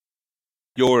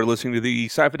You're listening to the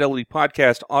Sci-Fidelity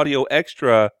Podcast Audio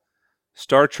Extra,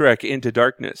 Star Trek Into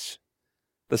Darkness.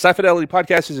 The Sci-Fidelity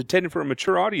Podcast is intended for a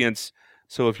mature audience,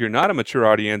 so if you're not a mature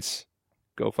audience,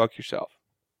 go fuck yourself.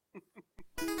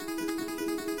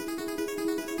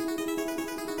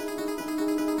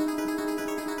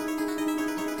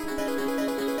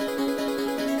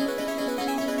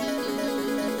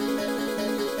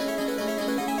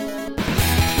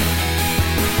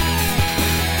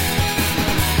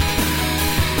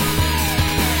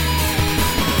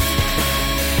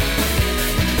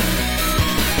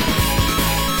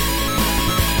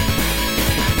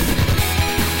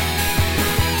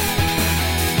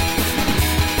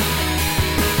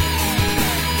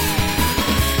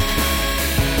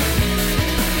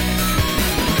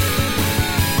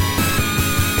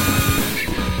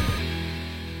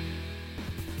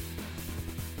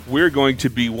 We're going to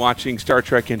be watching Star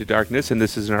Trek Into Darkness, and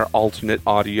this is our alternate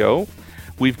audio.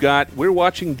 We're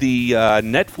watching the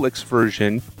Netflix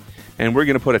version, and we're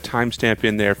going to put a timestamp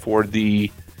in there for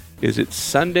the, is it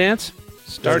Sundance?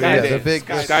 Skydance. The big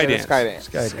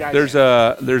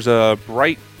Skydance. There's a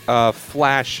bright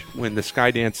flash when the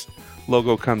Skydance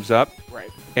logo comes up, right?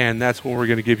 And that's when we're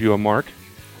going to give you a mark.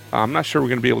 I'm not sure we're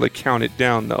going to be able to count it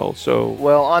down, though. So,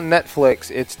 well, on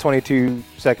Netflix, it's 22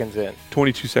 seconds in.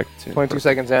 22 seconds in. 22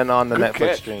 seconds in on the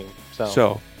Netflix stream.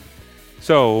 So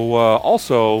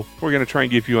also, we're going to try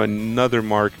and give you another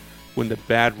mark when the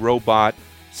bad robot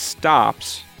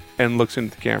stops and looks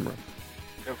into the camera.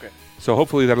 Okay. So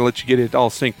hopefully that'll let you get it all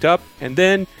synced up, and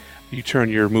then you turn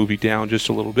your movie down just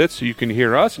a little bit so you can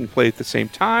hear us and play at the same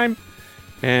time,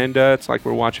 and it's like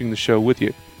we're watching the show with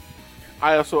you.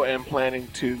 I also am planning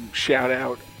to shout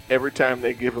out every time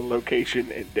they give a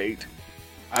location and date.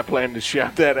 I plan to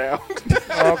shout that out.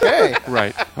 Okay.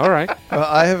 Right. All right.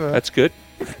 That's good.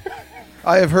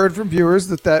 I have heard from viewers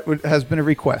that has been a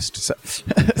request. So.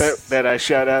 that I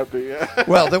shout out the...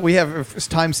 Well, that we have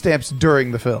timestamps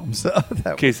during the film. So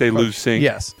in case they lose sync.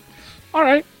 Yes. All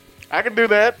right. I can do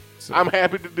that. So. I'm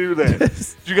happy to do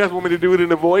that. Do you guys want me to do it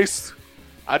in a voice?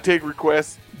 I take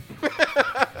requests.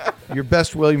 Your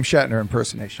best William Shatner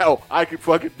impersonation. Oh, I can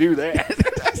fucking do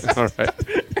that. All right.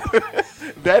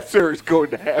 That, sir, is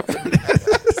going to happen.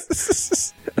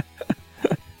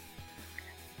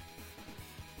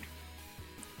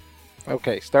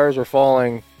 Okay, stars are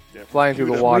falling, flying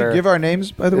through the water. We give our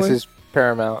names, by the way? This is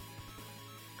Paramount.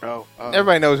 Oh.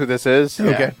 Everybody knows who this is. Yeah.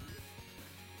 Okay.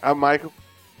 I'm Michael.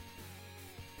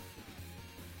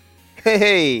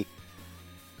 Hey.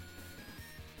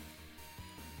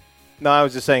 No, I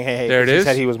was just saying, hey. There it is. He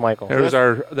said he was Michael. There was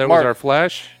our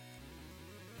flash.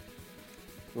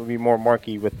 It would be more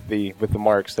marky with the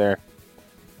marks there.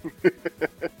 So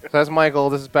that's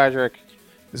Michael. This is Patrick.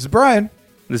 This is Brian.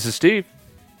 This is Steve.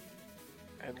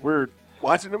 And we're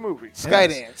watching a movie.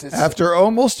 Skydance. Yes. After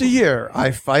almost a year,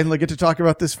 I finally get to talk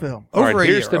about this film.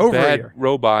 Here's the bad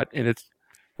robot, and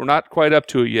we're not quite up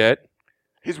to it yet.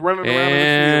 He's running around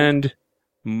in the field.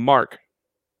 Mark.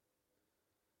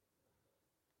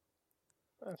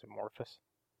 That's amorphous.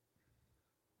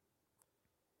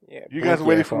 Yeah. You guys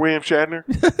waiting for William Shatner?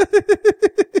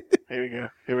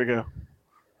 Here we go.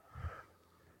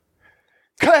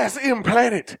 Class M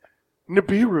Planet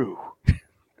Nibiru.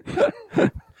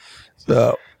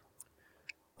 So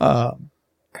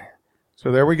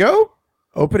there we go.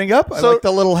 Opening up. I like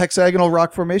the little hexagonal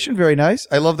rock formation. Very nice.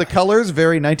 I love the colors.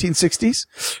 Very 1960s.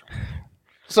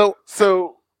 So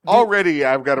already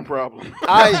I've got a problem.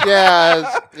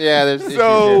 There's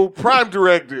so Prime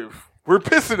Directive. We're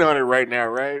pissing on it right now,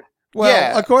 right?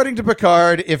 Well, according to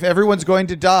Picard, if everyone's going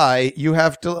to die, you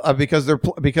have to because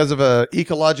of a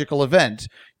ecological event,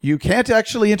 you can't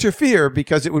actually interfere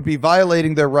because it would be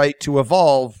violating their right to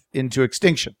evolve into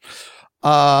extinction.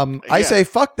 I say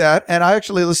fuck that, and I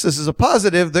actually list this as a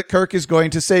positive that Kirk is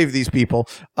going to save these people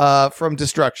from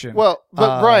destruction. Well,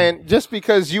 but Brian, just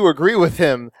because you agree with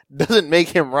him doesn't make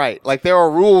him right. Like, there are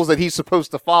rules that he's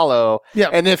supposed to follow,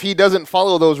 and if he doesn't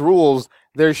follow those rules,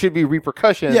 there should be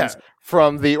repercussions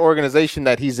from the organization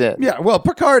that he's in. Yeah, well,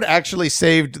 Picard actually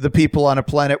saved the people on a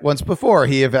planet once before.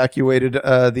 He evacuated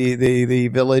the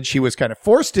village. He was kind of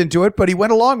forced into it, but he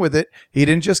went along with it. He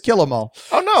didn't just kill them all.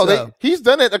 Oh, no, he's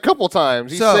done it a couple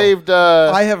times. He saved...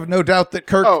 I have no doubt that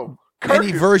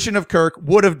any version of Kirk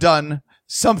would have done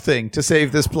something to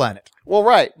save this planet. Well,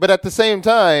 right, but at the same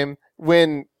time,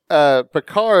 when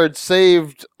Picard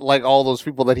saved like all those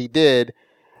people that he did...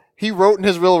 He wrote in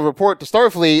his real report to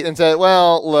Starfleet and said,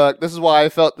 well, look, this is why I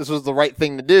felt this was the right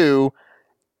thing to do.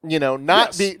 You know,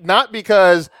 not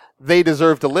because they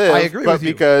deserve to live, I agree but with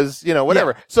you. because,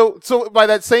 whatever. Yeah. So by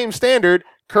that same standard,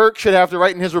 Kirk should have to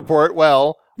write in his report,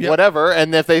 well, whatever.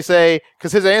 And if they say,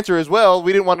 because his answer is, well,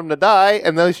 we didn't want him to die,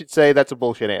 and they should say that's a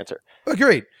bullshit answer.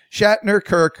 Agreed. Shatner,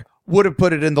 Kirk would have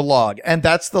put it in the log. And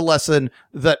that's the lesson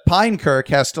that Pinekirk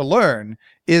has to learn,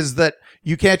 is that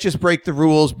you can't just break the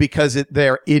rules because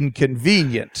they're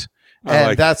inconvenient.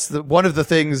 And that's one of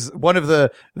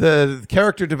the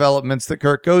character developments that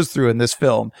Kirk goes through in this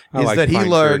film is that he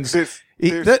learns.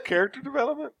 There's character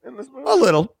development in this movie? A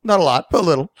little, not a lot, but a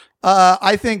little.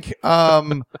 I think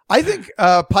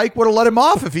Pike would have let him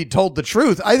off if he'd told the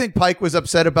truth. I think Pike was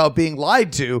upset about being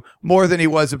lied to more than he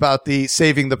was about the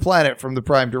saving the planet from the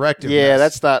Prime Directive. Yeah,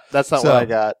 that's not what I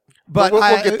got. But we'll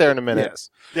get there in a minute. Yes.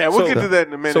 Yeah, we'll get to that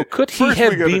in a minute. So could he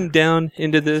have beamed down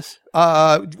into this?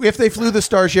 If they flew the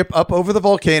starship up over the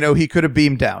volcano, he could have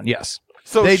beamed down. Yes.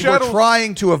 So they were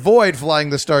trying to avoid flying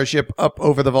the starship up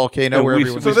over the volcano where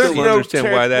everyone. We still don't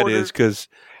understand why that is, because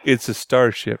it's a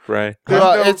starship, right?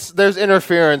 There's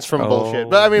interference from bullshit.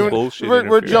 But I mean,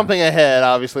 we're jumping ahead.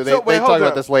 Obviously, they talk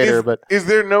about this later. But is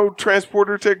there no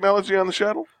transporter technology on the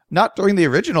shuttle? Not during the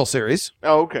original series.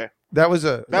 Oh, okay. That was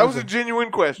a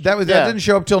genuine question. That didn't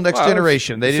show up till Next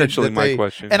Generation. They essentially didn't. My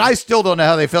question. And I still don't know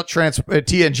how they felt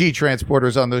TNG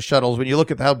transporters on those shuttles. When you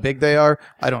look at how big they are,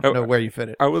 I don't know where you fit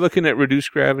it. Are we looking at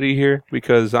reduced gravity here?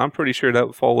 Because I'm pretty sure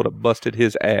that fall would have busted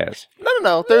his ass.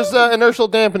 No. There's an inertial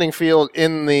dampening field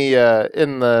in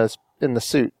the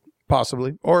suit.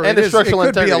 Possibly, or and it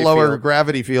could be a lower field.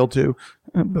 Gravity field too.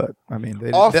 But I mean,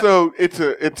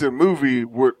 it's a movie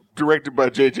directed by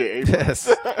J.J. Abrams.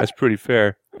 Yes. That's pretty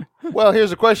fair. Well,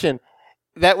 here's a question.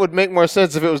 That would make more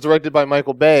sense if it was directed by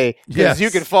Michael Bay, because Yes. you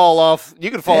could fall off the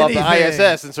Anything.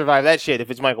 ISS and survive that shit if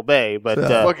it's Michael Bay. But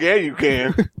Fuck yeah, you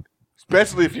can.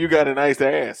 Especially if you got a nice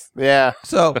ass. yeah,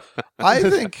 So I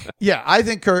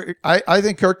think Kirk. I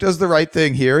think Kirk does the right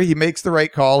thing here. He makes the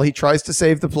right call. He tries to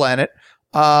save the planet.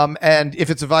 And if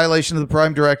it's a violation of the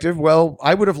Prime Directive, well,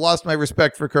 I would have lost my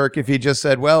respect for Kirk if he just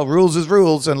said, "Well, rules is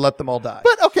rules," and let them all die.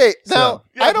 but okay, now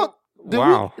yeah, I don't.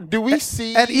 Wow. Do we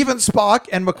see? And even Spock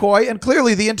and McCoy and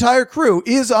clearly the entire crew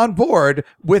is on board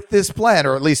with this plan,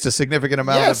 or at least a significant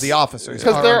amount of the officers.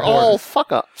 because are they're on board. all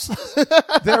fuck ups.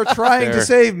 They're trying to Fair.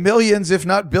 save millions, if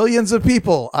not billions of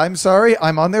people. I'm sorry.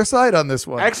 I'm on their side on this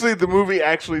one. Actually, the movie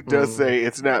actually does say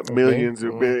it's not millions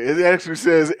or billions. It actually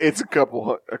says it's a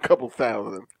couple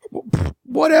thousand.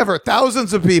 Whatever.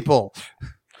 Thousands of people.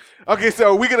 Okay,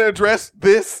 so are we going to address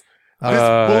this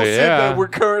bullshit that we're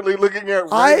currently looking at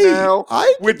now,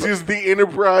 which is the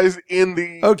Enterprise in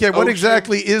the Okay, what ocean?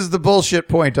 exactly is the bullshit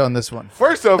point on this one?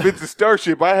 First off, it's a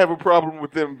starship. I have a problem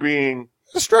with them being...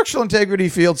 The structural integrity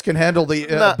fields can handle the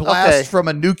blast okay. from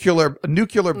a nuclear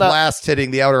blast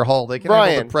hitting the outer hull. They can handle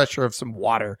Brian. the pressure of some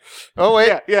water. Oh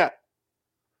wait, Yeah.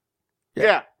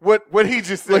 What he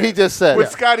just said. what he just said.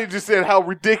 What Scotty just said, how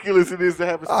ridiculous it is to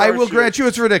have a starship. I will grant you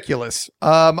it's ridiculous.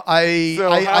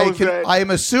 I am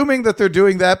assuming that they're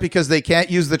doing that because they can't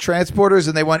use the transporters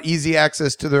and they want easy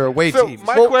access to their away So teams.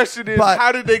 my question is,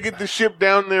 how did they get the ship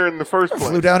down there in the first place?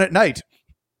 Flew down at night.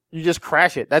 You just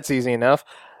crash it. That's easy enough.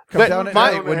 Come But down at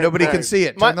my- night when nobody can see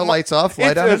it. My- Turn the lights off. Fly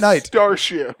It's down a at night.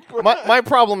 starship. My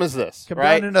problem is this, Come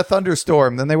right? down in a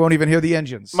thunderstorm. Then they won't even hear the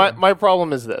engines. So. My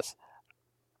problem is this.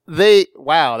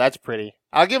 Wow, that's pretty.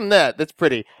 I'll give them that. That's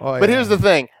pretty. Oh, But yeah. here's the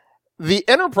thing. The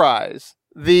Enterprise,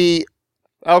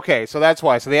 okay, so that's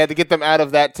why. So they had to get them out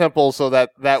of that temple so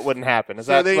that wouldn't happen. Is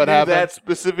So that they what knew happened? that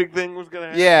specific thing was going to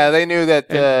happen? Yeah, they knew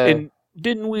that. And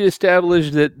didn't we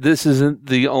establish that this isn't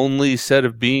the only set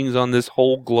of beings on this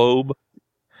whole globe?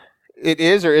 it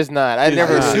is or is not. I It's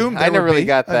never not. assumed. there I never would really be.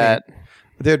 got I mean,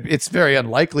 that. It's very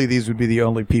unlikely these would be the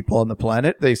only people on the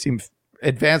planet. They seem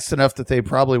advanced enough that they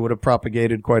probably would have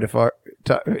propagated quite a far.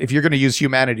 If you're going to use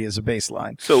humanity as a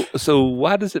baseline, So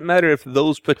why does it matter if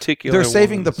those particular they're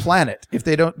saving the ones- planet. If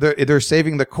they don't, they're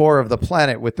saving the core of the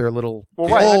planet with their little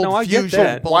why- cold no, I get fusion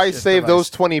that. Why bullshit save device. those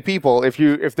 20 people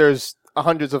if there's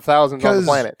hundreds of thousands on the Because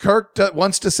planet? Kirk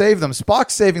wants to save them.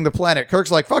 Spock's saving the planet. Kirk's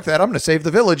like, fuck that. I'm going to save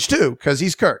the village too, because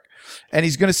he's Kirk, and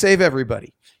he's going to save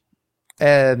everybody,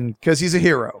 and because he's a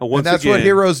hero, Once and that's what again,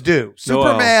 heroes do. Noel.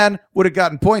 Superman would have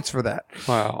gotten points for that.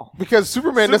 Wow. Because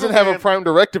Superman doesn't have a prime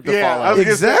directive to Yeah, follow. I was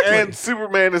gonna say, Exactly. and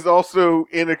Superman is also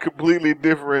in a completely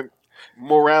different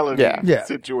morality Yeah.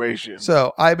 situation.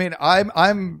 So I mean,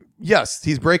 I'm yes,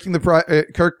 he's breaking the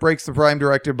Kirk breaks the Prime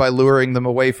Directive by luring them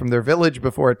away from their village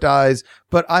before it dies.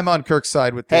 But I'm on Kirk's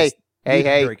side with this.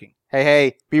 Hey, breaking.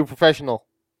 hey, be a professional.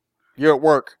 You're at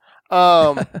work.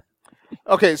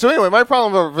 Okay, so anyway, my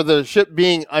problem for the ship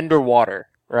being underwater,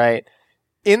 right,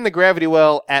 in the gravity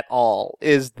well at all,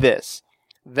 is this.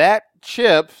 That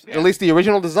ship, at least the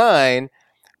original design,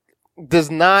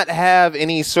 does not have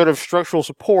any sort of structural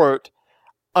support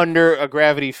under a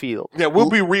gravity field. Yeah, we'll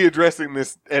be readdressing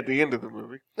this at the end of the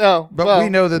movie. No, But we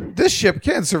know that this ship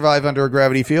can survive under a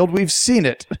gravity field. We've seen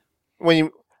it.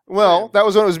 that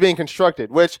was when it was being constructed.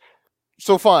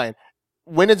 So fine.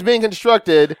 When it's being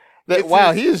constructed, he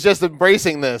is just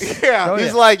embracing this. Yeah.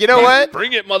 He's like, you know what?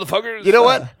 Bring it, motherfuckers. You know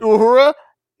what? Uhura?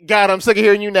 God, I'm sick of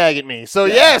hearing you nag at me. So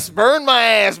yes, burn my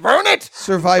ass. Burn it.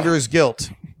 Survivor's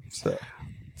guilt.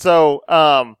 So,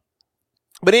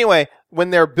 but anyway, when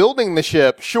they're building the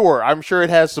ship, sure, I'm sure it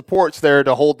has supports there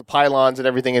to hold the pylons and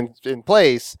everything in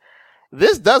place.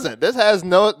 This doesn't. This has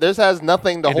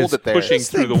nothing to hold it there. Pushing This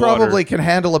through thing the water. probably can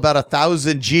handle about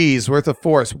 1,000 G's worth of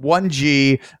force. 1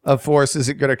 G of force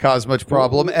isn't going to cause much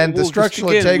problem, and the Well,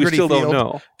 structural just again, we integrity still don't field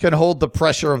know. can hold the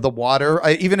pressure of the water,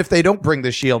 even if they don't bring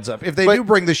the shields up. If they do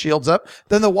bring the shields up,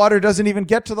 then the water doesn't even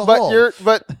get to the hull.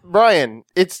 But Brian,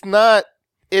 it's not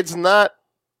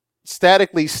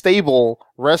statically stable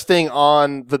resting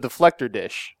on the deflector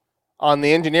dish on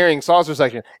the engineering saucer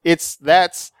section. It's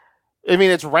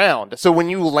round. So when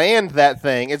you land that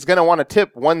thing, it's going to want to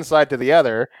tip one side to the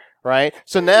other, right?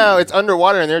 So now it's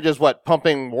underwater and they're just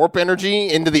pumping warp energy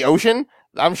into the ocean.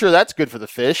 I'm sure that's good for the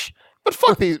fish. But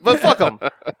fuck them.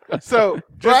 So,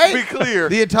 just to be clear,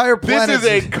 The entire planet. this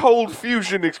is a cold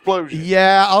fusion explosion.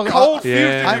 Yeah, Cold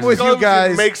fusion I'm with you explosion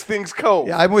guys. makes things cold.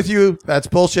 Yeah, I'm with you. That's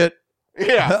bullshit.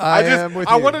 Yeah,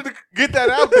 I wanted to get that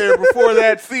out there before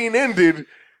that scene ended.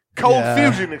 Cold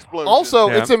fusion explosion. Also,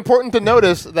 it's important to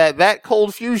notice that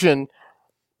cold fusion,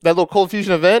 that little cold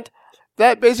fusion event,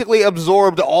 that basically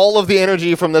absorbed all of the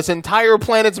energy from this entire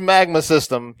planet's magma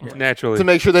system Naturally. to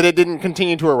make sure that it didn't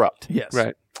continue to erupt. Yes.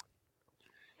 Right.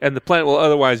 And the planet will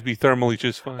otherwise be thermally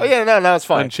just fine. Oh yeah, no, it's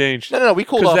fine. Unchanged. No, we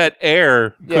cooled Because off. that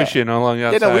air cushion along the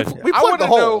outside. we I plugged want the to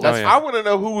hole. know. Oh, yeah. I want to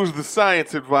know who was the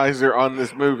science advisor on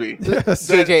this movie.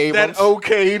 J.J. That Abrams.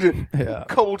 okayed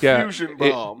cold fusion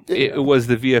bomb. It was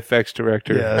the VFX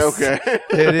director. Yes. Okay.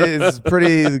 It is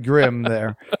pretty grim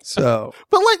there. So,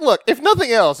 But look, if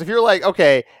nothing else, if you're like,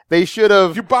 okay, they should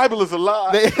have. Your Bible is a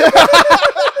lie.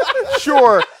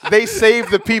 Sure, they saved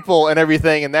the people and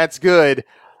everything, and that's good.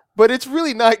 But it's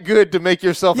really not good to make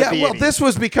yourself a deity. this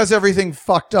was because everything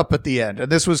fucked up at the end,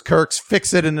 and this was Kirk's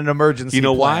fix it in an emergency. You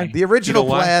know plan. why? The original You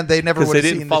know why? plan, they never Because would they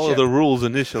have seen didn't follow the the ship. rules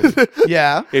initially.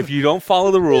 Yeah. If you don't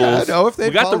follow the rules, no, if they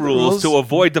we got follow the the rules rules- to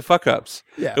avoid the fuck ups.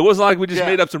 Yeah. It wasn't like we just Yeah.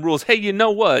 made up some rules. Hey, you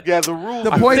know what? Yeah, the rules.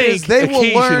 The I point is, think they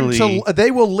will learn occasionally- to.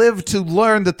 They will live to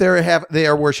learn that they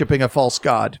are worshiping a false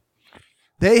god.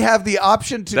 They have the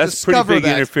option to That's pretty discover big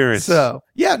that. interference. So,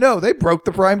 they broke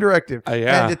the Prime Directive.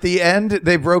 Yeah. And at the end,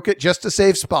 they broke it just to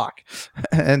save Spock.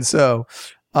 And so,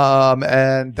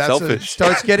 and that's Selfish.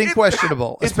 starts getting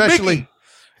questionable, It's especially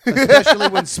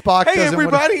when Spock Hey, doesn't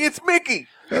everybody, it's Mickey.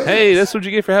 Hey, that's what you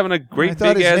get for having a I great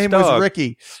thought big his ass name dog. was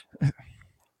Ricky.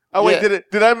 Oh, wait, Yeah.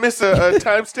 did I miss a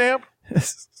timestamp?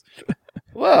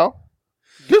 Well,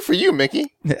 good for you,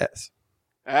 Mickey. Yes.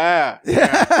 Ah,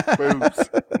 yeah, boobs.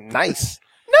 Nice.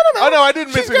 No. Oh, no, I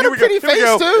didn't miss She's it. got Here a we go. pretty Here we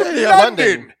face, go. too. Yeah,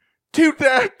 London.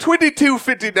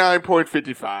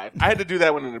 2259.55. I had to do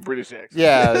that one in a British accent.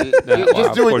 Yeah, No,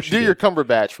 just of course you do did. your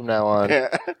Cumberbatch from now on. Yeah.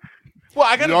 Well,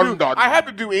 I London. have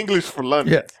to do English for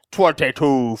London. Yes.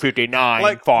 2259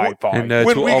 Like, 55. And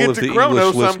When to we all get of to the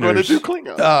Kronos, English I'm going to listeners, do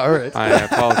Klingon. All right. I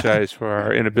apologize for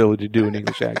our inability to do an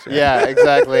English accent. Yeah,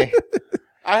 exactly.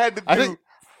 I had to do I think-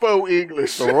 faux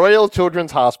English. The Royal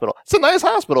Children's Hospital. It's a nice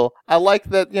hospital. I like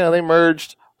that, they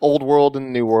merged old world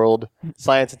and new world,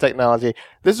 science and technology.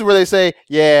 This is where they say,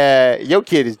 yeah, your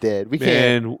kid is dead. We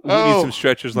can't. Man, we need some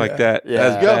stretchers like that. Yeah.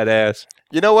 That's badass.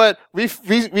 You know what? We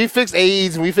fix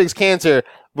AIDS and we fix cancer,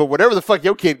 but whatever the fuck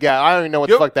your kid got, I don't even know what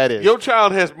the fuck that is. Your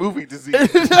child has movie disease. There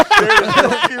is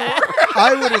no cure.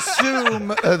 I would assume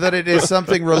that it is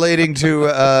something relating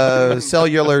to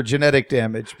cellular genetic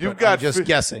damage. You've but I'm got just fi-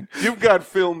 guessing. You've got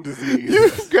film disease.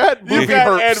 You've got You've movie got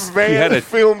herpes. advanced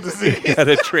film disease. He had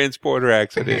a transporter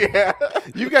accident. Yeah.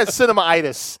 You've got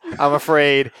cinemitis, I'm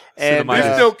afraid. And, Cinemitis.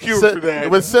 There's no cure for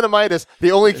that. With cinemitis,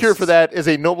 the only cure for that is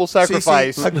a noble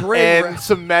sacrifice a gray and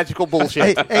some magical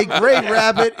bullshit. A gray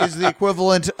rabbit is the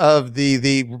equivalent of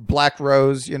the black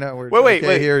rose. Where, Wait.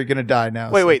 here you're gonna die now.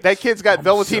 Wait, that kid's got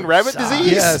velveteen rabbit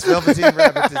disease? Yes, velveteen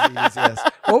rabbit disease. Yes.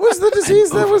 What was the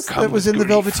disease that was in the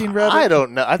velveteen rabbit? I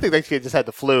don't know. I think that kid just had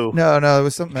the flu. No, it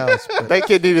was something else. but- That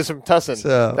kid needed some tussin.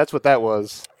 So- That's what that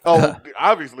was. Oh,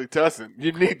 obviously tussin.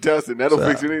 You need tussin. That'll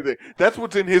fix anything. That's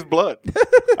what's in his blood.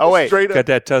 Oh wait. Straight up. Got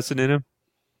that tussin in him?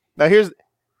 Now here's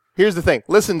the thing.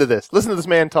 Listen to this. Listen to this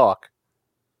man talk.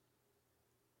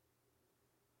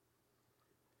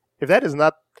 If that is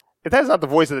not if that's not the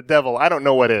voice of the devil, I don't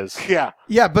know what is. Yeah.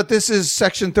 Yeah, but this is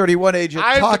Section 31 agent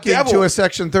I'm the talking devil. to a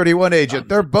Section 31 agent.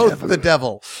 They're both the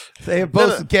devil. They have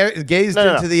both gazed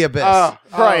into the abyss.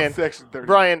 Brian, Section 30.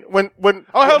 Brian, when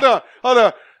hold on.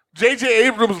 J.J.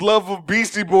 Abrams' love of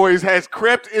Beastie Boys has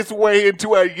crept its way into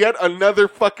yet another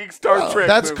fucking Star Trek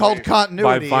That's movie. called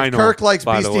continuity. By If vinyl, Kirk likes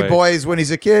by the Beastie way. Boys when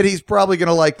he's a kid, he's probably going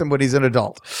to like them when he's an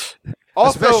adult.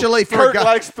 Also, Especially for a Kirk guy-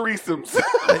 likes threesomes.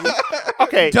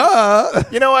 okay, Duh!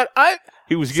 you know what?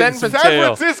 He was getting some San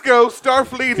tail. Francisco,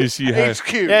 Starfleet You see how-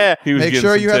 HQ. Yeah. He was Make getting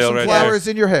sure some you have tail some right flowers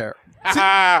in your hair.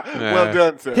 Well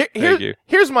done, sir. Thank you.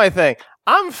 Here's my thing.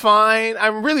 I'm fine.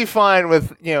 I'm really fine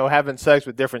with, having sex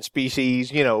with different species,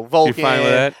 Vulcan, fine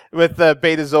with that? with the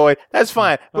Betazoid. That's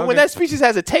fine. But when Okay. that species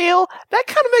has a tail, that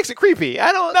kind of makes it creepy.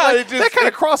 I don't No, like, that kind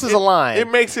of crosses a line. It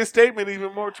makes his statement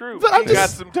even more true. But He I'm got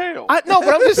just- some tail. No,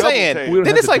 but I'm just Double saying. tail. We don't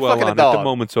Then have it's to like dwell fucking a on it. The dog.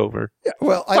 moment's over. Yeah,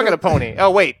 well, I Fucking don't- a pony.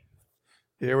 Oh, wait.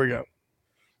 Here we go.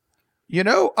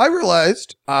 I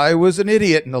realized I was an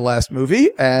idiot in the last movie,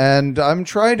 and I'm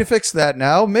trying to fix that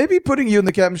now. Maybe putting you in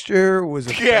the captain's chair was a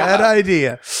bad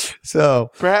idea.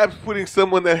 So, Perhaps putting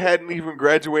someone that hadn't even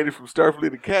graduated from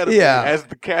Starfleet Academy Yeah. as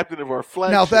the captain of our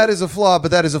flagship. now that is a flaw,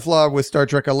 but that is a flaw with Star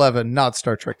Trek 11, not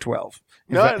Star Trek 12.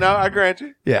 No, I grant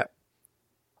you. Yeah.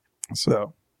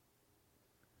 So,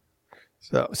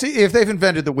 see, if they've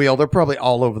invented the wheel, they're probably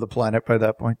all over the planet by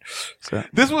that point. So,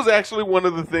 This was actually one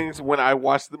of the things when I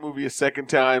watched the movie a second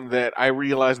time that I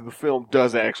realized the film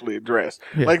does actually address.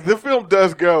 Yeah. Like, the film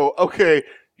does go, okay,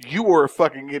 you were a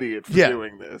fucking idiot for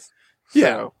doing this.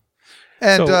 Yeah.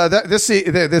 And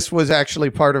this was actually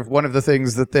part of one of the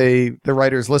things that the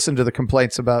writers listened to the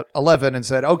complaints about 11 and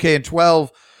said, okay, in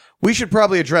 12, we should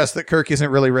probably address that Kirk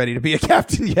isn't really ready to be a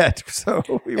captain yet. So,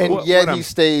 He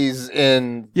stays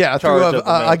in through charge of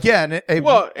the main- again and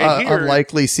here-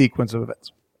 unlikely sequence of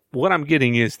events. What I'm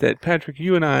getting is that, Patrick,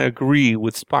 you and I agree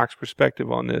with Spock's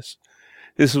perspective on this.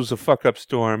 This was a fuck-up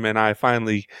storm, and I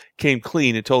finally came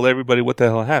clean and told everybody what the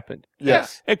hell happened.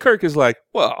 Yes. And Kirk is like,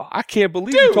 well, I can't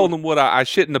believe you told them what I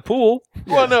shit in the pool.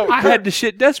 Well, no, I Kirk- had to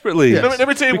shit desperately Let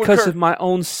me tell you what because Kirk, of my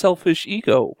own selfish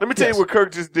ego. let me tell you what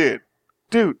Kirk just did.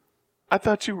 Dude, I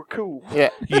thought you were cool. Yeah.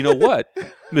 You know what,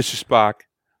 Mr. Spock?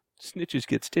 Snitches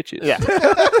get stitches. Yeah.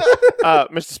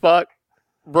 Mr. Spock,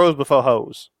 bros before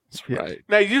hoes. That's right.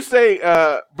 Now you say,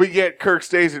 but yet Kirk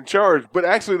stays in charge. But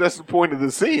actually, that's the point of the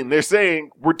scene. They're saying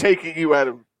we're taking you out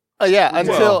of.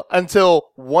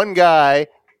 Until one guy,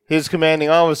 his commanding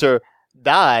officer,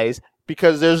 dies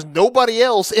because there's nobody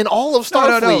else in all of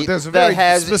Starfleet No. There's a that very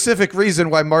has specific reason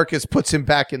why Marcus puts him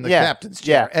back in the captain's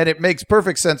chair. Yeah. And it makes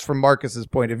perfect sense from Marcus's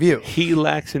point of view. He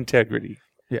lacks integrity.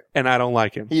 Yeah. And I don't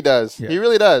like him. He does. Yeah. He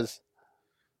really does.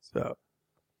 So,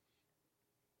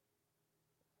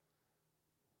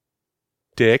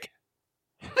 Dick.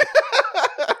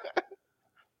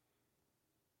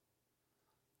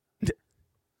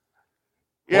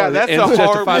 Yeah, Well, that's and a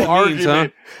justified horrible means,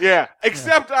 argument. Yeah,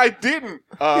 except I didn't.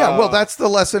 that's the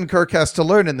lesson Kirk has to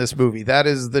learn in this movie. That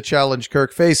is the challenge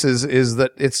Kirk faces, is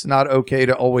that it's not okay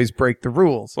to always break the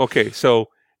rules. Okay, so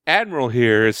Admiral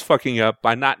here is fucking up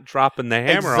by not dropping the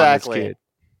hammer Exactly. on this kid.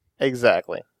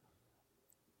 Exactly.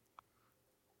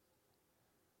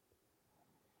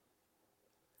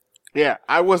 Yeah,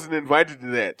 I wasn't invited to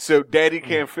that, so Daddy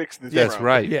can't fix this. That's problem.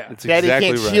 right. Yeah. That's Daddy exactly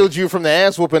can't right. shield you from the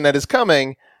ass whooping that is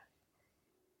coming.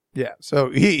 Yeah, so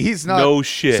he's not. No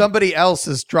shit. Somebody else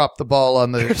has dropped the ball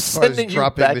on the They're as far as sending you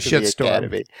dropping back the to the shitstorm.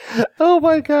 academy. Oh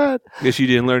my god! Guess you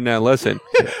didn't learn that lesson.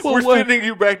 Well, We're what- sending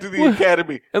you back to the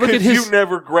academy And look at because his- you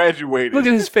never graduated. Look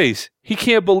at his face. He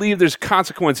can't believe there's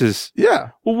consequences.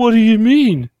 Yeah, Well, what do you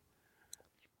mean?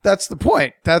 that's the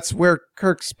point. That's where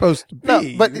Kirk's supposed to be. No,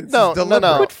 but It's no.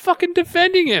 deliberate. Quit fucking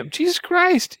defending him. Jesus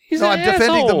Christ. He's No, an I'm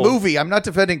defending the asshole. movie. I'm not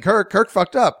defending Kirk. Kirk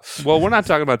fucked up. Well, we're not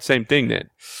talking about the same thing then.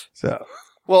 So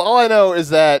Well, all I know is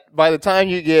that by the time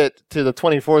you get to the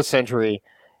 24th century,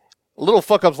 little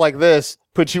fuck ups like this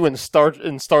put you in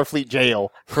Starfleet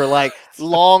jail for like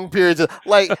long periods of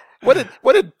like.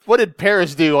 What did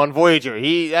Paris do on Voyager? I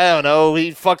don't know.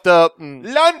 He fucked up and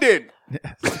London.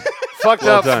 fucked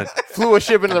Well up, done. flew a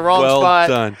ship into the wrong Well spot,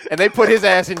 done. and they put his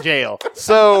ass in jail.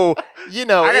 So I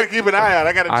gotta keep an eye out.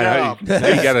 I got a I know job. you- now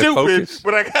you gotta Stupid, focus.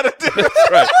 but I gotta do it.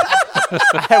 Right.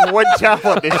 I have one job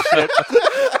on this ship.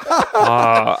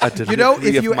 A delivery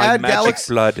if of you my add magic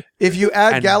Galaxy- blood if you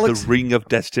add and Galaxy, the ring of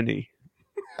destiny.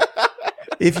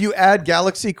 if you add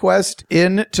Galaxy Quest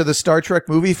into the Star Trek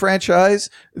movie franchise,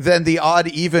 then the odd,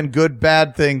 even, good,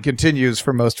 bad thing continues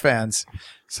for most fans.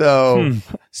 So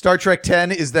Star Trek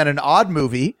 10 is then an odd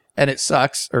movie, and it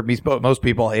sucks, or most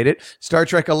people hate it. Star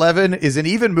Trek 11 is an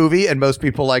even movie, and most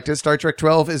people liked it. Star Trek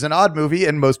 12 is an odd movie,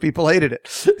 and most people hated it.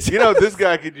 This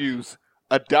guy could use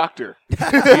a doctor. You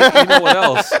know what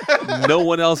else? No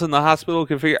one else in the hospital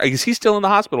can figure. Is he still in the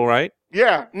hospital, right?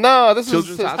 Yeah. No, this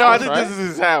Children's is his hospital, No, I house, think right? this is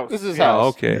his house. This is his Oh,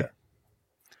 house. okay. Yeah.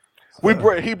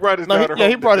 He brought his daughter home.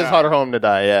 He brought his daughter home to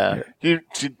die. Yeah.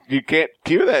 You can't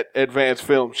cure that advanced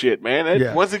film shit,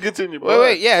 man. Once it gets in your blood.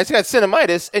 Wait. Yeah, it's got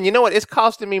cinemitis, and you know what? It's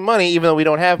costing me money, even though we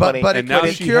don't have money. But And it now can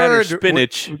be she had her cured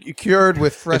spinach. cured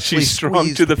with And freshly she's strung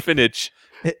squeezed. to the spinach.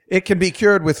 It can be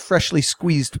cured with freshly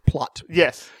squeezed plot.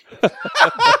 Yes.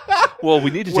 Well,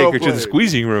 we need to take Well her to the played.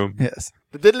 squeezing room. Yes.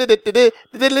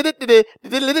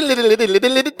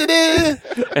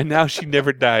 And now she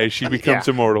never dies. She becomes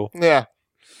immortal. Yeah.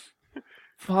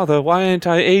 Father, why aren't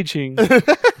I aging?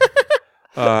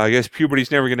 I guess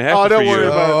puberty's never going to happen Don't for worry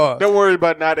you. don't worry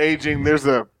about not aging. There's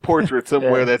a portrait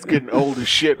somewhere that's getting old as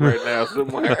shit right now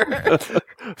somewhere.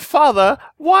 Father,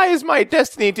 why is my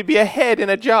destiny to be a head in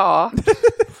a jar?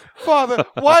 Father,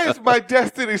 why is my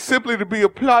destiny simply to be a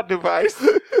plot device?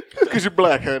 Because you're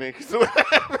black, honey. So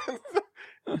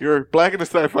you're black in a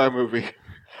sci-fi movie.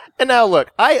 And now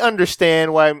look, I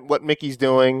understand what Mickey's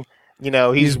doing.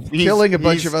 He's killing a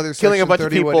bunch of other killing a Section bunch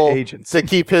of 31 people agents. to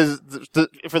keep for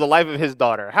the life of his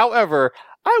daughter. However,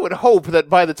 I would hope that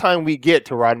by the time we get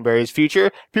to Roddenberry's future,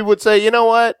 people would say, you know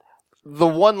what, the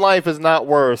one life is not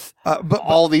worth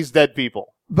all these dead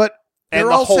people. But And they're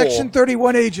the all whole. Section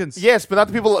 31 agents. Yes, but not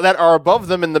the people that are above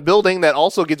them in the building that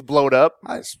also gets blowed up.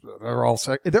 They're all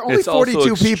they're only It's also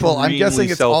 42 people. I'm extremely guessing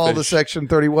it's all the selfish Section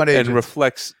 31 agents. And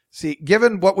reflects. See,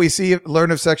 given what we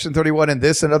learn of Section 31 in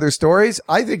this and other stories,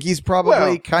 I think he's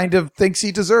probably kind of thinks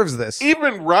he deserves this.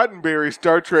 Even Roddenberry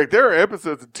Star Trek, there are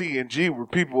episodes of TNG where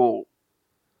people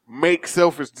make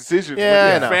selfish decisions with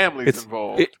their families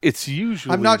involved. It's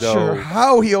usually. I'm not sure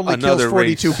how he only kills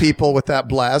 42 people with that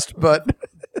blast, but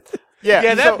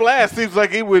yeah, that blast seems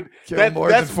like he would kill more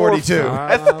than 42.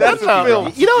 That's a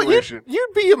film situation.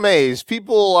 You'd be amazed.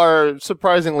 People are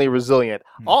surprisingly resilient.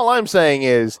 All I'm saying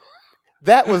is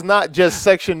that was not just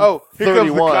Section here comes the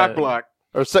 31 cock block.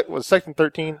 or was Section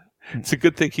 13. It's a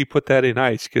good thing he put that in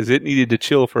ice because it needed to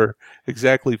chill for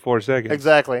exactly 4 seconds.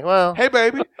 Exactly. Well, Hey,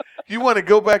 baby, you want to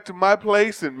go back to my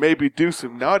place and maybe do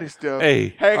some naughty stuff?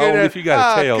 Hey, Hang only in if you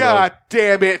got a tail, God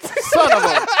damn it. son of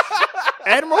a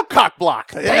Admiral Cockblock.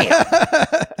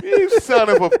 Damn. You son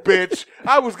of a bitch.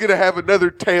 I was going to have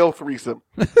another tail threesome.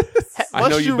 I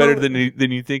know you better than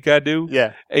you think I do.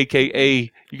 Yeah.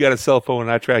 AKA, you got a cell phone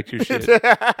and I track your shit.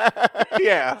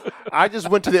 Yeah. I just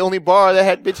went to the only bar that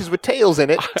had bitches with tails in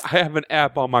it. I have an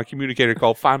app on my communicator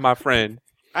called Find My Friend.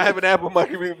 I have an app on my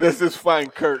computer that says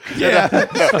Find Kirk. No,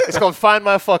 it's called Find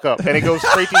My Fuck Up, and it goes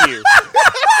straight to you.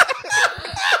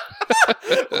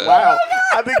 Wow.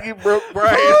 I think you broke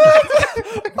Brian.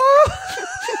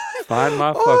 Find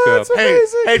My Fuck Up.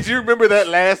 Hey, do you remember that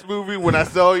last movie when I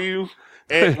saw you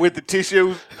and with the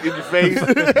tissues in your face?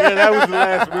 Yeah, that was the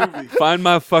last movie. Find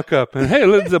My Fuck Up. And hey,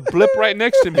 there's a blip right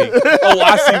next to me. Oh,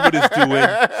 I see what it's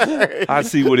doing. I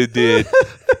see what it did.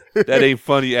 That ain't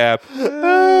funny, app.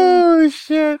 Oh,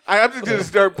 shit. I'm just going to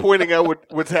start pointing out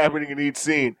what's happening in each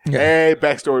scene. Yeah. Hey,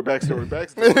 backstory.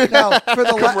 Now, for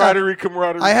the camaraderie,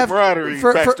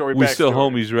 backstory. We still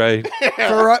homies, right?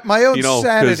 for my own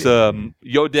Because sanity.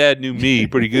 your dad knew me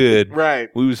pretty good. Right.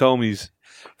 We was homies.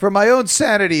 For my own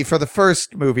sanity, for the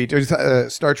first movie,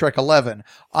 Star Trek 11,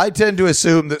 I tend to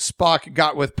assume that Spock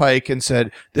got with Pike and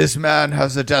said, "This man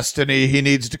has a destiny. He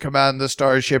needs to command the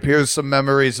starship. Here's some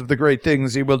memories of the great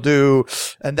things he will do."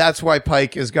 And that's why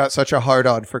Pike has got such a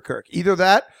hard-on for Kirk. Either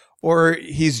that, or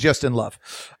he's just in love.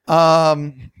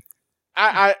 I'm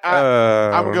I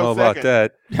don't know go about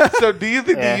second. that. So do you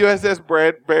think Yeah. the USS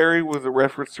Bradbury was a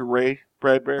reference to Ray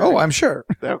Bradbury? Oh, I'm sure.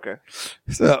 Okay.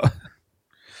 So,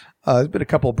 there's been a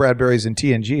couple Bradburys in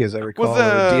TNG, as I recall, or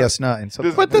DS9.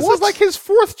 So But this is like his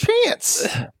fourth chance.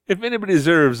 If anybody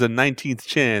deserves a 19th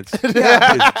chance,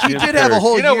 yeah, it's he Jim did have a Kirk.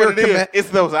 whole You know year. what it is? It's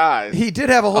those eyes. He did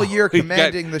have a whole year He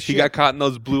commanding got- the ship. He got caught in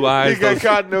those blue eyes. He got those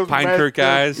caught in those Pine Kirk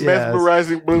eyes. Yeah.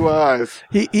 mesmerizing blue eyes.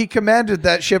 He commanded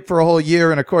that ship for a whole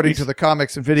year, and according to the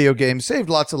comics and video games, saved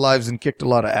lots of lives and kicked a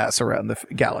lot of ass around the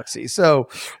galaxy. So,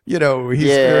 he's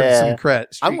earned some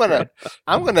credit. I'm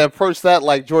gonna approach that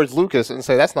like George Lucas and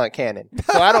say that's not canon.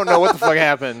 So I don't know what the fuck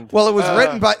happened. Well, it was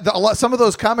written by some of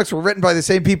those comics were written by the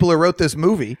same people who wrote this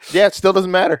movie. Yeah, it still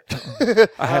doesn't matter.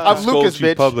 I have I'm to scold Lucas, you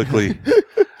bitch. publicly.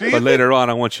 But later on,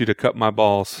 I want you to cut my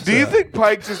balls. Do you think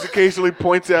Pike just occasionally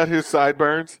points out his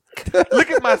sideburns? Look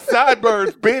at my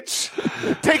sideburns, bitch.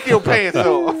 Take your pants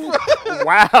off.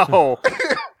 Wow.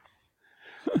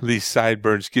 These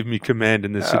sideburns give me command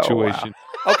in this situation.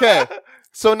 Okay,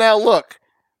 so now look.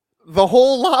 The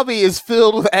whole lobby is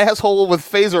filled with asshole with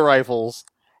phaser rifles,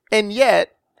 and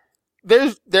yet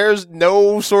there's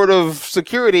no sort of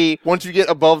security once you get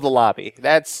above the lobby.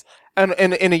 That's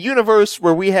in a universe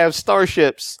where we have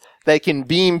starships that can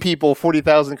beam people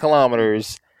 40,000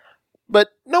 kilometers, but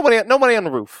nobody on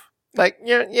the roof. Like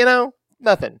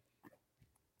nothing.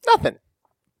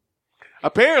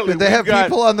 Apparently, Did they have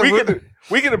people on the roof?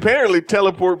 We can apparently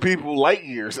teleport people light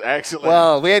years. Actually,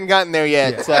 Well, we hadn't gotten there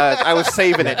yet. So I was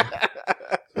saving it.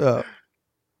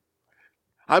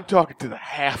 I'm talking to the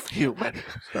half human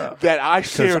that I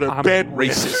shared a I'm bed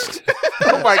racist. with.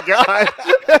 Oh my god!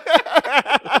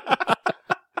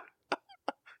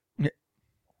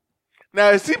 Now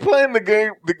is he playing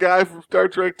the guy from Star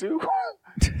Trek 2?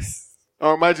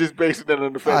 Or am I just basing that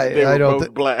on the fact that they were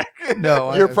both black?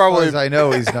 No, You're probably- as far as I know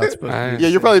he's not supposed to be. Yeah,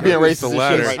 you're probably being It's the racist as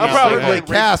latter. shit right I'm now. probably Yeah. playing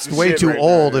Cast racist way shit too right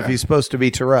old now. if he's supposed to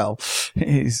be Terrell.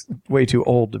 He's way too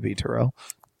old to be Terrell.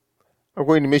 We're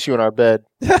going to miss you in our bed.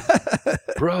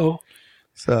 Bro.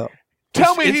 So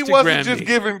Tell me he wasn't Instagram just me.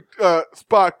 giving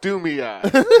Spock doomy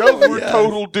eyes. Those were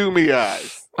total doomy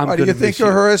eyes. why do you think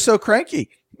her is so cranky?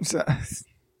 So,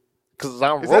 Because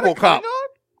I'm Is that a RoboCop. Klingon?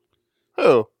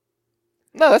 Who?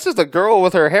 No, that's just a girl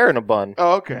with her hair in a bun.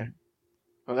 Oh, okay.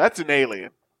 Well, that's an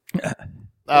alien. Oh,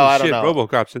 I don't shit, know.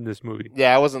 RoboCop's in this movie.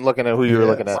 Yeah, I wasn't looking at who you were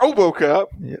looking at. RoboCop?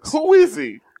 yes. Who is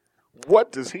he?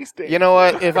 What does he stand You know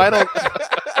what? If I don't...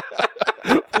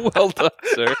 Well done,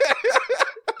 sir.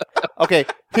 Okay,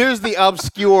 here's the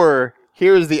obscure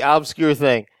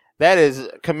thing. That is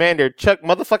Commander Chuck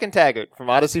motherfucking Taggart from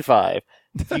Odyssey 5.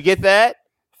 If you get that,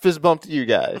 fist bump to you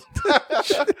guys.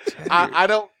 I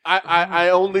don't. I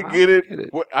only get it.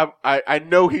 I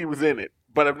know he was in it,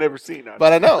 but I've never seen it.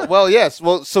 But I know. Well, yes.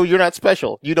 Well, so you're not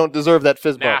special. You don't deserve that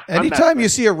fist bump. I'm not Anytime you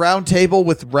see a round table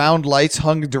with round lights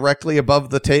hung directly above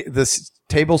the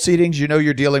table seatings, you know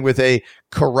you're dealing with a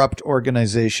corrupt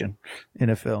organization in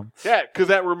a film. Yeah, because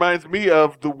that reminds me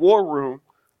of the War Room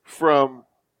from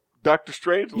Doctor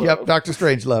Strangelove. Yep, Dr.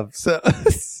 Strangelove. So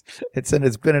it's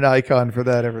been an icon for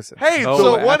that ever since. Hey, Oh,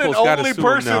 so but one and Apple's gotta only sue him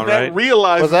person now, that right?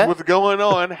 realizes What's that? what's going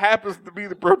on happens to be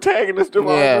the protagonist of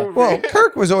Yeah. our movie. Well,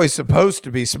 Kirk was always supposed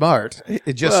to be smart.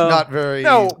 It just Well, not very.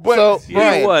 no, but So, You know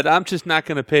Brian, what? I'm just not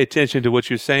going to pay attention to what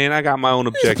you're saying. I got my own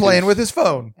He's objectives. playing with his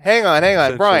phone. hang on,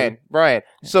 Essentially. Brian.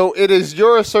 So it is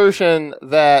your assertion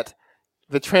that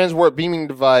the transwarp beaming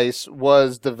device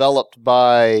was developed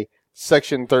by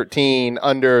Section 13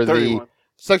 under 31. the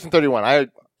Section 31. I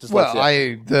just Well,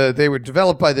 they were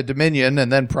developed by the Dominion,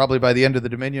 and then probably by the end of the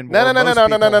Dominion War, no. most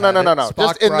people had it. Just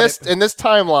Spock in brought this it- in this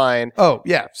timeline. Oh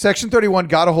yeah, Section 31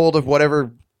 got a hold of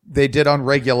whatever they did on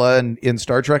Regula and in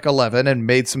Star Trek 11 and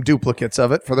made some duplicates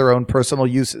of it for their own personal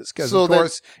uses. Because So of then-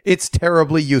 course it's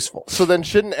terribly useful. So then,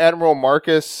 shouldn't Admiral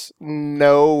Marcus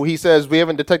know? He says we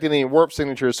haven't detected any warp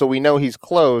signatures, so we know he's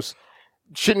close.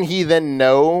 Shouldn't he then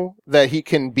know that he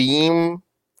can beam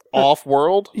off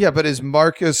world? Yeah, but is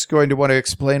Marcus going to want to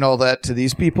explain all that to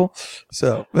these people?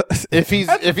 So, If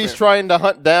he's trying to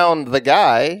hunt down the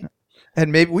guy,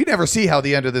 and maybe we never see how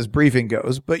the end of this briefing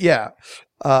goes, but yeah,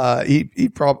 he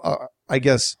probably, I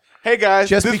guess, hey guys,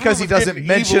 just this because room he is doesn't getting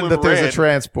mention evil that and there's a red.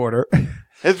 transporter.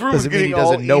 His room is doesn't mean he getting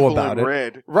all doesn't know evil about and it.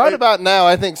 red. right about now,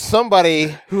 I think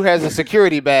somebody who has a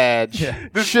security badge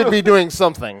This should film- be doing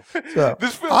something. So,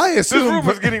 This film, I this assume room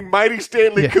is getting mighty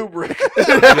Stanley Yeah. Kubrick.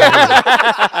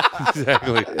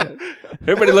 Exactly.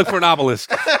 Everybody look for an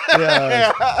obelisk.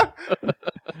 yeah.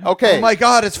 Okay, Oh my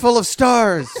God, it's full of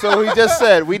stars. so he just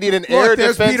said we need an air Look,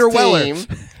 there's defense Peter Weller. team.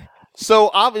 So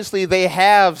obviously they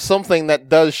have something that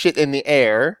does shit in the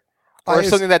air, or I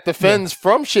something that defends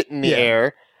from shit in the Yeah.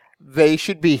 air. They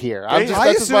should be here. I That's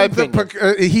just my assume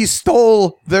opinion. that he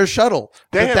stole their shuttle.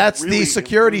 They But have that's really the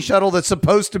security improved. shuttle that's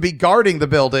supposed to be guarding the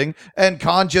building, and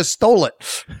Khan just stole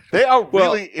it. They are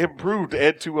Well- really improved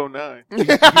Ed 209. You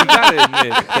got to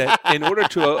admit that in order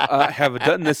to have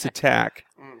done this attack,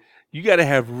 you got to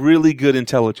have really good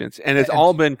intelligence, and it's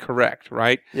all been correct,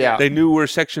 right? Yeah. They knew where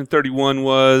Section 31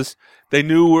 was. They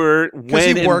knew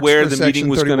when he and works where for the Section meeting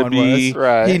was going to 31 be.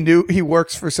 Right. He knew he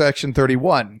works for Section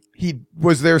 31. He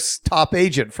was their top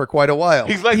agent for quite a while.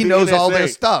 He's like he the knows all NSA. their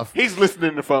stuff. He's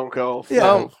listening to phone calls.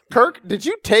 Yeah. Kirk, did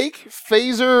you take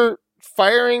phaser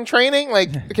firing training?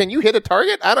 Like, can you hit a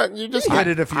target? I don't. You just He hit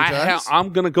it a few times. I'm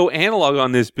going to go analog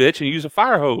on this bitch and use a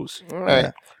fire hose. All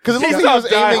right. Because it He looks like he was saw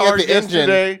Die aiming at Hard the engine,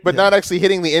 yesterday. but not actually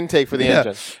hitting the intake for the Yeah.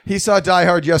 engine. He saw Die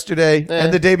Hard yesterday, Yeah.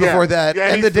 and the day before that, Yeah,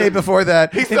 and he the day saw- before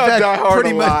that. he In saw fact, Die Hard pretty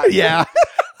a much. lot. Yeah.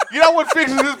 You know what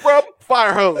fixes this problem?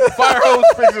 Fire hose. Fire hose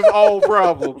fixes all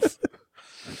problems.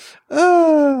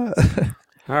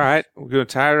 All All right, we're going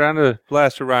to tie it around a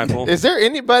blaster rifle. Is there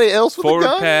anybody else with Forward a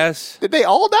gun? pass. Did they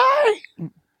all die?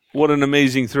 What an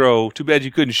amazing throw. Too bad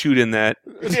you couldn't shoot in that.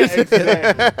 Yeah,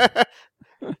 exactly.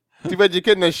 Too bad you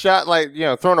couldn't have shot,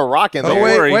 thrown a rock in Oh, there.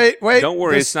 worry. wait. Don't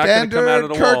worry, The it's not gonna come out of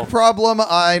the standard wall. Kirk problem,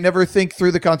 I never think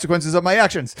through the consequences of my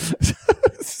actions.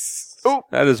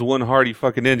 That is one hardy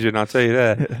fucking engine, I'll tell you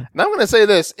that. Now I'm going to say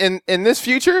this. In this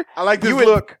future, I like this You would-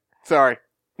 look. Sorry.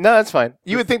 no, that's fine.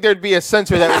 You would think there'd be a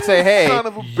sensor that would say, hey, Son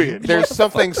of a bitch. there's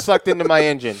something sucked into my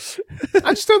engine.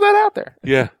 I just throw that out there.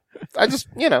 Yeah. I just,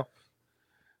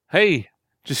 Hey,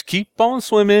 just keep on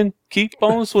swimming. Keep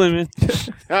on swimming.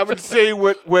 I'm going to say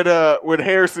what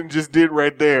Harrison just did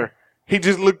right there. He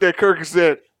just looked at Kirk and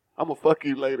said, I'm going to fuck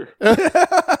you later.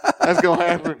 That's going to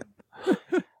happen.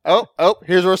 Oh,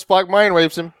 here's where Spock mind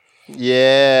rapes him.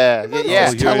 Yeah. Oh, Yeah.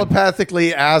 you're-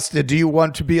 Telepathically asked, do you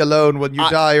want to be alone when you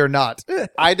die or not?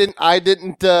 I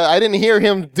didn't hear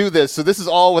him do this. So this is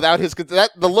all without his, the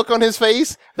look on his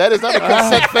face, that is not a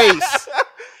consent face.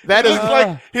 That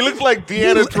is He looks like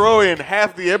Deanna Troi in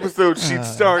half the episode she'd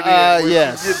starred in. When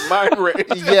yes. She gets mind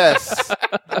raped. yes.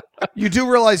 You do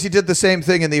realize he did the same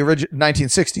thing in the original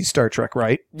 1960s Star Trek,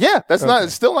 right? Yeah, that's not,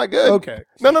 it's still not good. Okay.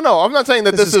 No. I'm not saying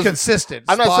that This this is consistent.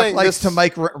 I'm not Spock saying likes this-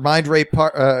 to mind rape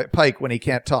Pike when he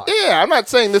can't talk. Yeah, I'm not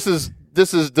saying this is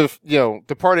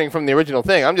departing from the original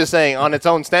thing. I'm just saying on its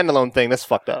own standalone thing, that's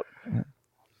fucked up.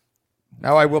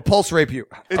 Now I will pulse rape you.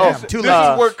 This Too is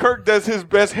late. where Kirk does his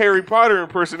best Harry Potter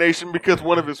impersonation because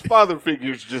one of his father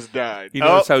figures just died. You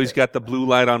notice how he's got the blue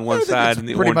light on one side and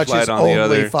the Pretty orange much light his on the only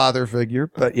other. father figure,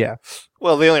 but yeah.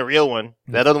 Well, the only real one.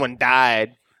 That other one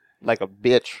died like a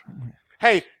bitch.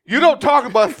 Hey, you don't talk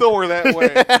about Thor that way.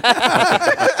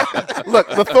 Look,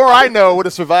 the Thor I know would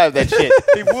have survived that shit.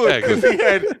 He would because he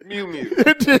had Mew Mew.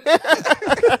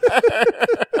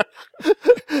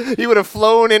 He would have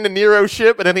flown into Nero's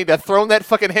ship and then he'd have thrown that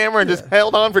fucking hammer and just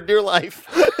held on for dear life.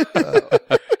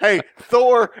 Hey,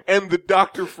 Thor and the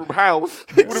doctor from House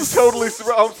would have totally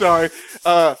I'm sorry.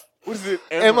 What is it?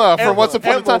 Emma from Once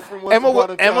Upon a Time. from Once Upon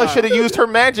a Emma Time. should have used her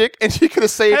magic and she could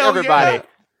have saved Hell everybody.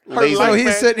 yeah. Her Lazy. So life- he's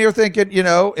man. sitting here thinking,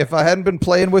 if I hadn't been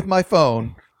playing with my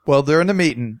phone while during the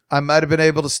meeting, I might have been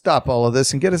able to stop all of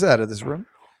this and get us out of this room.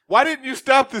 Why didn't you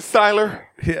stop this, Siler?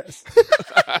 Yes.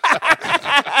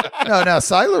 No,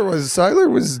 Siler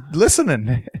was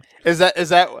listening. Is that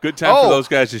Good time for those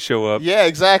guys to show up. Yeah,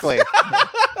 exactly. You guys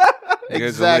are late.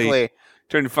 Exactly.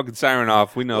 Turn the fucking siren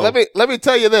off. We know. Let me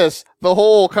tell you this: the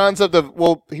whole concept of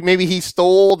maybe he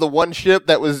stole the one ship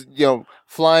that was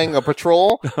flying a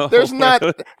patrol. There's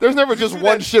never just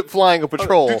one ship flying a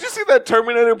patrol. Did you see that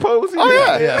Terminator pose? Oh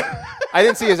yeah, Yeah. I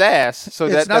didn't see his ass, so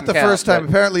It's that not the doesn't first count, time.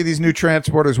 Apparently, these new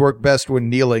transporters work best when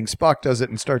kneeling. Spock does it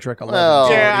in Star Trek 11. Well,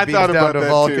 So Yeah, he I beams thought down about to that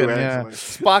Vulcan, too, yeah. actually. but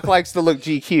Spock likes to look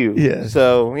GQ. Yeah.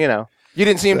 So you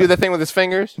didn't see him do the thing with his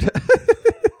fingers.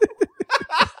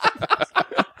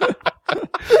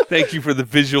 Thank you for the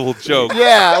visual joke.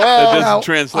 Yeah, That well, doesn't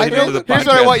translate I know into the podcast. here's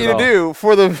what I want you at to all. do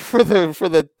for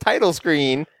the title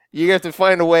screen. You have to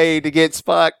find a way to get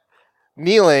Spock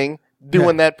kneeling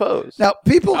doing that pose. Now,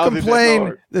 people I don't think that's complain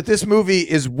hard. that this movie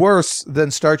is worse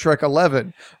than Star Trek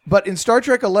 11, but in Star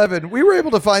Trek 11, we were able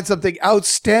to find something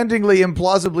outstandingly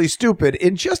implausibly stupid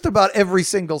in just about every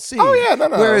single scene. Oh, yeah, no.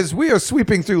 Whereas we are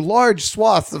sweeping through large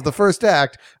swaths of the first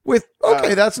act with,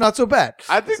 that's not so bad.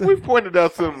 I think we've pointed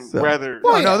out some rather.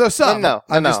 Well, no, there's some. No.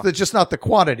 It's just not the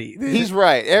quantity. He's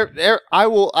right. I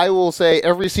will say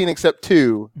every scene except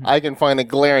 2, I can find a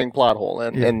glaring plot hole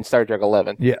in Star Trek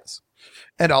 11. Yes.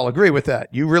 And I'll agree with that.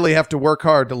 You really have to work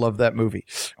hard to love that movie.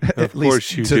 Of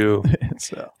course you do.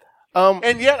 So.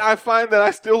 And yet I find that I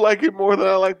still like it more than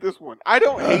I like this one. I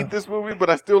don't hate this movie, but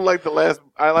I still like the last.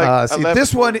 I like. See, 11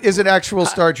 this one is an actual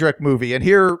Star Trek movie, and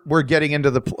here we're getting into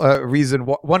the reason.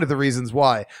 One of the reasons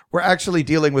why we're actually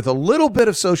dealing with a little bit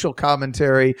of social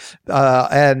commentary,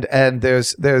 and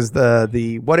there's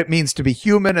the what it means to be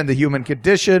human and the human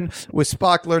condition. With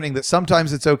Spock learning that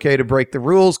sometimes it's okay to break the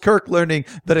rules, Kirk learning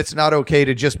that it's not okay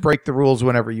to just break the rules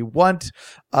whenever you want,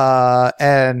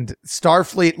 and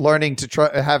Starfleet learning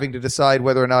to having to decide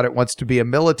whether or not it wants to be a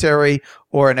military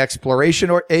or an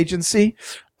exploration or agency.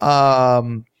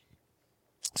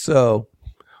 So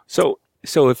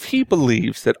if he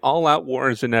believes that all-out war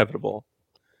is inevitable,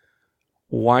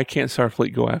 why can't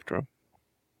Starfleet go after him?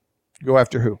 go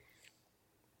after who?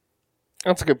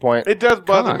 That's a good point. It does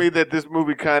bother Come on. me that this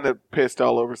movie kind of pissed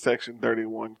all over Section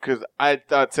 31 because I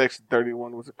thought Section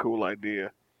 31 was a cool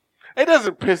idea. It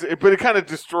doesn't piss it, but it kind of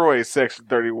destroys Section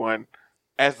 31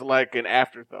 as like an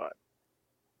afterthought.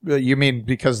 You mean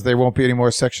because there won't be any more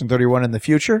Section 31 in the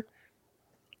future?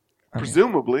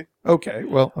 Presumably. Okay,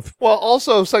 well, Well,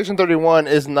 also, Section 31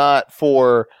 is not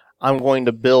for I'm going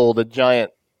to build a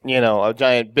giant,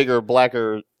 bigger,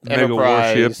 blacker Mega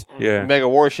enterprise, warship. Yeah. mega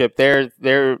warship. They're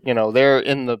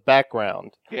in the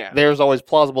background. Yeah. There's always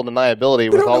plausible deniability we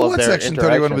with don't know all of what their Section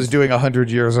 31 was interactions. doing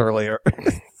 100 years earlier,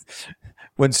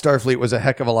 when Starfleet was a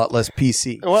heck of a lot less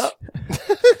PC. Well,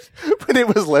 but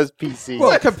it was less PC.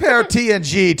 Well, compare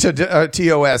TNG to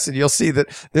TOS, and you'll see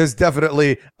that there's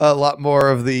definitely a lot more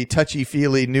of the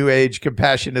touchy-feely New Age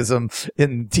compassionism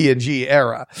in TNG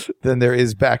era than there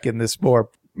is back in this more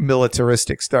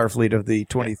militaristic Starfleet of the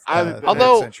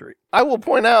 20th century. I will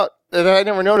point out that I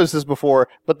never noticed this before,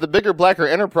 but the bigger, blacker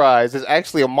Enterprise is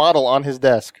actually a model on his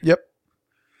desk. Yep.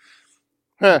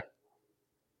 Huh.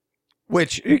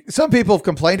 Which some people have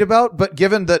complained about, but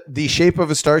given that the shape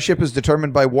of a starship is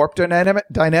determined by warp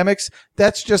dynamics,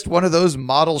 that's just one of those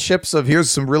model ships of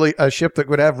here's a ship that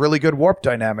would have really good warp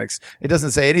dynamics. It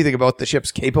doesn't say anything about the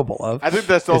ship's capable of. I think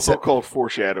that's also called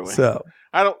foreshadowing. So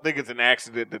I don't think it's an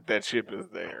accident that ship is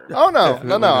there. Oh,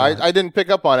 no. I didn't pick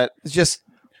up on it. it's just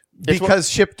because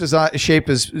shape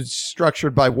is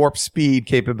structured by warp speed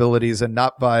capabilities and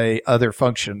not by other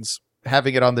functions.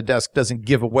 Having it on the desk doesn't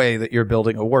give away that you're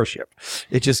building a warship.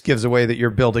 It just gives away that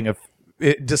you're building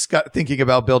thinking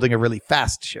about building a really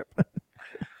fast ship.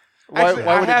 Why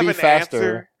would it be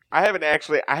faster? I have an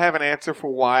answer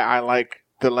for why I like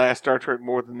the last Star Trek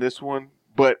more than this one,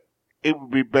 but it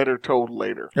would be better told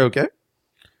later. Okay.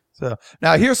 So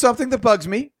now here's something that bugs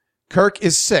me. Kirk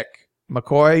is sick.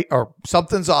 McCoy, or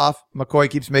something's off. McCoy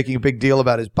keeps making a big deal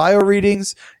about his bio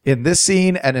readings in this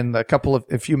scene, and in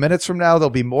a few minutes from now, there'll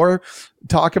be more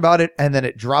talk about it, and then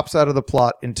it drops out of the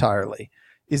plot entirely.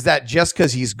 Is that just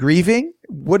because he's grieving?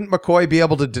 Wouldn't McCoy be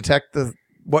able to detect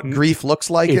what grief looks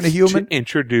like in a human? To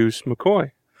introduce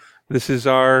McCoy. This is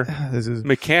our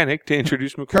mechanic to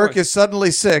introduce McCoy. Kirk is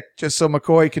suddenly sick just so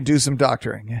McCoy can do some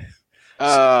doctoring.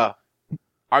 Are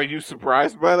you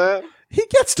surprised by that? He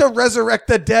gets to resurrect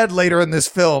the dead later in this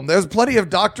film. There's plenty of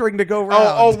doctoring to go around.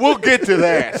 Oh, we'll get to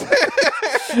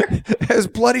that. There's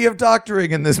plenty of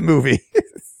doctoring in this movie.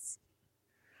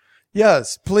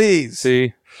 Yes, please.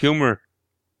 See, humor.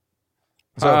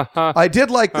 So, I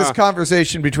did like this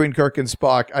conversation between Kirk and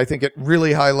Spock. I think it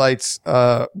really highlights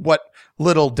what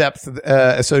little depth,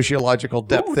 sociological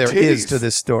depth there is to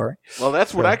this story. Well,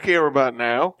 that's what I care about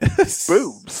now.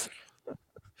 Boobs.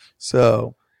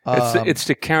 So... it's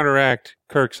to counteract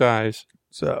Kirk's eyes.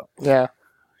 So yeah.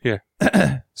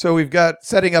 So we've got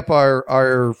setting up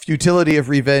our futility of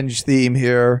revenge theme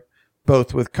here,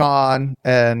 both with Khan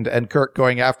and Kirk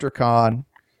going after Khan.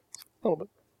 A little bit.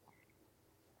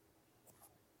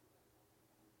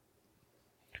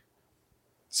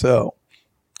 So,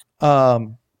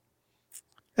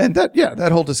 and that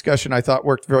whole discussion I thought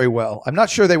worked very well. I'm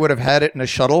not sure they would have had it in a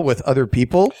shuttle with other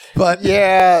people, but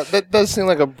Yeah, that does seem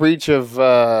like a breach of,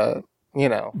 But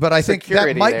I think that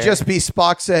security might there. just be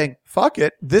Spock saying, fuck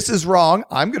it, this is wrong.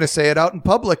 I'm going to say it out in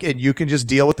public, and you can just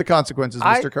deal with the consequences,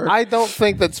 Mr. Kirk. I don't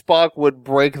think that Spock would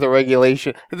break the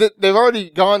regulation. They've already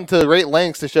gone to great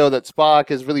lengths to show that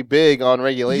Spock is really big on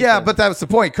regulation. Yeah, but that was the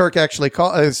point. Kirk actually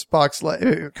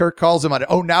Kirk calls him on it.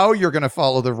 Oh, now you're going to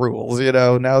follow the rules,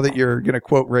 now that you're going to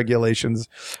quote regulations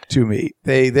to me.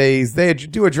 They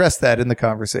do address that in the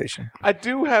conversation. I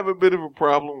do have a bit of a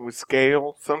problem with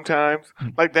scale sometimes.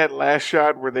 Like that last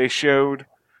shot where they showed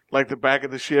like the back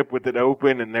of the ship with it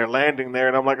open and they're landing there,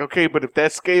 and I'm like, okay, but if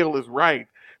that scale is right,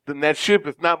 then that ship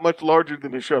is not much larger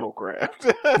than a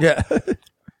shuttlecraft. Yeah.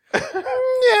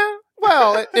 Yeah.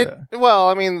 Well, well,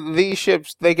 I mean, these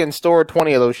ships, they can store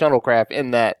 20 of those shuttlecraft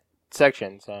in that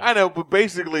section. So I know, but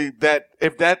basically that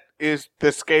if that is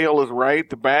the scale is right,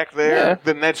 the back there,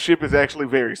 then that ship is actually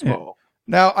very small.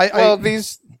 Now,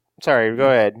 sorry,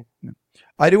 go ahead.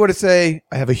 I do want to say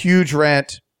I have a huge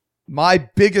rant. My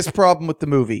biggest problem with the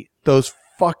movie, those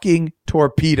fucking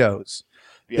torpedoes.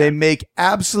 Yeah. They make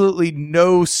absolutely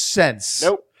no sense.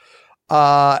 Nope.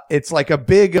 It's like a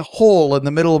big hole in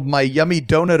the middle of my yummy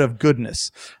donut of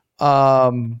goodness.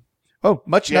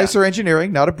 Much nicer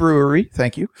engineering, not a brewery.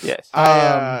 Thank you. Yes.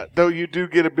 Though you do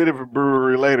get a bit of a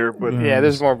brewery later, but Yeah,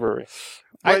 there's more brewery.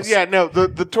 But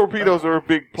the torpedoes are a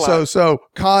big plot. So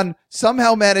Khan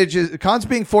somehow Khan's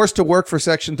being forced to work for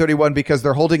Section 31 because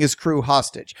they're holding his crew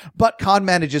hostage. But Khan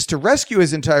manages to rescue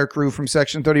his entire crew from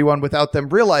Section 31 without them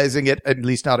realizing it, at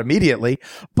least not immediately.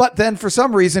 But then for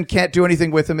some reason can't do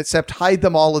anything with them except hide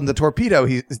them all in the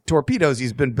torpedoes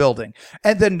he's been building.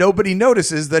 And then nobody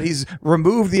notices that he's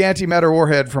removed the antimatter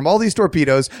warhead from all these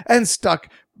torpedoes and stuck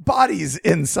bodies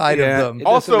inside of them. It doesn't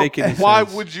Also, make any why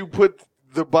sense. would you put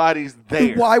the bodies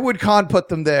there? Why would Khan put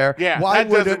them there? Yeah, Why that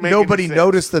would doesn't make nobody any sense.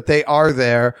 notice that they are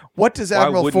there? What does Why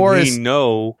Admiral wouldn't Forrest he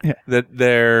know Yeah. that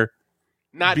they're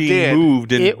Not being dead.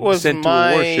 moved and It was sent to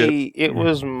a warship? it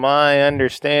was my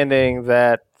understanding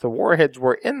that the warheads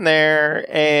were in there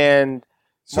and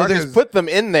So Marcus there's- put them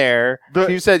in there.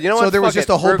 You said, you know what? So there was fuck just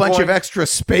it. a whole We're bunch of going- extra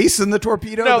space in the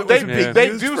torpedo? No, that they wasn't being they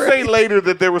used do for say anything? later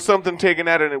that there was something taken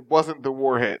out and it wasn't the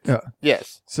warheads. Yeah.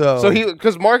 Yes. So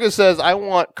Because Marcus says, I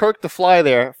want Kirk to fly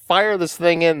there, fire this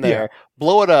thing in there,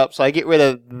 blow it up, so I get rid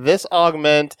of this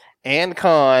augment and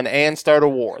Khan and start a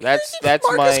war. That's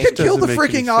Marcus my. can kill the Doesn't make any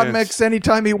freaking sense. augments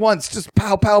anytime he wants. Just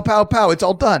pow, pow, pow, pow. It's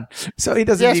all done. So he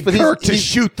doesn't Yes, need but he's- Kirk to he's-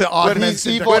 shoot the But augments.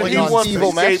 he's into evil. but he Klingons. He's wants to evil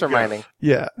escape masterminding.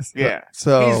 Yeah. Yeah.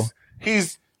 So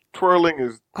He's twirling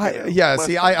his.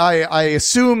 see, I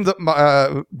assume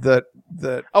that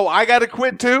that Oh, I got to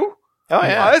quit too. Oh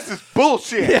yeah. Oh, this is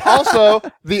bullshit. Also,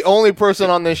 the only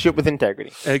person on this ship with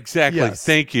integrity. Exactly. Yes.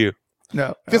 Thank you.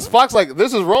 no. Because Spock's like,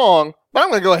 this is wrong, but I'm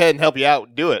going to go ahead and help you out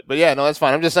and do it. But yeah, no, that's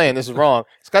fine. I'm just saying this is wrong.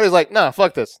 Scotty's like, nah,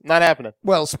 fuck this. Not happening.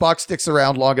 Well, Spock sticks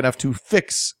around long enough to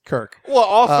fix Kirk. Well,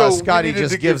 also, Scotty we needed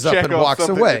just to give gives up and Chekhov walks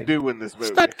something away. To do in this movie.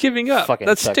 It's not giving up. Fucking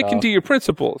That's check sticking off. to your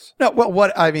principles. No, well,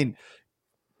 what I mean,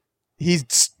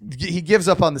 he gives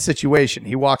up on the situation.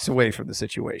 He walks away from the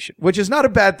situation, which is not a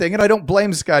bad thing, and I don't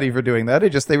blame Scotty for doing that.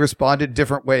 It just they responded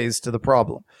different ways to the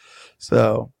problem.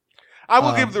 So I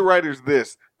will give the writers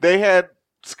this: they had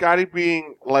Scotty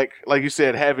being like you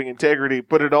said, having integrity,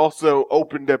 but it also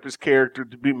opened up his character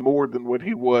to be more than what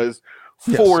he was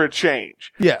for a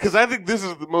change. Yes. Because I think this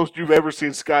is the most you've ever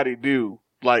seen Scotty do,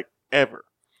 like ever.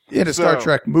 in a Star So-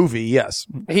 Trek movie, yes,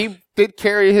 He did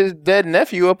carry his dead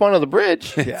nephew up onto the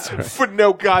bridge. yeah, For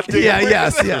no goddamn yeah,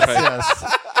 reason.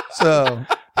 yes. So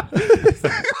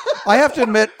I have to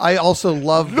admit, I also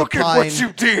love Look the at Pine. what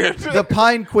you did. The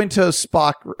Pine Quinto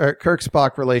Kirk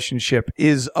Spock relationship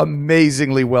is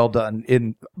amazingly well done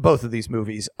in both of these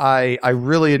movies. I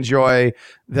really enjoy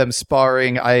them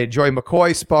sparring. I enjoy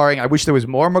McCoy sparring. I wish there was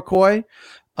more McCoy.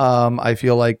 I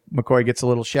feel like McCoy gets a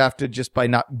little shafted just by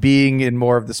not being in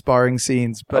more of the sparring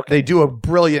scenes, but they do a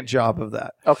brilliant job of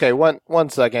that. Okay, one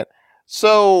second.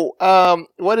 So,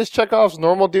 what is Chekhov's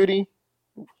normal duty?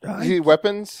 Is he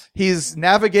weapons? He's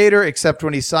navigator except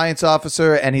when he's science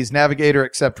officer, and he's navigator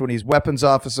except when he's weapons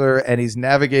officer, and he's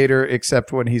navigator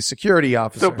except when he's security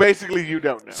officer. So basically, you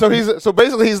don't know. So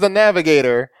basically he's the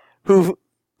navigator who.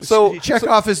 So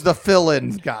Chekhov is the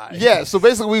fill-in guy. yeah. So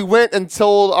basically, we went and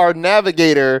told our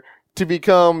navigator to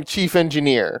become chief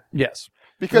engineer Yes.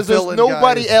 because The there's fill-in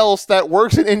nobody guys. else that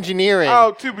works in engineering.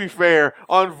 Oh, to be fair,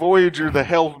 on Voyager, the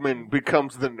helmsman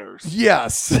becomes the nurse.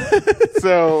 Yes.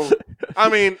 So, I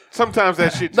mean, sometimes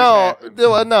that shit just no, happens.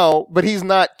 no, but he's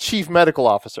not chief medical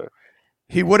officer.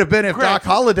 He would have been if Doc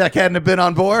Granted. Holodeck hadn't have been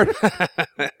on board.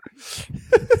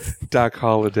 Doc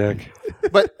Holodeck.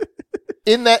 But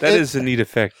in that, That is a neat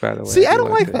effect, by the way. see, I do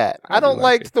don't like it. that. I I do don't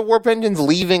like it. the warp engines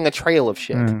leaving a trail of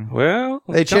shit. Well,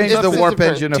 They changed up the to warp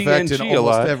different engine effect in TNG a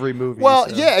almost lot. every movie. Well,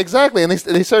 so. yeah, exactly, and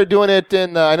they started doing it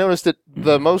in. I noticed it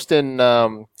the most in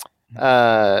not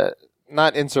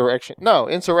Insurrection. No,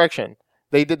 Insurrection.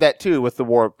 They did that too with the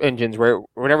warp engines, where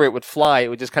whenever it would fly, it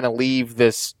would just kind of leave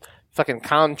this fucking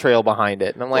contrail behind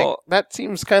it, and I'm like, Well- that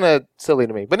seems kind of silly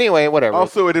to me. But anyway, whatever.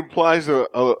 Also, it implies a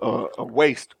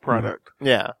waste product.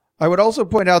 yeah, I would also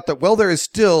point out that, well, there is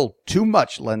still too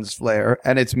much lens flare,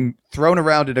 and it's thrown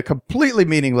around in a completely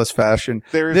meaningless fashion.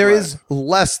 There is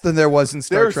less than there was in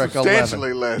Star There's Trek 11.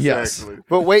 substantially less, Yes. actually.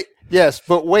 but wait,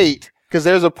 because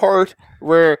there's a part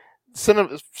where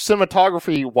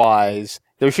cinematography wise,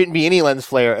 there shouldn't be any lens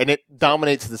flare, and it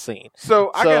dominates the scene.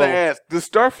 So, I gotta ask, does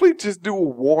Starfleet just do a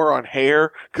war on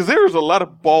hair? Because there's a lot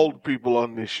of bald people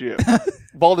on this ship.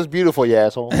 Bald is beautiful, you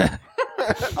asshole.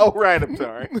 Oh, right, I'm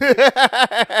sorry.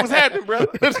 What's happening, brother?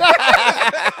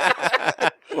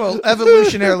 Well,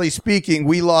 evolutionarily speaking,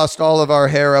 we lost all of our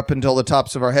hair up until the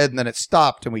tops of our head, and then it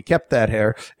stopped, and we kept that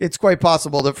hair. It's quite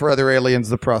possible that for other aliens,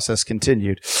 the process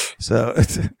continued. So,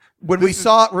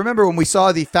 remember when we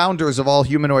saw the founders of all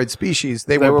humanoid species,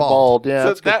 they were bald. Yeah, So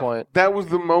that's a good point. That was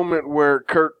the moment where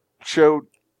Kirk showed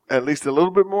at least a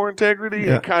little bit more integrity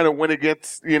Yeah. and kind of went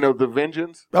against, the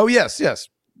vengeance. Oh, yes.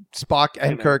 Spock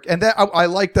and Kirk. And that I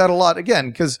like that a lot,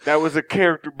 again, because That was a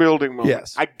character building moment.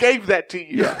 Yes. I gave that to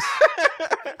you. Yes.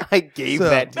 I gave So-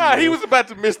 that to Nah, you. he was about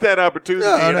to miss that opportunity,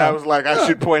 No, and no. I was like, I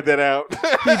should point that out.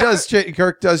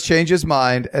 Kirk does change his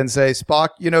mind and say, Spock,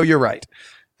 you're right.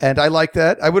 And I like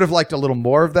that. I would have liked a little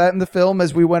more of that in the film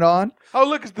as we went on. Oh,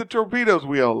 look, it's the torpedoes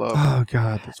we all love. Oh,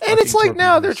 God. And it's like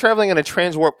now they're traveling in a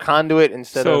transwarp conduit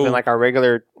instead of So- in like our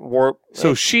regular warp.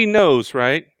 so she knows,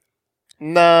 right?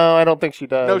 No, I don't think she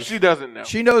does. No, she doesn't know.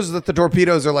 She knows that the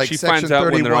torpedoes are like She Section finds out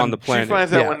 31. when they're on the She planet.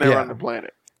 finds out Yeah, when they're yeah. on the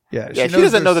planet. Yeah, Yeah, she knows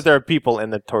doesn't know there's- that there are people in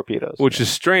the torpedoes. Which is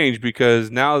strange because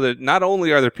now that not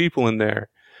only are there people in there,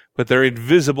 but they're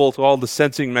invisible to all the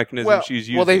sensing mechanisms she's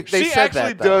using. well, they She said actually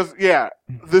that, though. does, yeah.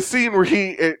 The scene where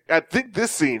I think this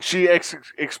scene, she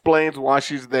explains why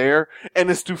she's there,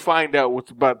 and it's to find out what's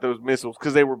about those missiles,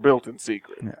 because they were built in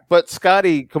secret. Yeah. But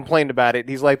Scotty complained about it.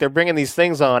 He's like, they're bringing these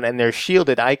things on, and they're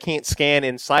shielded. I can't scan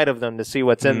inside of them to see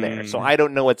what's in there. So I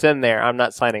don't know what's in there. I'm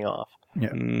not signing off.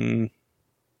 Yeah.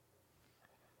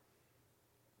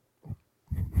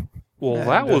 Well,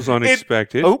 that was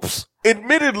unexpected. Oops.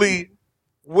 Admittedly,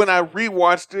 when I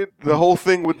rewatched it, the whole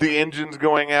thing with the engines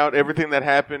going out, everything that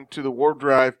happened to the warp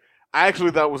drive, I actually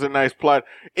thought it was a nice plot.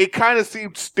 It kind of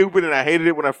seemed stupid, and I hated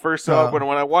it when I first saw it, but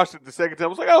when I watched it the second time, I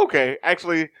was like, oh, okay,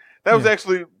 actually, that was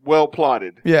actually well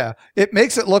plotted. Yeah, it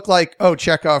makes it look like,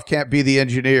 Chekhov can't be the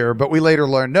engineer, but we later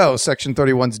learn, no, Section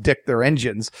 31's dick their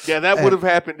engines. Yeah, that would have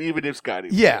happened even if Scotty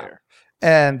was there.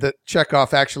 And that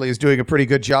Chekhov actually is doing a pretty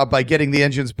good job by getting the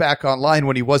engines back online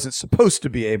when he wasn't supposed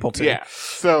to be able to. Yeah.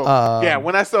 So,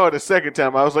 when I saw it a second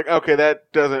time, I was like, okay,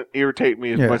 that doesn't irritate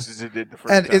me as much as it did the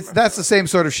first And time. that's the same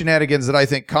sort of shenanigans that I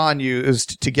think Khan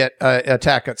used to get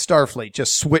attack at Starfleet.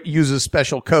 Just uses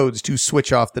special codes to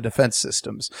switch off the defense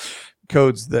systems.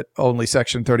 Codes that only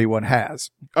Section 31 has.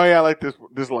 Oh, yeah, I like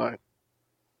this line.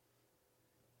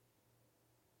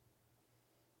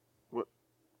 What?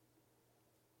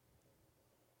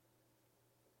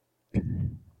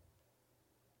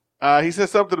 He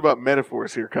says something about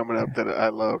metaphors here coming up that I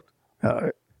loved.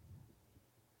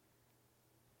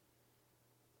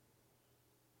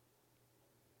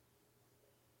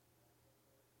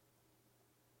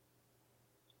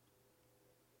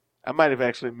 I might have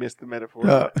actually missed the metaphor.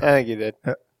 I think you did.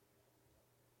 Well,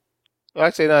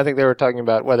 actually, no, I think they were talking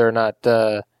about whether or not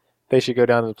they should go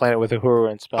down to the planet with Uhura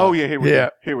and Spock. Oh, yeah, here we go.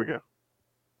 Here we go.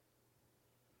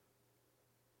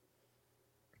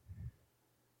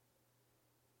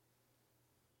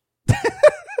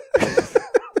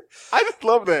 I just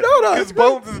love that. Because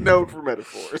Bones is known for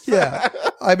metaphors. Yeah.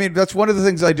 I mean, that's one of the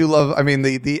things I do love. I mean,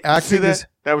 the acting is...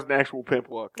 That was an actual pimp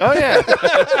walk. Oh, yeah.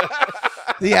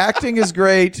 The acting is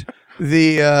great.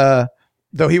 Though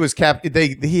he was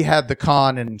he had the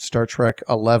con in Star Trek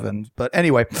 11. But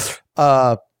anyway,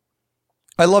 I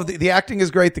love the acting is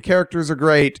great. The characters are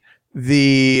great.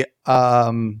 There's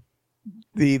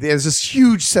this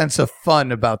huge sense of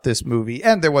fun about this movie,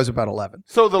 and there was about 11.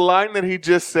 So the line that he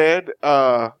just said,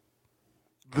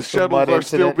 the shuttles are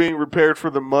still being repaired for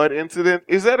the mud incident,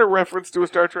 is that a reference to a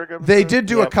Star Trek episode? They did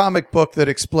do a comic book that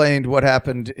explained what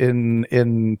happened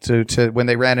to when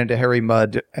they ran into Harry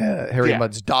Mudd. Harry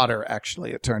Mudd's daughter,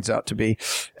 actually, it turns out to be,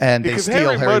 and because they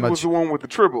steal Harry Mudd Mudd's. was the one with the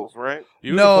tribbles, right?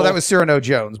 No, that was Cyrano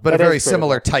Jones, but That a very is pretty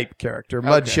similar type character.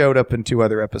 Mudd showed up in 2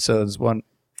 other episodes, one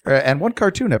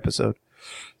cartoon episode.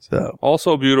 So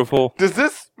Also beautiful. Does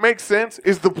this make sense?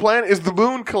 Is the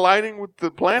moon colliding with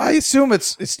the planet? I assume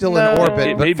it's still in orbit,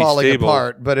 It but may be falling stable.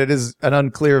 apart. But it is an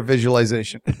unclear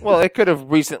visualization. Well, it could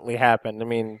have recently happened. I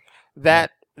mean,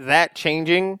 that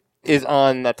changing is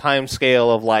on the time scale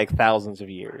of like thousands of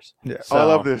years. Yeah. I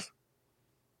love this.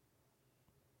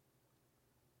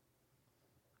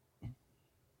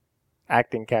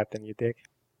 Acting captain, you dick.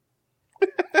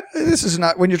 This is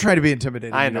not when you're trying to be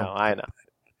intimidating. I you know. don't-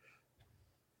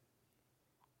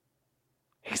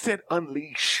 He said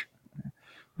unleash.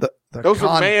 The Those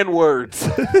are man words.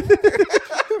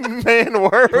 Man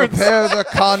words. Prepare the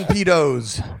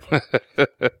conpedos.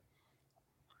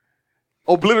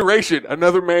 Obliteration,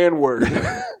 another man word.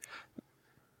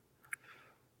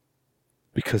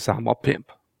 Because I'm a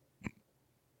pimp.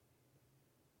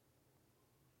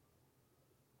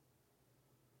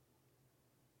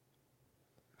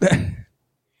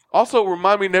 Also,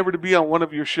 remind me never to be on one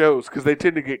of your shows because they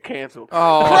tend to get canceled.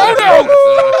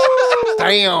 Oh.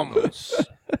 Damn.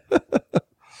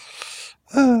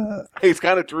 Hey, it's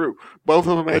kind of true. Both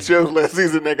of them had shows last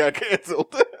season that got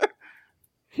canceled.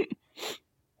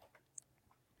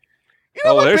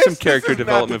 There's some character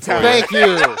development for you. Thank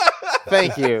you.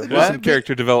 Thank you. There's some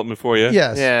character development for you.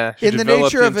 Yes. Yeah. She In the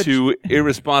developed nature of it, into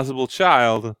irresponsible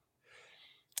child.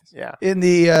 Yeah. in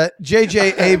the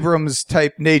J.J. Abrams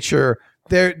type nature,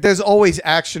 there's always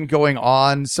action going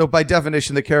on. So by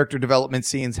definition, the character development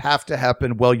scenes have to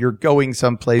happen while you're going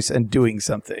someplace and doing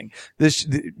something.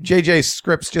 J.J.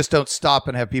 scripts just don't stop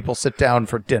and have people sit down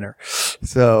for dinner.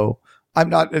 So I'm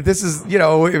not. This is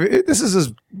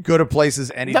as good a place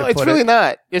as any. No, to it's put really it.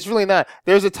 not. It's really not.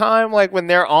 There's a time like when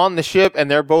they're on the ship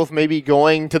and they're both maybe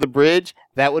going to the bridge.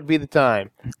 That would be the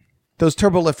time. Those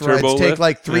turbolift rides Turbolift? take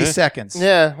like 3 Yeah. seconds.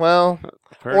 Yeah. Well,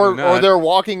 Apparently or not. they're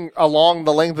walking along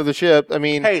the length of the ship. I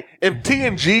mean, Hey, if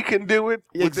TNG can do it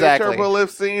with Exactly. their turbo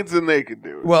lift scenes, then they can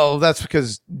do it. Well, that's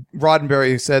because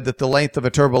Roddenberry said that the length of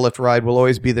a turbolift ride will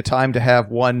always be the time to have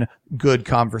one good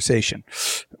conversation.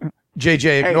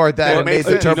 JJ ignored that well, and it made makes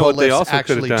the sense. You know turbo what they lifts also could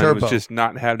actually have done turbo. was just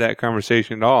not have that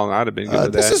conversation at all, and I'd have been good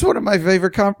with This that. is one of my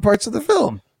favorite parts of the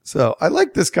film. So I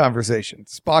like this conversation.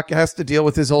 Spock has to deal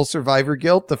with his whole survivor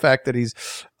guilt, the fact that he's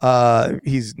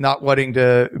not wanting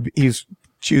to, he's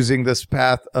choosing this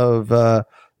path of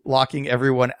locking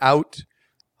everyone out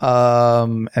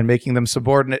and making them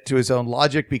subordinate to his own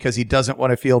logic because he doesn't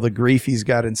want to feel the grief he's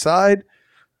got inside.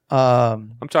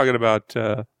 I'm talking about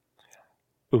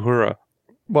Uhura.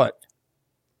 What?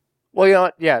 well, you know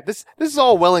what? Yeah, this is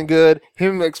all well and good.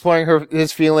 Him exploring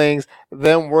his feelings,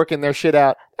 them working their shit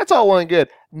out. That's all well and good.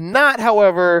 Not,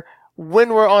 however, when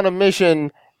we're on a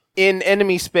mission in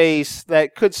enemy space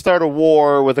that could start a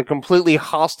war with a completely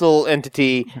hostile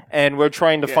entity, and we're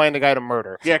trying to find a guy to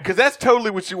murder. Yeah, because that's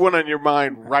totally what you want on your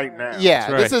mind right now. Yeah,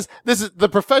 That's right. this is the I got a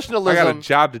professionalism.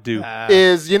 job to do.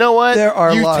 Is, you know what? There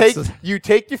are you lots take of- you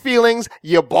take your feelings,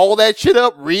 you ball that shit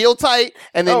up real tight,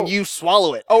 and then Oh. you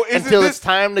swallow it Isn't until this- it's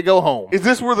time to go home. Is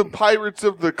this where the pirates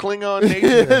of the Klingon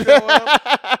nation show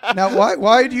up? Now,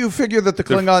 why do you figure that the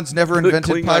Klingons never the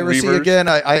invented Klingon piracy reavers. again?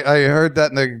 I heard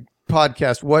that in the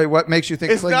podcast. What makes you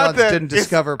think It's Klingons not that didn't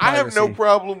discover I piracy? have no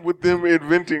problem with them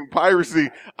inventing piracy.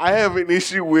 I have an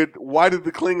issue with why did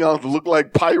the Klingons look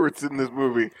like pirates in this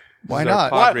movie? Why They're not?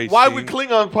 pod Why racing. would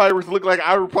Klingon pirates look like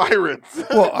our pirates?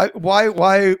 Well,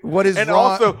 why? What is And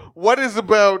wrong? also, what is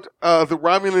about the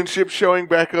Romulan ship showing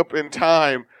back up in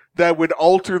time that would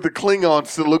alter the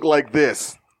Klingons to look like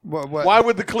this? what, Why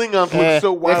would the Klingons look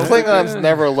so The wild? Klingons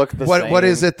never look the same. what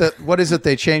is it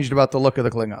they changed about the look of the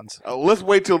Klingons? Let's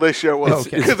wait till they show us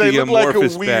Okay. because they the look like a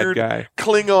amorphous bad weird guy.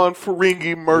 Klingon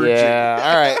Ferengi merchant. Yeah.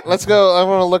 All right. Let's go. I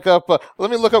want to look up. Let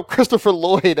me look up Christopher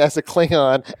Lloyd as a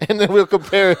Klingon, and then we'll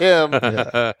compare him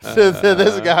to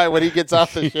this guy when he gets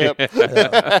off the ship.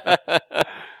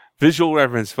 Visual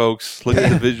reference, folks. Look at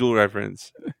the visual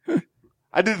reference.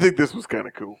 I did think this was kind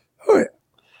of cool.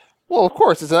 Well, of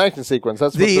course, it's an action sequence.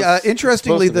 That's what this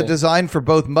Interestingly, supposed to the be. design for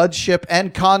both Mud's ship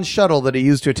and Khan's shuttle that he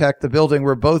used to attack the building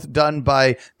were both done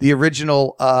by the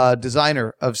original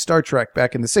designer of Star Trek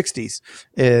back in the 60s.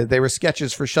 They were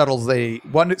sketches for shuttles.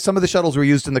 Some of the shuttles were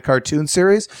used in the cartoon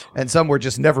series, and some were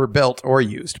just never built or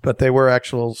used. But they were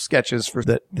actual sketches for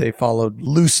that they followed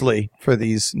loosely for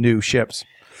these new ships.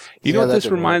 You know Yeah, what that this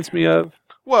didn't reminds me of?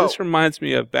 Whoa. This reminds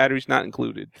me of Batteries Not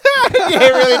Included. Yeah,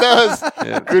 it really does.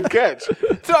 Yeah. Good catch.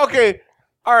 So, okay.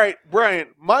 All right, Brian,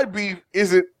 my beef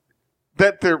isn't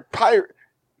that they're pirate.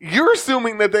 You're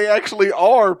assuming that they actually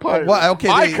are pirates. Well, okay,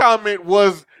 my they- comment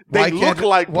was they look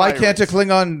like Why pirates. can't a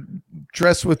Klingon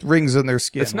dress with rings in their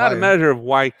skin? It's not a matter of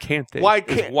why can't they. Why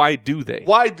It's can't- why do they?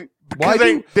 Why do, Why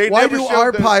because they why never do showed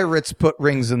our that- pirates put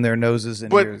rings in their noses and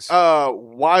But ears?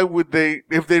 why would they?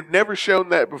 If they've never shown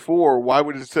that before, why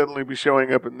would it suddenly be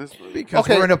showing up in this movie? Because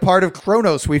Okay. we're in a part of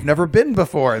Kronos we've never been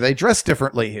before. They dress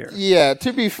differently here. Yeah.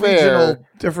 To be fair, Regional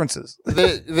differences.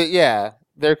 yeah,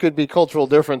 there could be cultural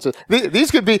differences.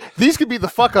 These could be the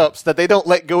fuck ups that they don't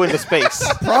let go into space.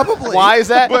 Probably. Why is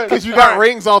that? But- Because you got all right.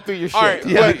 rings all through your shit. All right,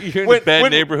 Yeah, when- you're in when- a bad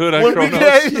when- neighborhood on when we Kronos.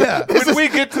 get- Yeah. When we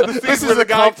get to the this scene where is the a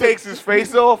guy Compton- takes his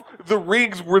face off, the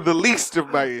rings were the least of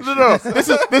my issues. No.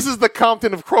 This is the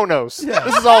Compton of Kronos.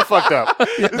 This is all fucked up.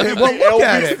 Yeah, This is well, the look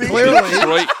at it. LBC. Clearly.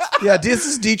 Detroit. Yeah, this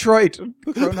is Detroit.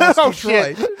 Kronos, Oh,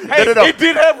 Detroit. shit. Hey, No. it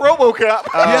did have RoboCop.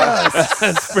 Yes.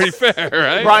 That's pretty fair,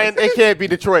 right? Brian, it can't be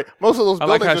Detroit. Most of those I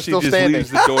like buildings how are she still just standing.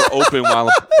 leaves the door open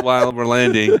while we're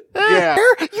landing. Yeah.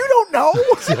 You don't know.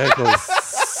 Exactly.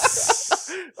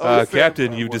 Oh,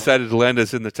 Captain, you've decided to land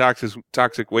us in the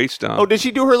toxic waste dump. Oh, did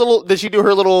she do her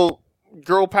little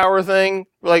girl power thing?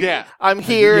 Like, Yeah. I'm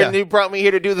here Yeah. and you brought me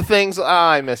here to do the things.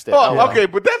 I missed it. Oh, well. okay,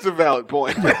 but that's a valid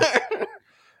point.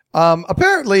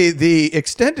 Apparently, the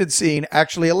extended scene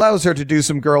actually allows her to do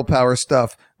some girl power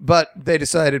stuff, but they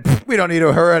decided we don't need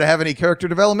her to have any character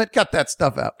development. Cut that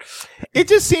stuff out. It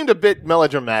just seemed a bit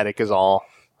melodramatic, is all.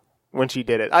 When she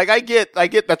did it, like I get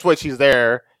that's why she's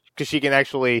there because she can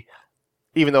actually,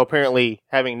 even though apparently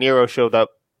having Nero showed up,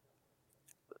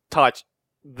 taught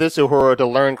this Uhura to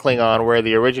learn Klingon where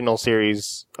the original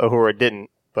series Uhura didn't.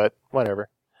 But whatever.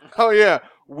 Oh, yeah.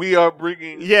 We are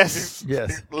bringing Yes.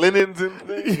 Yes. linens and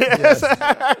things. Yes.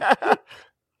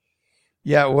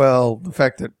 Yeah, well, the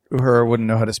fact that Uhura wouldn't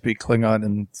know how to speak Klingon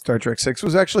in Star Trek 6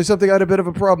 was actually something I had a bit of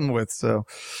a problem with, so...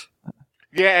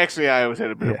 Yeah, actually, I always had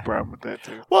a bit of Yeah. a problem with that,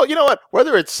 too. Well, you know what?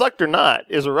 Whether it's sucked or not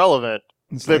is irrelevant.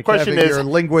 It's The like question having is- your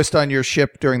linguist on your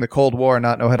ship during the Cold War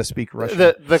not know how to speak Russian.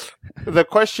 The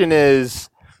question is,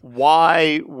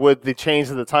 why would the change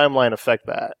of the timeline affect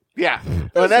that? Yeah,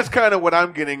 and that's kind of what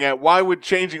I'm getting at. Why would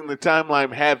changing the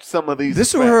timeline have some of these?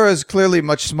 This effects? Uhura is clearly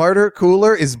much smarter,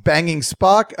 cooler, is banging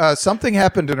Spock. Something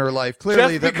happened in her life,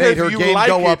 clearly, Just that because made her you game like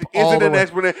go up it all isn't the an way.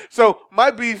 explanation. So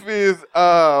my beef is,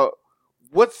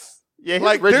 what's Yeah, his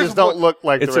like? ridges don't look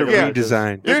like It's the a regular ridges.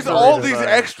 redesign. There's It's a all these redesign.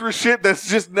 extra shit that's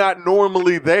just not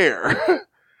normally there.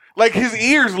 Like his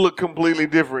ears look completely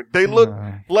different. They look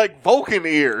like Vulcan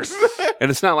ears. And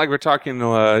it's not like we're talking,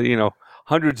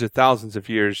 hundreds of thousands of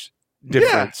years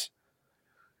difference.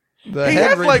 The He head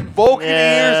has rig- like Vulcan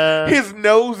Yeah. ears. His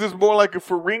nose is more like a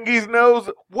Ferengi's nose.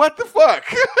 What the fuck?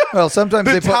 Well, sometimes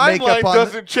The they put timeline makeup on.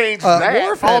 doesn't change that.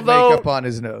 Worf had Although- makeup on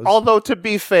his nose. Although, to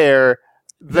be fair,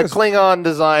 the Yes. Klingon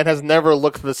design has never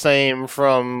looked the same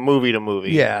from movie to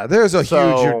movie. Yeah, there's a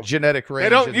So- huge genetic range. They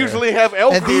don't in there. usually have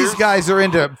elf And these ears. guys are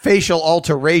into facial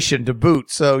alteration to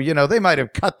boot, so they might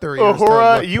have cut their ears. to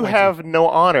Uhura, look you pointy. have no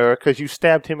honor because you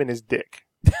stabbed him in his dick.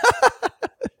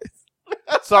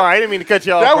 Sorry, I didn't mean to cut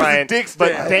you off, That was a Brian. dick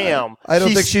but stab. damn, I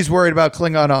don't think she's worried about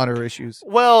Klingon honor issues.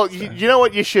 Well, you know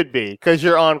what? You should be because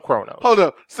you're on Chrono. Hold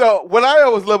up. So what I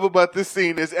always love about this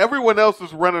scene is everyone else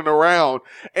is running around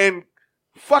and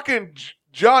fucking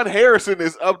John Harrison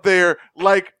is up there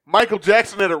like Michael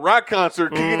Jackson at a rock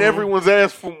concert, kicking everyone's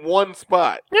ass from one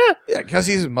spot. Yeah. Yeah, because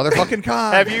he's a motherfucking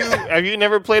con. Have you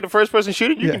never played a first person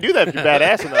shooter? You can do that if you're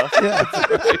badass enough.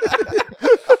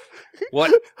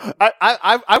 What?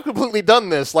 I've completely done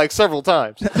this like several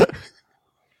times.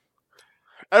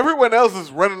 Everyone else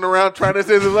is running around trying to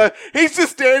say the line. He's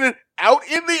just standing out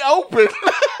in the open.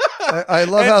 I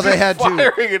love And how they just had firing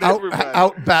at to everybody.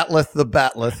 out Batleth the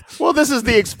Batleth. Well, this is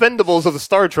the Expendables of the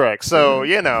Star Trek, so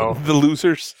you know. The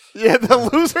losers. Yeah, the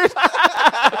losers.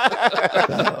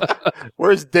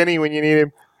 Where's Denny when you need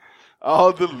him?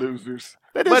 All the losers.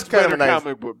 That is Much kind better of a nice.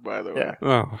 comic book, by the way. Yeah.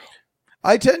 Oh.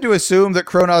 I tend to assume that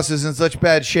Kronos is in such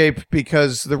bad shape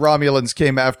because the Romulans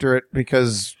came after it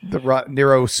because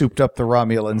Nero souped up the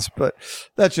Romulans, but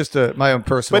that's just my own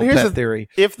personal But here's pet theory.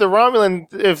 If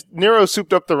Nero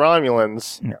souped up the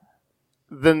Romulans, Yeah.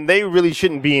 then they really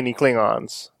shouldn't be any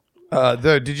Klingons.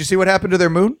 Did you see what happened to their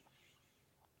moon?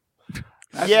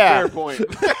 That's Yeah. a fair point.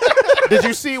 Did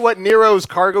you see what Nero's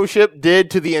cargo ship did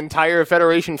to the entire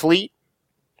Federation fleet?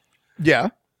 Yeah.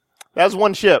 That was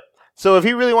one ship. So if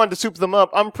he really wanted to soup them up,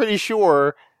 I'm pretty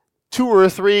sure 2 or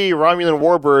 3 Romulan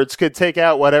warbirds could take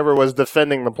out whatever was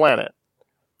defending the planet.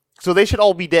 So they should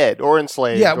all be dead or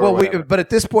enslaved. Yeah, or well, whatever. but at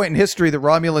this point in history, the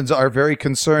Romulans are very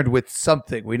concerned with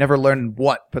something. We never learn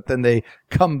what, but then they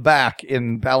come back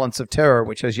in Balance of Terror,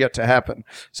 which has yet to happen.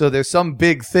 So there's some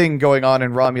big thing going on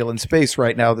in Romulan space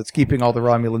right now that's keeping all the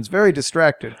Romulans very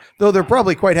distracted, though they're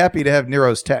probably quite happy to have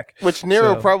Nero's tech. Which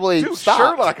Nero So- probably Dude, stopped.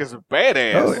 Sherlock is a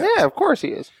badass. Oh, Yeah, of course he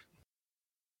is.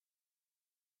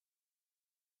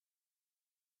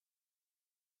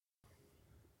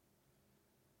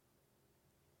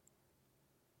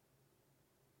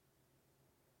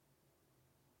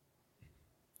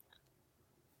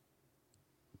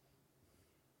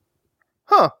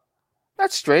 Huh.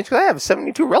 That's strange because I have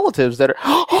 72 relatives that are.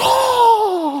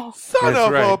 Oh, son That's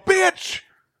of a right. bitch!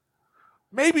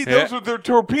 Maybe Yeah. those are the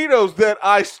torpedoes that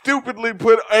I stupidly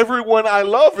put everyone I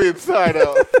love inside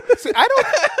of. See,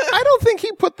 I don't think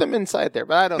he put them inside there,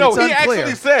 but I don't No, know. he unclear.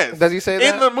 actually says. Does he say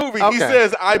that? In the movie, Okay. he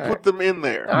says, I All put right. them in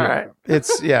there. All right.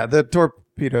 It's, yeah, the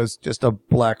torpedo's just a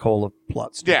black hole of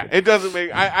plot. Yeah, it doesn't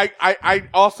make. I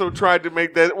also tried to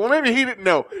make that. Well, maybe he didn't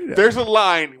know. There's a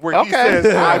line where he Okay. says,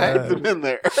 I Alright. put them in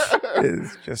there.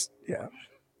 It's just, yeah.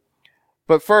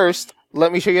 But first,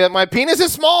 let me show you that my penis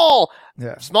is small.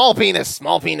 Yeah. Small penis,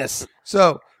 small penis.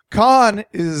 So Khan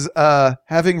is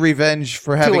having revenge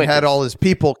for having had inches. all his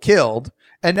people killed,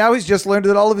 and now he's just learned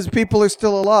that all of his people are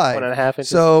still alive. 1.5 inches.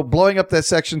 So blowing up that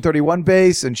Section 31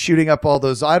 base and shooting up all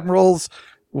those admirals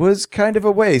was kind of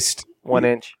a waste. 1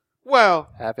 inch, Well,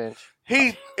 half inch.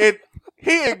 he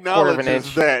acknowledges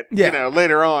inch. that, Yeah.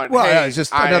 later on. Well, hey, yeah, it's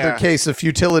just another case of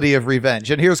futility of revenge.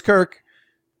 And here's Kirk,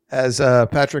 as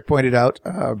Patrick pointed out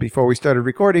before we started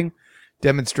recording,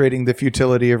 demonstrating the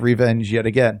futility of revenge yet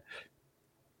again.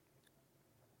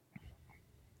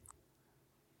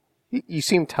 You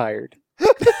seem tired. you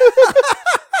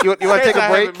want to take a I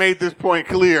break? haven't made this point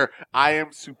clear. I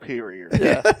am superior.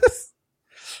 Yeah.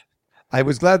 I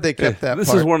was glad they kept that This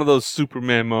part. is one of those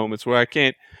Superman moments where I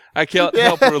can't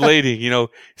help relating.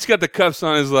 He's got the cuffs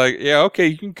on. He's like, yeah, okay,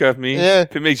 you can cuff me Yeah.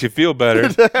 if it makes you feel better.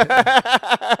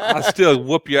 I'll still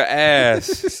whoop your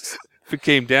ass if it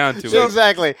came down to it.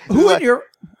 Exactly. Who in your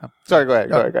Sorry, go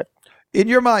ahead. in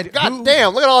your mind? God who-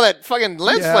 damn, look at all that fucking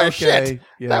lens Yeah, flare okay, shit.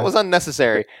 yeah. That was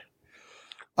unnecessary.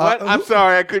 What? I'm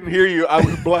sorry, I couldn't hear you. I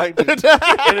was blinded,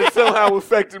 and it somehow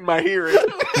affected my hearing.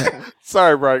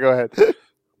 Sorry, Brian. Go ahead.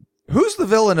 Who's the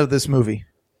villain of this movie?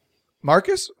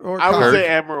 Marcus or I would Kirk? say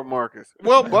Admiral Marcus.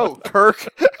 Well, both. Kirk.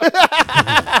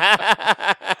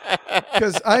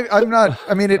 Because I'm not.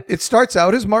 I mean, it starts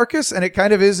out as Marcus, and it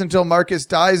kind of is until Marcus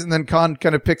dies, and then Khan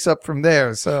kind of picks up from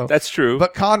there. So That's true.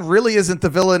 But Khan really isn't the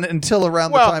villain until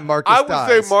around the time Marcus I would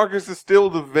dies. say Marcus is still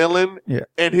the villain, Yeah.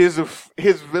 and his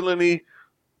villainy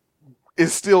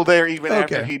is still there even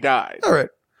after Okay. he dies. All right,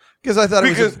 because I thought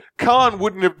Because Khan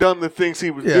wouldn't have done the things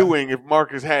he was Yeah. doing if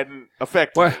Marcus hadn't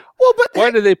affected Why, him. Well, but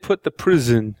why do they put the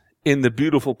prison in the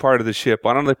beautiful part of the ship?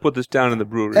 Why don't they put this down in the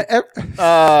brewery? that's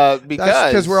because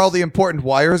because where all the important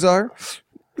wires are.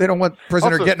 They don't want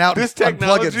prisoner Also, getting out this and unplugging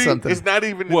technology something. is not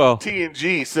even Well,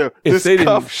 TNG, so if this they didn't-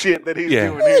 cuff shit that he's Yeah.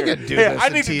 doing Well, you here. can do Hey, this I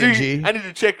in need TNG. I need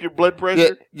to check your blood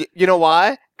pressure. you know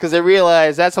why? Because they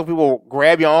realize that's how people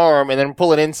grab your arm and then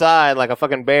pull it inside like a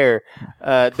fucking bear.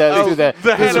 Does do that.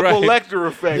 The Hannibal right. Lecter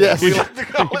effect. Yes. we like to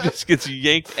call He it. just gets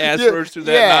yanked ass Yeah, first through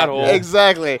that yeah, knothole.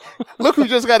 exactly. Look who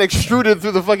just got extruded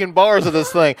through the fucking bars of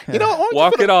this thing. You know what? Why don't,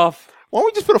 Walk it off. why don't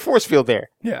we just put a force field there?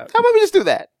 Yeah. How about we just do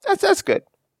that? That's good.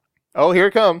 Oh, here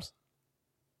it comes.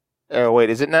 Oh, wait,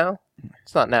 is it now?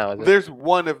 It's not now, is it? There's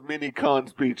one of many Khan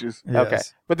speeches. Okay.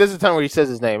 Yes. But this is the time where he says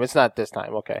his name. It's not this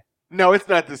time. Okay. No, it's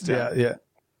not this time. Yeah. Yeah.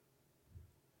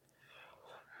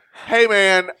 Hey,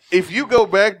 man, if you go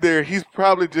back there, he's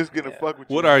probably just going to fuck with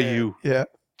you. What are man. you? Yeah.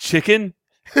 Chicken?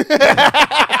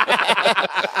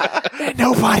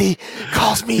 Nobody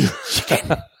calls me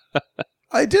chicken.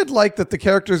 I did like that the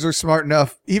characters are smart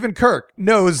enough. Even Kirk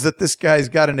knows that this guy's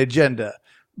got an agenda,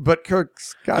 but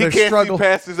Kirk's got He to can't struggle. see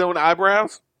past his own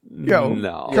eyebrows? Yo,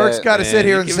 No. Kirk's got to man, sit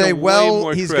here you're and giving say, him way "Well,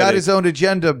 more he's got credit. his own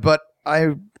agenda, but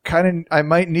I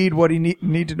might need what he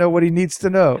need to know what he needs to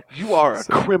know." You are a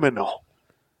criminal.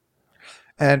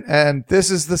 And this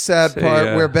is the sad Say,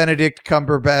 part where Benedict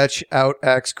Cumberbatch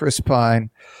outacts Chris Pine.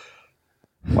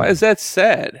 Why is that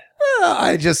sad?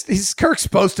 He's Kirk's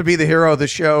supposed to be the hero of the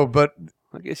show, but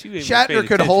I guess you ain't Shatner paying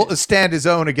could attention. stand his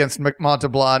own against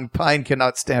Montalban. Pine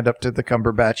cannot stand up to the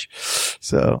Cumberbatch.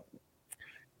 So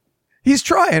he's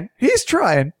trying. He's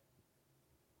trying.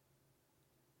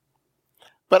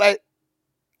 But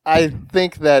I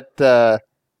think that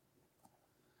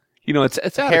You know, it's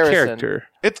out Harrison. of character.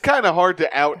 It's kind of hard to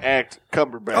outact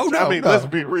Cumberbatch. Oh, no, I mean, no. let's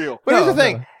be real. But here's No, the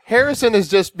thing. no. Harrison is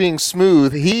just being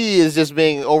smooth. He is just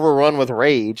being overrun with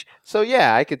rage. So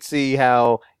yeah, I could see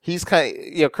how he's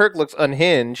Kirk looks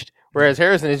unhinged, whereas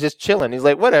Harrison is just chilling. He's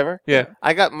like, whatever. Yeah.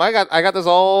 I got this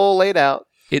all laid out.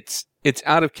 It's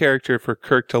out of character for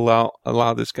Kirk to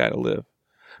allow this guy to live,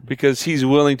 because he's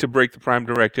willing to break the Prime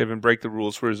Directive and break the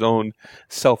rules for his own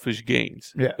selfish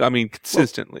gains. Yeah. I mean,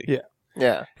 consistently. yeah.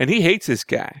 Yeah. And he hates this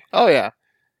guy. Oh yeah.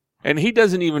 And he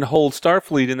doesn't even hold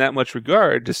Starfleet in that much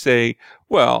regard to say,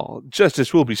 well,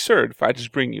 justice will be served if I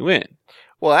just bring you in.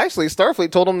 Well, actually,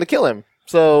 Starfleet told him to kill him.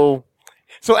 So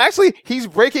actually, he's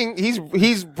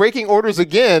breaking orders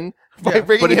again by Yeah.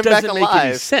 bringing But it him back doesn't make any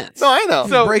alive. sense. No, I know.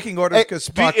 He's So, breaking orders because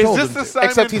Spock Is told this him the to. Simon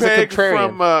Except he's a Pegg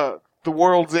contrarian. from The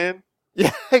World's End?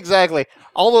 Yeah, exactly.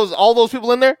 All those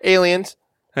people in there, aliens.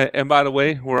 And by the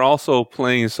way, we're also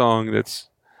playing a song that's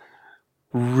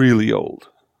really old.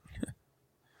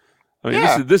 I mean,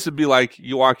 Yeah. this would be like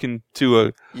you walk into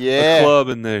a Yeah. club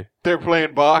and they're They're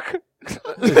playing Bach. it's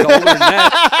older than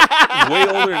that, way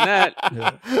older than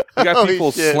that. You got Holy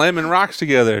people shit. slamming rocks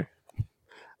together.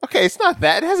 Okay, it's not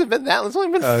that. It hasn't been that. It's only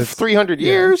been It's- 300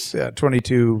 years. Yeah,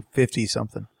 2250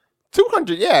 something.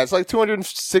 200. Yeah, it's like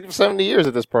 270 years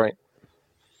at this point.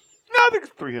 No, I think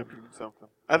it's 300 and something.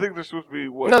 I think there's supposed to be,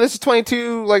 what? No, this is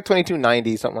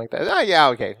 2290, something like that. Oh, yeah,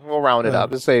 okay. We'll round it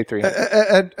up. Let's say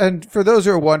 300. And for those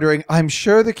who are wondering, I'm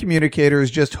sure the communicator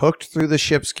is just hooked through the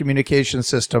ship's communication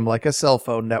system like a cell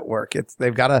phone network.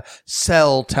 They've got a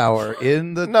cell tower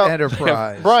in the No.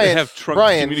 Enterprise. Brian, They have trunk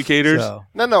Brian. communicators. So,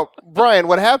 No, Brian,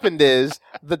 what happened is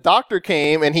the doctor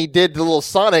came and he did the little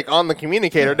sonic on the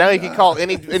communicator. Now he can call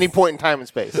any point in time and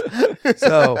space.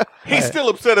 so He's still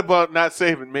upset about not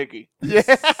saving Mickey. Yeah.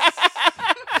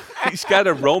 He's got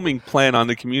a roaming plan on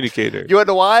the communicator. You want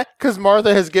to know why? Because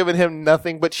Martha has given him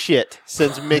nothing but shit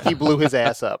since Mickey blew his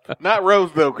ass up. Not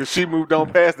Rose, though, because she moved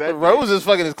on past that. Rose is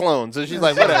fucking his clone, so she's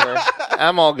like, whatever.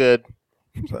 I'm all good.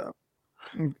 So.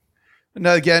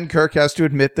 Now again, Kirk has to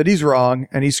admit that he's wrong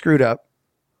and he screwed up.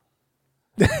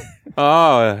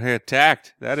 Oh,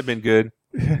 attacked. That'd have been good.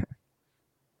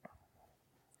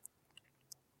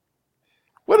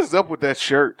 What is up with that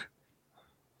shirt?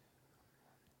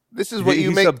 This is what you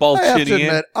He's make. a bald I have to chinian.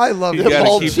 admit, I love He's The got to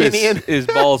bald keep chinian. his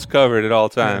balls covered at all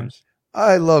times.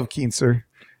 I love Keenser.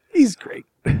 He's great.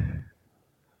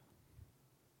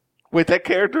 Wait, that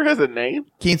character has a name?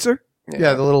 Keenser?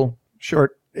 Yeah, the little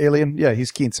short alien. Yeah,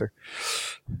 he's Keenser.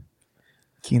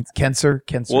 Kenser,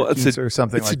 Keenser,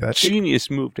 something like that. It's a genius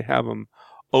move to have him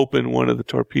open one of the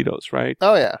torpedoes, right?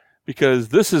 Oh yeah, Because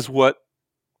this is what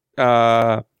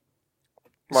Marcus?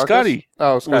 Scotty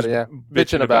Oh, was Scotty, yeah,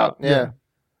 bitching about. Yeah.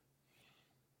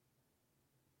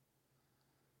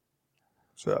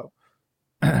 So,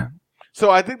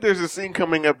 So I think there's a scene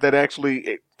coming up that actually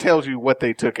it tells you what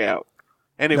they took out.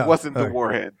 And it No, wasn't the okay.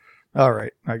 warhead. all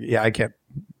right. I can't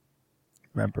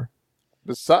remember.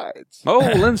 Besides, Oh,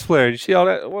 lens flare. Did you see all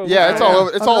that? Whoa, yeah, it's all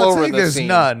over. It's I'm all not over in saying this there's scene.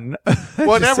 none. I just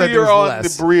Whenever said you're there's on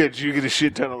less. the bridge, you get a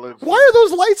shit ton of lens. Why are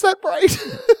those lights that bright?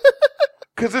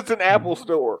 Because it's an Apple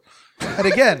store. And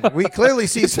again, we clearly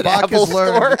see It's an Spock Apple has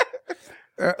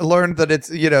learned that it's,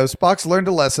 Spock's learned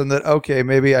a lesson that, okay,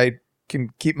 maybe I can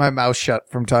keep my mouth shut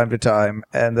from time to time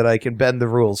and that I can bend the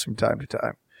rules from time to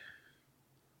time.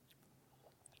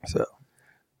 So,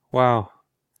 Wow.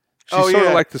 She's Oh, sort yeah.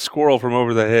 of like the squirrel from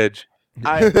over the hedge.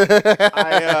 I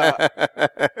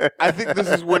think this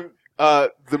is when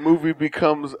the movie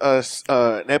becomes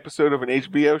an episode of an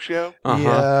HBO show.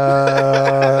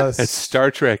 yes. It's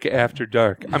Star Trek After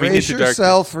Dark. I mean, Brace Into Dark.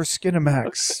 yourself for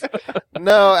Skinamax.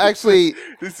 No, actually,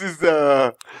 This is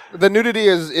the nudity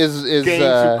is Games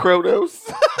of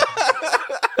Kronos.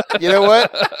 you know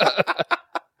what?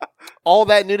 All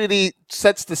that nudity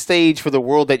sets the stage for the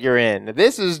world that you're in.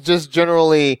 This is just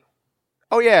generally,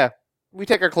 oh yeah, we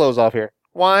take our clothes off here.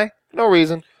 Why? No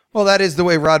reason. Well, that is the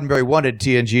way Roddenberry wanted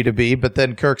TNG to be, but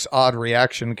then Kirk's odd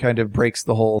reaction kind of breaks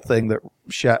the whole thing that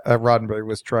Roddenberry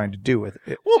was trying to do with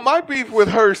it. Well, my beef with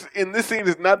her in this scene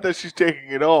is not that she's taking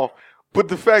it off, but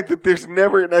the fact that there's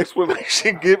never an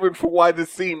explanation given for why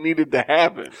this scene needed to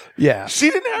happen. Yeah. She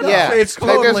didn't have Yeah. to say It's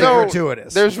clothes. totally no-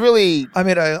 gratuitous. There's really I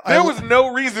mean, There was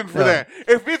no reason for No. that.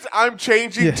 If it's I'm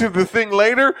changing Yeah. to the thing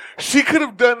later, she could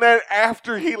have done that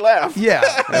after he left. Yeah.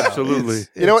 Absolutely.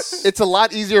 You know what? It's a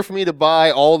lot easier for me to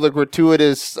buy all the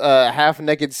gratuitous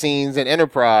half-naked scenes in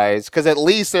Enterprise because at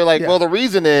least they're like, Yeah. well, the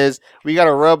reason is we got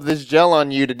to rub this gel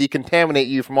on you to decontaminate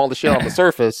you from all the shit on the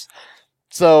surface.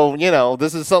 So,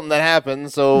 this is something that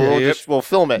happens, so Yeah, we'll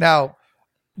film it. Now,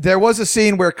 there was a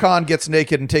scene where Khan gets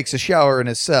naked and takes a shower in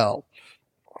his cell.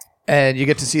 And you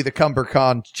get to see the Cumber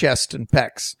Khan chest and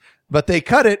pecs. But they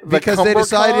cut it The because they Cumber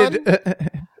decided...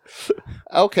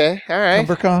 Okay, all right.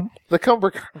 Cumber Khan? The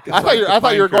Cumber. I like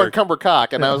thought you were going Kirk. Cumber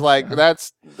Cock, and I was like,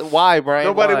 that's why, Brian.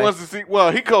 Nobody why? wants to see.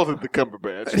 Well, he calls it the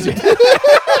Cumberbatch.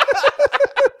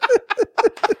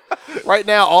 Right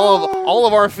now, all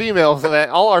of our females,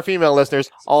 all our female listeners,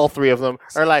 all three of them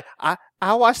are like, I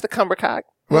watched the Cumber Cock.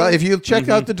 Well, if you check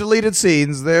out the deleted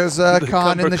scenes, there's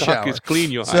Khan in the Cumbercock shower. is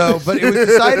clean, you So, but it was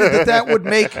decided that would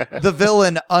make the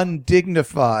villain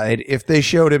undignified if they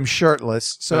showed him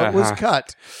shirtless. So it was Uh-huh.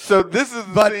 cut. So this is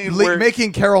the But scene where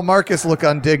making Carol Marcus look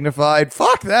undignified,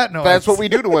 fuck that noise. That's what we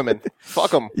do to women.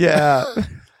 Fuck them. Yeah.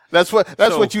 That's what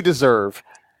So- what you deserve.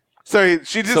 So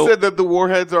she just So- said that the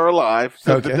warheads are alive.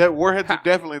 So Okay. the warheads are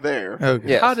definitely there. Okay.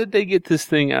 Yes. How did they get this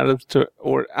thing out of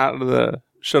the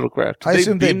shuttlecraft? Did I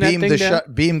assume they beam that beamed thing down?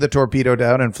 beamed the torpedo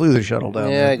down and flew the shuttle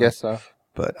down. Yeah, there. I guess so.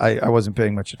 But I wasn't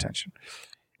paying much attention.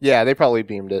 Yeah, they probably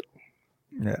beamed it.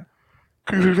 Yeah.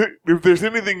 If there's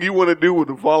anything you want to do with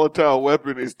a volatile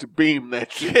weapon, is to beam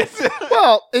that shit.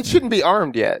 Well, it shouldn't be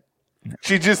armed yet.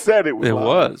 She just said it was. It live.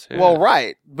 was. Yeah. Well,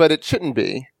 right, but it shouldn't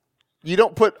be. You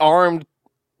don't put armed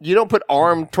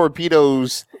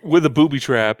torpedoes with a booby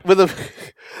trap. with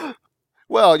a.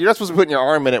 Well, you're not supposed to put your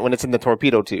arm in it when it's in the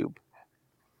torpedo tube.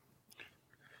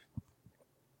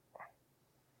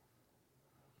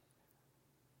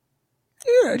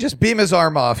 Yeah, just beam his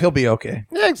arm off. He'll be okay.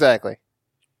 Yeah, exactly.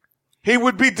 He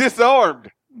would be disarmed.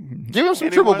 Give him some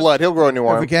Anyone? triple blood. He'll grow a new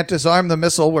If we arm. can't disarm the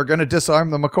missile, we're going to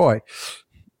disarm the McCoy.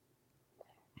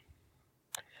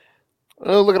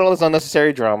 Oh, look at all this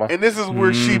unnecessary drama. And this is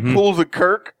where she Mhm. pulls a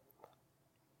Kirk.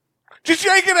 Just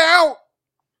shake it out.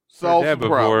 Solves that the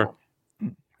before. problem.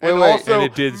 Wait, And wait. also And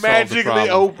it did solve the magically problem.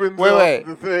 opens Wait, up wait.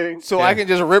 the thing. So Yeah. I can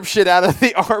just rip shit out of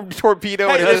the armed torpedo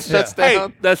and it Hey, just shuts hey,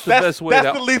 down. That's the best way that's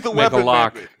to the lethal make weapon a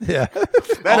lock. method. Yeah.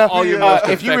 That's All the, your most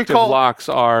if you effective recall- locks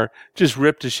are just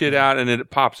rip the shit out and then it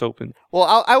pops open.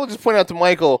 Well, I will just point out to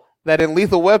Michael that in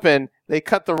Lethal Weapon, they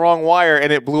cut the wrong wire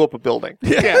and it blew up a building.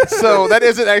 yeah. So that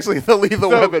isn't actually the Lethal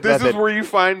So Weapon this method. is where you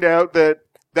find out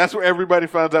that's where everybody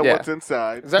finds out Yeah. what's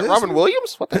inside. Is that Robin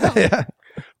Williams? What the hell? Yeah.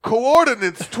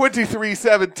 Coordinates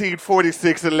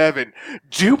 23174611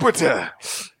 Jupiter.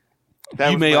 That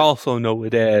You was may my- also know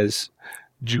it as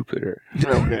Jupiter.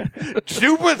 Okay.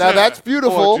 Jupiter. Now that's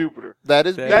beautiful. Or Jupiter. That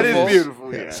is That beautiful. That is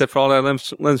beautiful. Yeah. Except for all that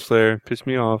lens flare. Pissed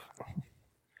me off.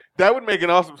 That would make an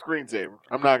awesome screensaver.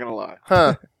 I'm not gonna lie.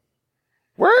 Huh.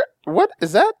 What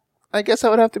is that? I guess that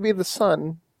would have to be the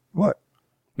sun. What?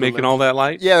 Making all that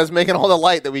light? Yeah, it's making all the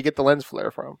light that we get the lens flare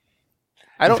from.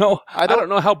 I don't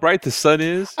know how bright the sun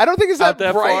is. I don't think it's Not that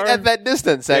that bright far? at that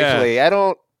distance, actually. I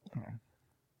don't.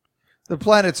 The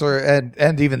planets are,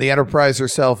 and even the Enterprise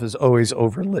herself is always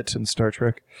overlit in Star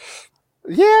Trek.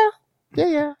 Yeah.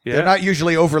 They're not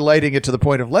usually overlighting it to the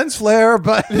point of lens flare,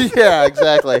 but Yeah,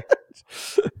 exactly.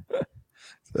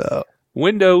 so,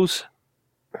 Windows.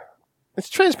 It's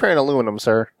transparent aluminum,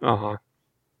 sir. Uh-huh.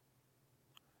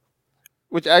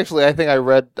 Which actually, I think I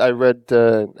read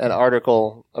an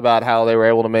article about how they were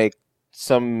able to make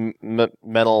some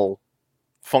metal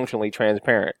functionally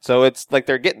transparent. So it's like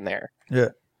they're getting there. yeah.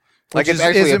 Like Which it's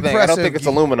actually is a thing. I don't impressive. think it's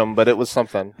aluminum, but it was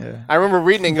something. Yeah. I remember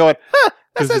reading it and going,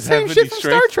 that's Does that it same have shit any from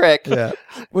strength? Star Trek. Yeah.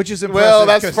 Which is impressive. Well,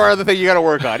 that's 'cause- part of the thing you got to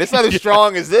work on. It's not as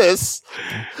strong as this.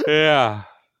 Yeah.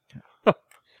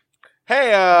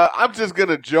 Hey, I'm just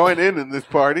gonna join in this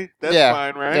party. That's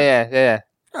fine, right? Yeah.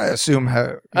 I assume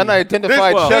how.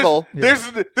 Unidentified Well, shuttle.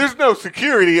 There's no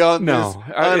security on No,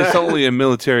 this. it's only a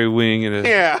military wing and a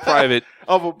Yeah. private,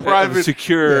 of a private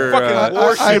secure. fucking I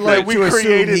warship like that we to assume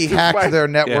created he to hacked fight. their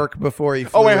network before he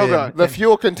flew Oh, wait, hold in. on. The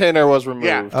fuel container was removed.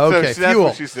 Yeah. Okay, so that's fuel.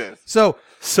 what she says. So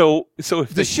So if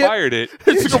they ship- fired it,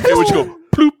 it would go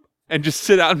ploop and just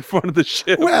sit out in front of the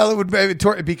ship. well, it would be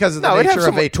because of the No, it'd have nature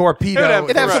of some- a torpedo.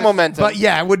 It has some momentum. But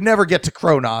yeah, it would never get to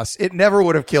Kronos. It never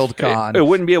would have killed Khan. It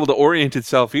wouldn't be able to orient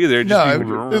itself either. It'd No, just it be,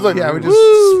 would- It's like, yeah, it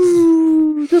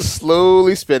would just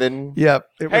slowly spinning. Yep,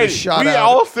 it would Hey, have shot we out.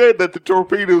 all said that the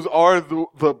torpedoes are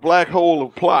the black hole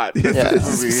of plot that Yeah.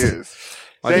 this movie is.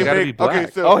 Why they gotta be black?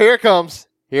 Okay, so Oh, here it comes.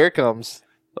 Here it comes.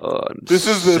 this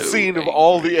is the so scene of angry.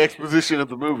 all the exposition of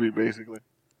the movie, basically.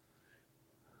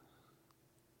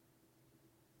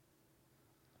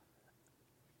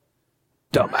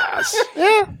 Dumbass.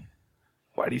 Yeah.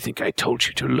 Why do you think I told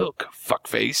you to look,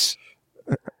 fuckface?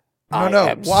 I No.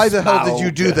 am Why the hell did you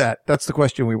smug. do that? That's the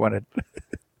question we wanted.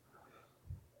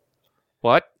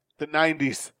 What? The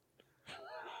 90s.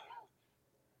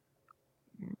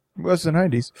 It was the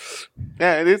 90s.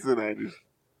 Yeah, it is the 90s.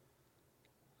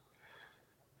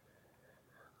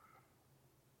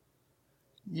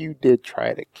 You did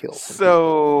try to kill some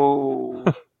So,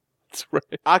 That's right.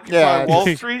 Occupy Yeah. Wall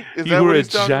Street? Is that You what were a he's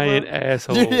talking giant about?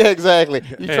 asshole. people. Yeah, exactly.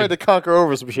 You Hey. tried to conquer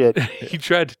over some shit. He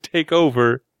tried to take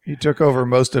over. He took over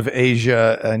most of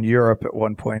Asia and Europe at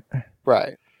one point,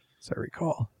 Right. as I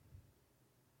recall.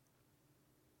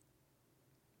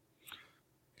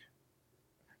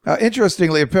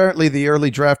 Interestingly, apparently the early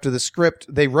draft of the script,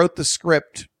 they wrote the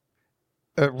script,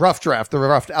 rough draft, the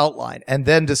rough outline, and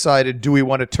then decided, do we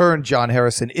want to turn John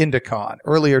Harrison into Khan?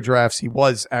 Earlier drafts, he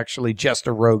was actually just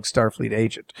a rogue Starfleet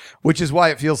agent, which is why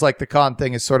it feels like the Khan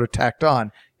thing is sort of tacked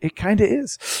on. It kind of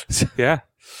is. Yeah.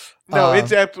 No,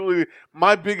 it's absolutely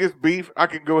my biggest beef. I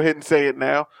can go ahead and say it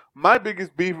now. My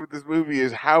biggest beef with this movie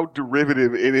is how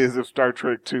derivative it is of Star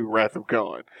Trek II: Wrath of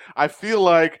Khan. I feel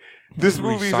like this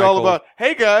movie is all Recycled. about,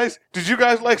 hey guys, did you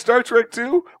guys like Star Trek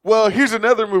II? Well, here's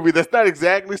another movie that's not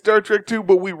exactly Star Trek II,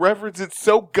 but we reference it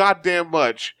so goddamn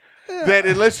much that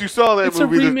unless you saw that It's a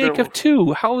movie, there's remake no- of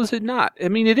 2. How is it not? I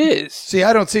mean, it is. See,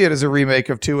 I don't see it as a remake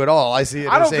of 2 at all. I see it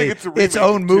I as don't think it's a remake its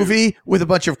own of 2. movie with a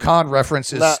bunch of Khan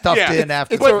references Nah, stuffed yeah, in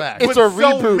after it's the a- fact. it's But a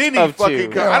reboot many of fucking.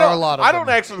 two. There I are don't. a lot of I them.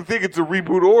 don't actually think it's a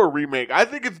reboot or a remake. I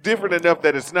think it's different enough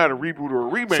that it's not a reboot or a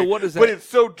remake. So what is But that? it's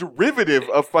so derivative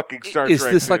of fucking Star Is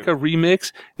Trek. this 2. like a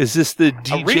remix? Is this the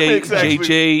DJ remix, actually.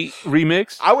 JJ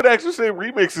remix? I would actually say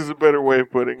remix is a better way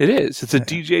of putting it. It is. It's a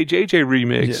DJ JJ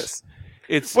remix. Yes.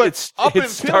 It's But it's up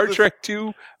it's until Star this- Trek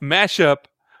 2 mashup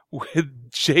with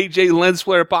JJ Lens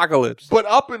Flare Apocalypse. But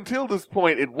up until this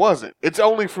point, it wasn't. It's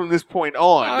only from this point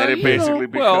on that it You basically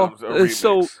know, becomes a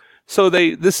remix. So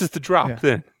this is the drop Yeah.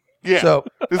 then. yeah, So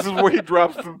this is where he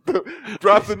drops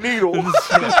drops the needle.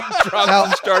 Drop Now-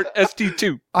 and start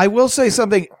ST2. I will say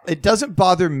something. It doesn't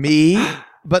bother me,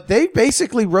 but they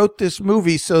basically wrote this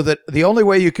movie so that the only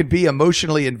way you could be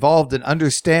emotionally involved and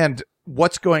understand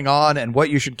what's going on and what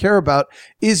you should care about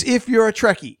is if you're a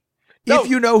Trekkie. No. If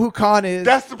you know who Khan is.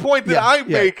 That's the point that Yeah, I'm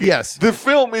yeah, making. yes. The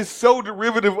film is so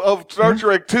derivative of Star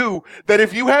Trek 2 that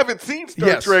if you haven't seen Star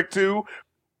Yes. Trek 2,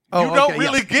 Oh, you don't okay,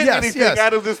 really yes. get Yes, anything yes.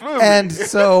 out of this movie. And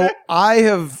so I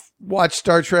have watched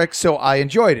Star Trek, so I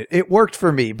enjoyed it. It worked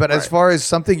for me. But as Right. far as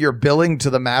something you're billing to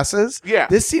the masses, Yeah.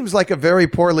 this seems like a very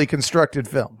poorly constructed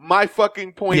film. my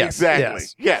fucking point Yes, exactly.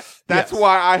 yes. Yes. That's Yes.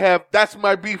 why that's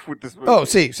my beef with this movie. Oh,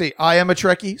 see, I am a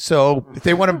Trekkie, so if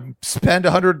they want to spend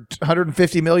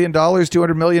 $150 million,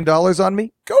 $200 million on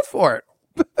me, go for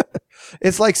it.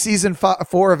 It's like season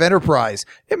 4 of Enterprise.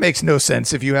 It makes no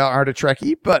sense if you aren't a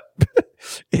Trekkie, but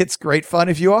it's great fun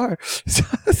if you are.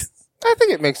 I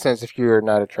think it makes sense if you're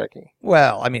not a Trekkie.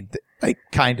 Well, I mean,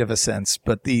 kind of a sense,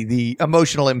 but the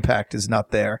emotional impact is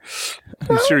not there.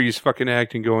 Some serious fucking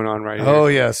acting going on right here. Oh,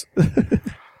 yes.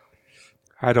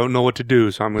 I don't know what to do,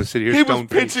 so I'm going to sit here He was stone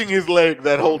faced. pinching his leg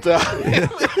that whole time.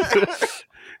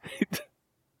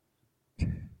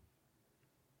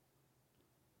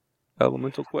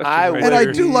 Elemental question. I right would And I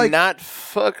there. do like- not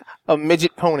fuck a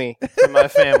midget pony in my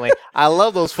family. I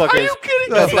love those fuckers. Are you kidding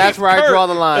But me? that's where I draw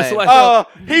the line. That's like-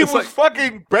 He It's was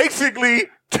fucking basically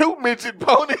 2 midget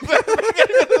ponies.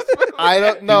 I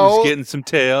don't He know. was getting some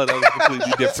tail. That was completely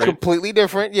It's different. completely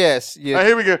different. Yes. Yeah.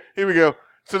 Here we go. Here we go.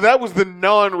 So that was the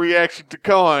non-reaction to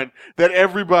Khan that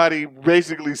everybody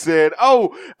basically said,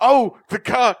 oh, the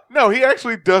Khan. No, he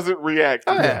actually doesn't react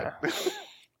to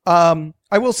that.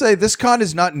 I will say this Khan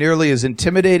is not nearly as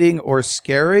intimidating or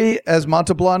scary as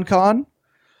Montalban Khan,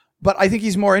 but I think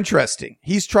he's more interesting.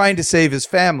 He's trying to save his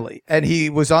family, and he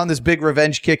was on this big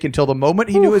revenge kick until the moment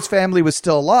he knew his family was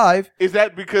still alive. Is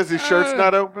that because his shirt's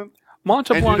not open? And you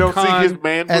Montalban don't see Khan. his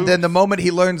man And then the boobs? moment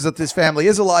he learns that this family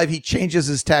is alive, he changes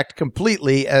his tact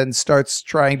completely and starts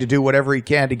trying to do whatever he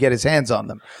can to get his hands on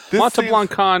them. This Montalban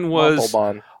seems- Khan was.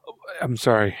 Montalban. I'm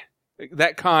sorry.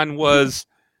 That Khan was.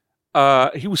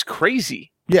 He was crazy.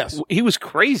 Yes. He was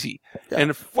crazy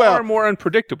and far Well, more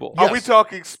unpredictable. Are we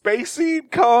talking Space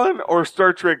Seed Khan or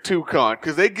Star Trek 2 Khan?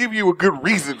 Because they give you a good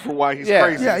reason for why he's Yeah.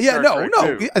 crazy. in Star Trek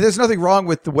No. 2. There's nothing wrong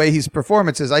with the way his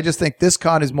performance is. I just think this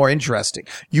Khan is more interesting.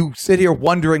 You sit here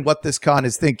wondering what this Khan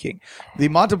is thinking. The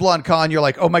Montalban Khan, you're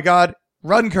like, oh my God,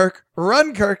 run, Kirk,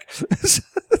 run, Kirk.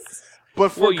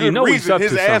 But for Well, you good know he's reason, up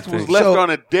his to ass something. was left So- on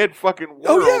a dead fucking world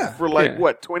Oh, yeah. for like, Yeah.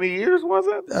 what, 20 years, was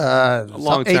it?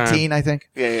 long time. 18, I think.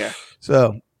 Yeah.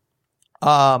 So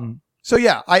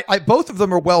yeah, I both of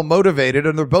them are well motivated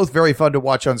and they're both very fun to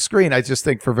watch on screen. I just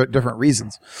think for different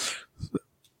reasons.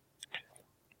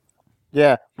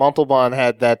 Yeah. Montalban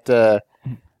had that, them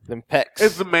pecs.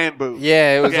 It's the man boob.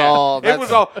 Yeah, it was all. It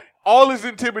was all his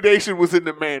intimidation was in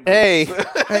the man boob. Hey.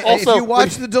 Hey, Also, if you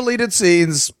watch the deleted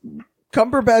scenes,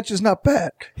 Cumberbatch is not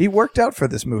bad. He worked out for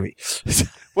this movie.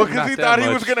 Well, because Not he that thought he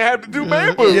much. was going to have to do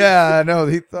man boobs. Yeah, I know.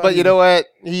 He thought But you know what?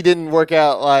 He didn't work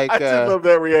out like. I just love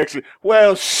that reaction.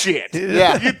 Well, shit.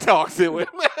 Yeah. You talk to him.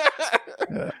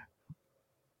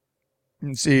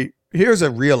 And see, here's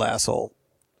a real asshole.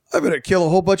 I'm going to kill a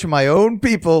whole bunch of my own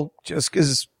people just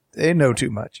because they know too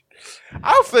much.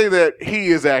 I'll say that he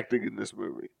is acting in this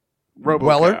movie. RoboCop.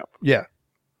 Weller? Yeah.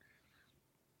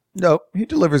 No, he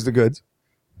delivers the goods.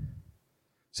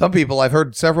 Some people, I've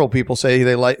heard several people say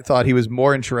they thought he was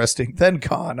more interesting than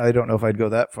Khan. I don't know if I'd go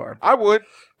that far. I would.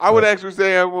 I would actually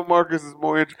say Admiral Marcus is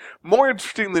more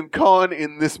interesting than Khan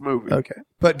in this movie. Okay.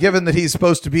 But given that he's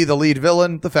supposed to be the lead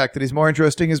villain, the fact that he's more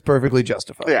interesting is perfectly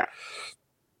justified. Yeah.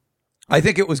 I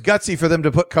think it was gutsy for them to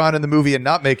put Khan in the movie and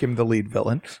not make him the lead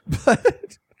villain.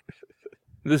 But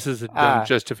This is a dumb See,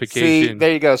 justification.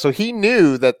 there you go. So he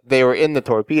knew that they were in the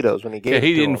torpedoes when he gave Yeah, it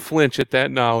he to didn't him. flinch at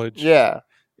that knowledge. Yeah.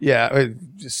 yeah,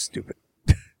 just stupid.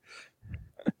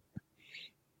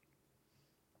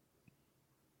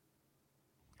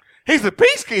 He's a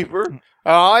peacekeeper.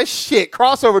 Oh, shit.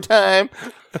 Crossover time.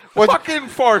 What, Fucking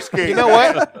Farscape. you know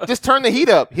what? Just turn the heat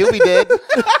up. He'll be dead.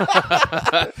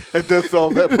 That does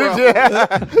solve that problem.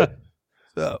 Yeah.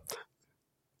 So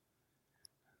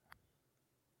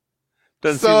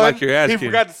Doesn't seem Son, like you're asking. he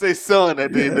forgot to say son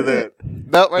at the end of that.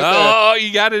 No, right there. Oh,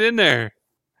 you got it in there.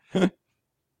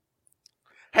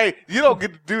 Hey, you don't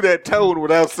get to do that tone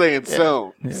without saying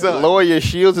son. Son. Lower your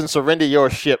shields and surrender your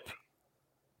ship.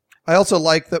 I also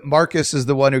like that Marcus is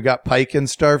the one who got Pike in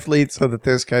Starfleet, so that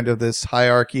there's kind of this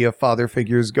hierarchy of father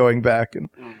figures going back, and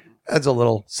adds a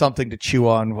little something to chew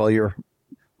on while you're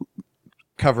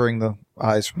covering the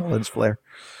eyes from the lens flare.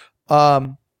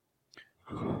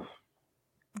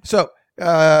 So,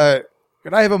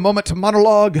 can I have a moment to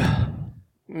monologue?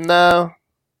 No.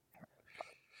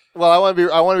 Well, I want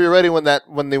to be ready when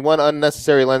the one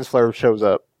unnecessary lens flare shows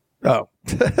up. Oh,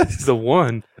 The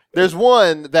one. There's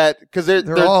one that because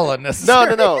they're all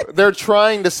unnecessary. no. They're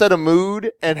trying to set a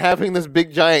mood, and having this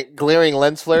big giant glaring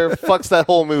lens flare fucks that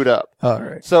whole mood up. All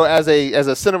right. So as a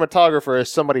cinematographer,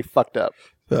 somebody fucked up.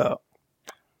 So,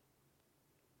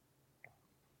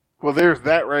 Well, there's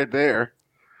that right there.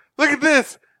 Look at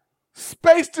this.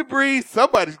 Space debris.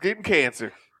 Somebody's getting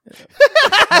cancer.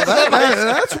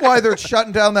 that's why they're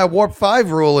shutting down that Warp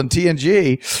 5 rule in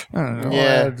TNG. I don't know.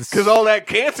 Yeah. Because all that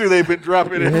cancer they've been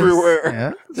dropping everywhere.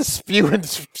 Yeah. Just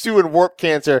spewing warp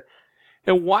cancer.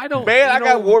 And why don't Man, you I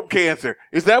got know- warp cancer.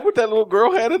 Is that what that little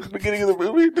girl had at the beginning of the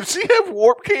movie? Did she have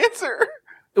warp cancer?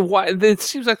 Why? It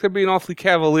seems like they're being awfully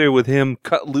cavalier with him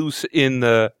cut loose in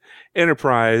the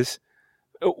Enterprise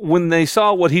when they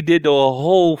saw what he did to a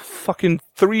whole fucking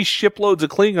 3 shiploads of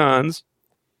Klingons.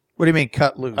 What do you mean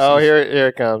cut loose? Oh, here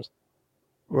it comes.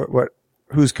 What?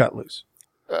 Who's cut loose?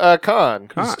 Khan.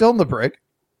 He's still in the brig.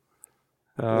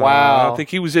 Wow. I don't think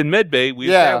he was in medbay.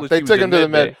 We Yeah, established they he was took in him to the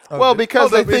med. Oh, Well, did-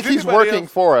 because Oh, they is think he's anybody working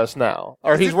else- for us now,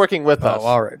 or he's working with us. Oh,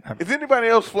 all right. Is anybody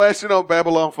else flashing on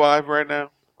Babylon 5 right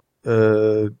now?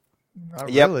 Not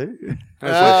Yep. really.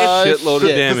 That's a shitload of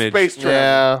shit. damage. The space travel.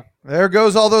 Yeah. There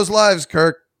goes all those lives,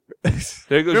 Kirk.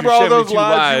 There goes Remember your all those 72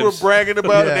 lives you were lives. bragging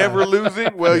about Yeah. never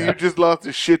losing? Well, Yeah. you just lost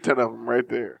a shit ton of them right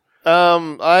there.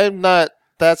 I'm not.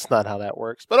 That's not how that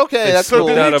works. But okay, They that's so cool.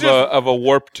 did slipped he out just- of a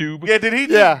warp tube. Yeah, did he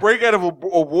just Yeah. break out of a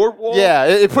warp wall? Yeah,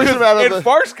 it pushed him out of in the.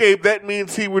 Farscape, that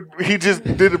means he just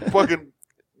did a fucking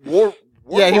warp.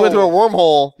 Yeah, he went through a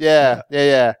wormhole. Yeah.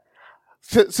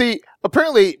 See,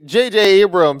 apparently J.J.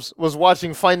 Abrams was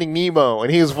watching Finding Nemo,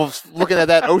 and he was looking at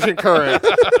that ocean current,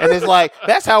 and it's like,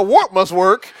 that's how warp must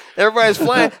work. Everybody's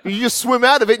flying. You just swim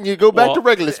out of it, and you go back Well, to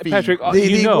regular speed. Patrick,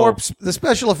 The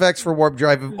special effects for warp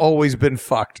drive have always been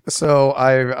fucked. So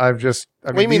I've just. I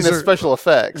What do you mean these the are- special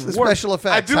effects? The special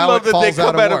effects. I do how love it that they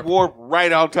falls come out of warp. warp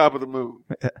right on top of the moon.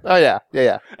 Oh yeah.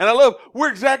 And I love,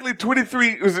 we're exactly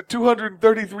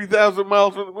 233,000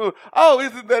 miles from the moon. Oh,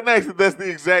 isn't that nice that that's the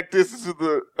exact distance of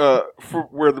for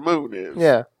where the moon is?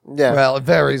 Yeah. Well, it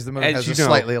varies. The moon As has you a know.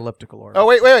 slightly elliptical orbit. Oh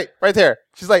wait, right there.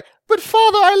 She's like, but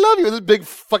Father, I love you. This big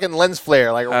fucking lens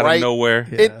flare, like out right, of nowhere.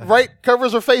 it right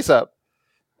covers her face up.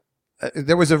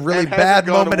 There was a really And hasn't bad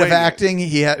gone moment of away yet. acting.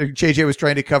 JJ was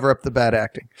trying to cover up the bad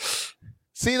acting.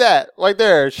 See that right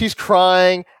there? She's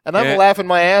crying, and I'm Yeah. laughing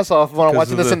my ass off when I'm 'Cause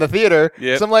watching of this the- in the theater.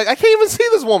 Yep. So I'm like, I can't even see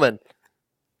this woman.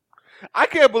 I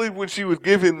can't believe when she was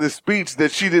giving this speech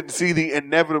that she didn't see the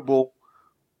inevitable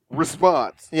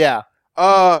response. Yeah.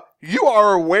 You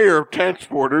are aware of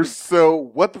transporters, so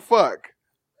what the fuck?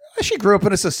 She grew up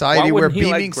in a society Why where wouldn't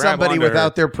he, like, beaming grab somebody onto her?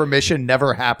 without their permission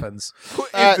never happens.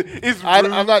 Is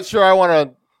I'm not sure I want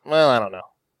to. Well, I don't know.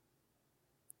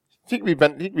 He could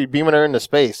be beaming her into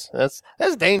space. That's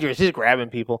dangerous. He's grabbing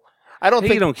people. I don't Hey,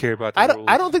 think you don't care about the I rules.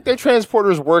 don't think their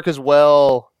transporters work as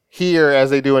well here as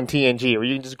they do in TNG, where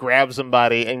you can just grab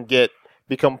somebody and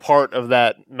become part of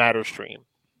that matter stream.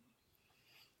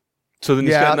 So then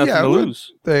he's got nothing to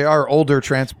lose. They are older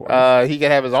transporters. He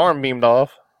could have his arm beamed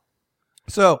off.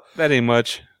 So, That ain't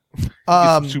much. Get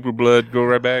some um, super blood, go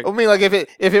right back. I mean, like if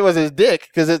it was his dick,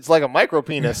 because it's like a micro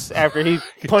penis. After he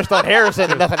punched on Harrison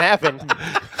and nothing happened.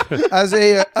 as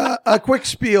a quick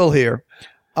spiel here,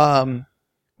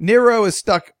 Nero is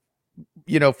stuck,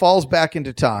 falls back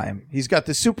into time. He's got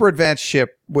this super advanced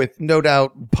ship with no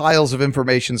doubt piles of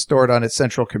information stored on its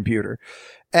central computer.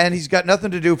 And he's got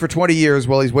nothing to do for 20 years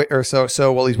while he's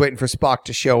while he's waiting for Spock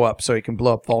to show up so he can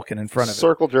blow up Vulcan in front of him.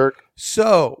 Circle jerk.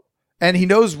 So, and he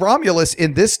knows Romulus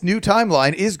in this new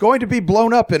timeline is going to be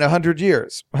blown up in 100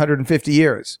 years, 150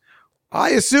 years.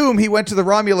 I assume he went to the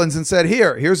Romulans and said,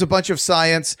 here's a bunch of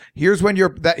science. Here's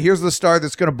here's the star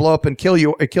that's going to blow up and kill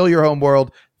your home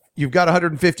world. You've got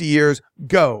 150 years.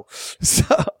 Go. So,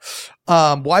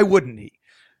 why wouldn't he?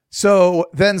 So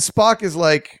then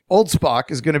old Spock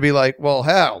is going to be like, well,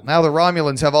 hell, now the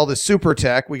Romulans have all this super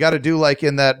tech. We got to do like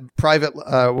in that Private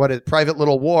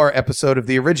Little War episode of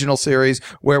the original series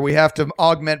where we have to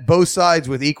augment both sides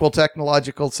with equal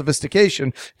technological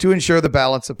sophistication to ensure the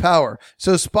balance of power.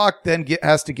 So Spock then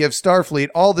has to give Starfleet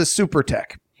all this super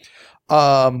tech,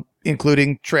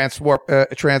 including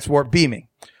transwarp beaming.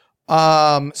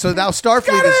 So now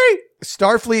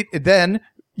Starfleet then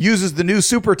uses the new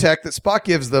super tech that Spock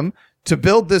gives them to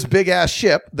build this big ass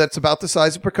ship that's about the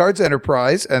size of Picard's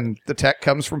Enterprise, and the tech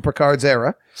comes from Picard's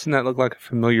era. Doesn't that look like a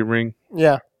familiar ring?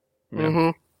 Yeah. Yeah. Mm-hmm.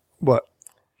 What?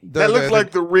 That looks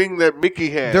like the ring that Mickey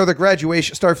had. They're the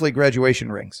Starfleet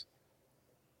graduation rings.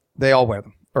 They all wear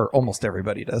them, or almost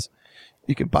everybody does.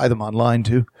 You can buy them online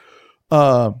too.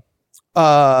 So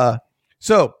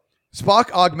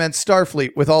Spock augments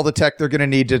Starfleet with all the tech they're going to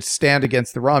need to stand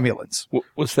against the Romulans.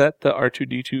 Was that the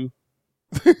R2D2?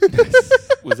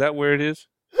 Was that where it is?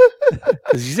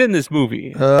 Because he's in this movie.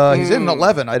 He's in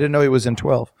 11. I didn't know he was in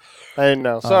 12. I didn't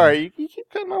know. Sorry, you keep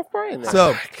cutting off Brian there.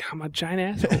 So, I'm a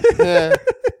giant asshole. yeah.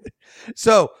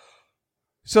 so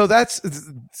that's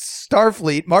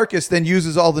Starfleet. Marcus then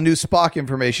uses all the new Spock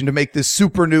information to make this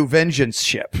super new Vengeance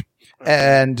ship,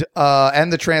 and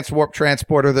the transwarp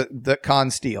transporter that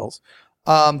Khan steals.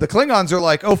 The Klingons are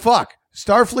like, oh fuck,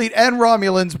 Starfleet and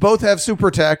Romulans both have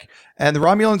super tech, and the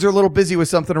Romulans are a little busy with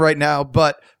something right now,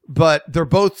 but but they're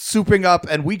both souping up,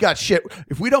 and we got shit.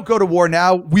 If we don't go to war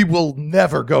now, we will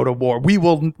never go to war. We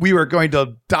are going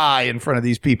to die in front of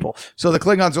these people. So the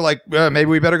Klingons are like, maybe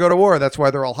we better go to war. That's why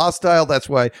they're all hostile. That's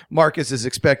why Marcus is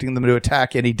expecting them to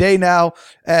attack any day now,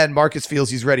 and Marcus feels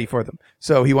he's ready for them.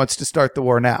 So he wants to start the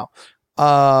war now.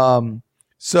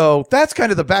 So that's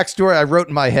kind of the backstory I wrote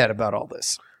in my head about all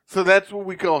this. So that's what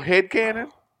we call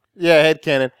headcanon? Yeah,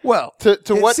 headcanon. Well, To it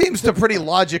what seems to pretty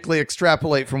logically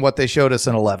extrapolate from what they showed us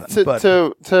in 11.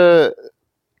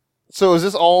 So is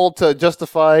this all to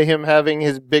justify him having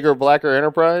his bigger, blacker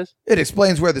Enterprise? It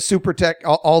explains where the super tech,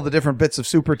 all the different bits of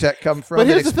super tech come from. But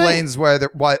here's It the thing. explains whether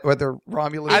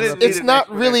Romulans. I didn't- It's an not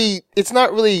really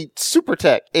super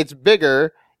tech. It's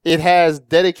bigger. It has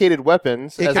dedicated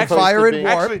weapons. It as can opposed fire to and being-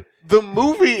 warp. Actually, the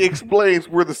movie explains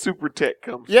where the super tech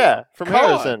comes Yeah, from Khan.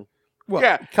 Harrison. Well,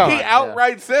 yeah, Khan, he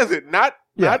outright says it. Not.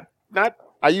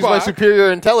 I use my Spock.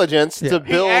 superior intelligence to He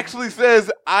build. actually says,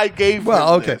 "I gave."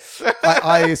 Well, them okay. this."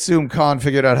 I assume Khan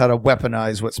figured out how to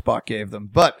weaponize what Spock gave them.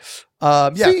 But, yeah,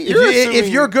 See, if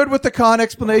you're good with the Khan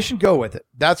explanation, go with it.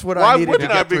 That's what Why I needed to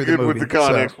wouldn't I get be through good the with movie. the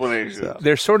Khan So- explanation?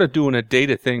 They're sort of doing a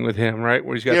data thing with him, right?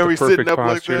 Where he's got Yeah, the he's perfect sitting up like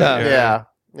posture. that.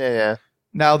 Yeah.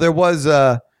 Now, there was,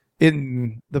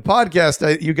 in the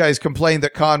podcast, you guys complained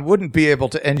that Khan wouldn't be able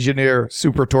to engineer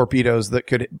super torpedoes that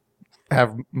could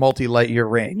have multi-light year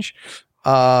range.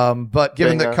 But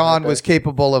given that Khan was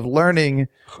capable of learning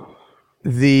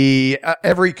the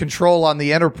every control on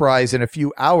the Enterprise in a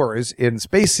few hours in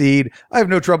Space Seed, I have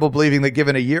no trouble believing that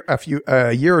given a year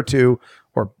or two,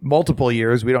 or multiple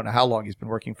years, we don't know how long he's been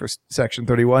working for Section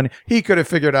 31, he could have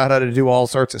figured out how to do all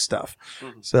sorts of stuff.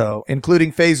 So,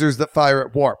 including phasers that fire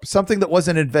at warp, something that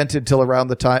wasn't invented till around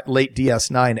the late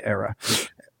DS9 era,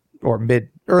 or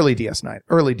early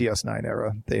DS9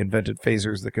 era. They invented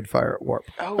phasers that could fire at warp.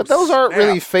 But those aren't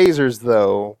really phasers,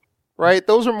 though, right?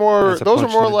 Those are more. That's a Those are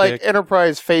punch more in the like dick.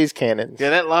 Enterprise phase cannons.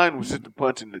 Yeah, that line was just a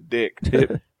punch in the dick.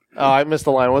 Oh, I missed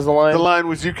the line. What was the line? The line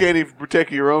was, "You can't even protect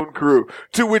your own crew."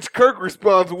 To which Kirk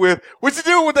responds with, "What you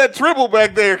doing with that triple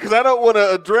back there? Because I don't want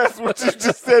to address what you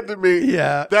just said to me."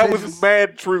 Yeah, That they was just-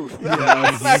 mad truth.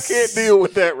 I can't deal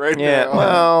with that right Yeah. now.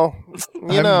 Well,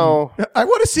 you know. I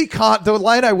want to see Khan. The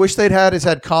line I wish they'd had is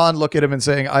had Khan look at him and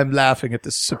saying, "I'm laughing at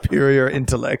the superior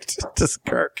intellect," to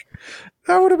Kirk.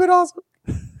 That would have been awesome.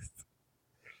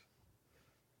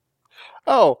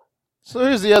 Oh, so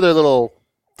here's the other little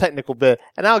technical bit,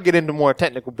 and I'll get into more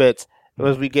technical bits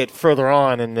as we get further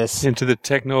on in this. Into the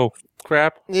techno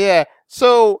crap. Yeah.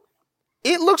 So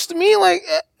it looks to me like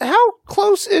how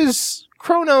close is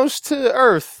Kronos to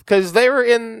Earth? Because they were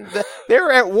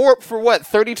at warp for what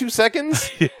 32 seconds,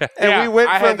 and Yeah, we went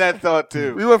I from had that thought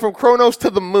too. we went from Kronos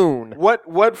to the moon.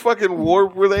 What fucking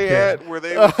warp were they at? Were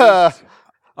they?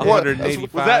 Was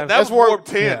 185. that That's was warp warp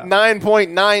 10?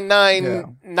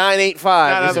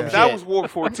 9.99985. or some That shit. was warp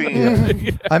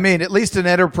 14. I mean, at least in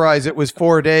Enterprise, it was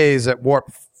 4 days at warp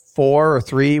 4 or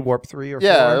 3, warp 3 or 4.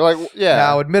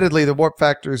 Now, admittedly, the warp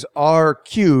factors are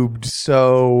cubed,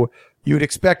 so you'd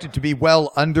expect it to be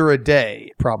well under a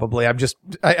day, probably. I'd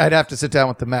have to sit down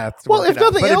with the math. Well, if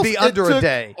nothing but else, it'd be under a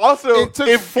day. Also, It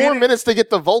took 4 minutes to get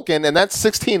to Vulcan, and that's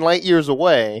 16 light years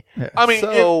away. I mean,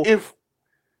 So-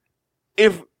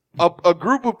 if a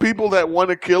group of people that want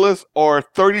to kill us are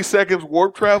 30 seconds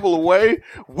warp travel away,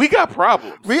 we got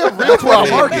problems. We have real That's what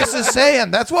problems. Marcus is saying.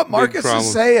 That's what Marcus problem.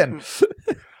 is saying.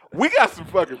 We got some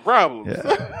fucking problems.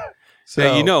 Yeah. So,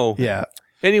 Yeah, you know. Yeah.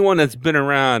 Anyone that's been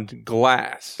around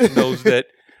glass knows that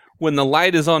when the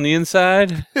light is on the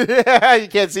inside, Yeah, you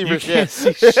can't see for you shit. can't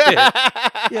see shit. Yeah,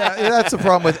 that's the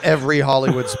problem with every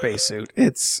Hollywood spacesuit.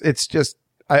 It's just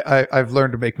I've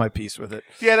learned to make my peace with it.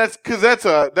 Yeah, that's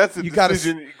a You gotta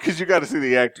decision because you got to see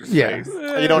the actor's Yeah. face.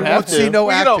 You don't You have won't to. see no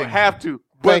Well, you acting. don't have to,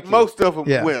 but Thank you. most of them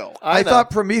Yeah. will. I know. thought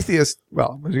Prometheus.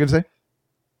 Well, what was you gonna say?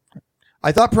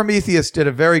 I thought Prometheus did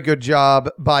a very good job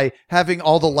by having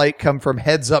all the light come from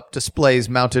heads-up displays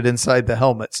mounted inside the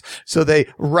helmets. So they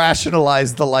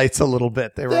rationalized the lights a little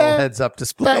bit. They were all Yeah, heads-up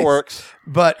displays. That works.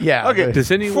 But yeah. Okay. Does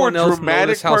anyone For else dramatic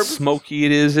notice how purposes? smoky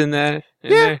it is in that?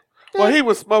 In Yeah. there? Well, he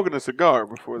was smoking a cigar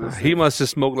before this. He must have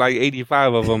smoked like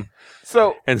 85 of them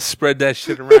So and spread that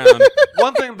shit around.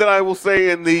 one thing that I will say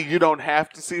in the you don't have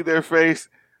to see their face.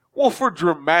 Well, for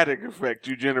dramatic effect,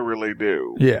 you generally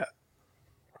do. Yeah.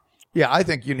 Yeah, I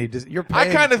think you need to. You're I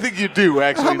paying. kind of think you do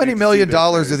actually. How many need to million see their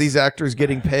dollars face. are these actors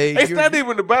getting paid? It's not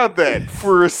even about that.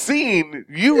 For a scene,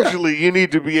 usually you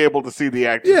need to be able to see the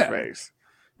actor's Yeah. face.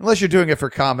 Unless you're doing it for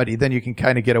comedy, then you can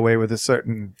kind of get away with a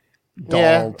certain doll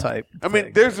Yeah. type. I mean,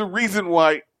 thing. there's a reason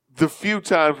why the few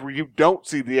times where you don't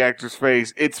see the actor's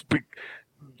face,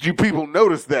 you people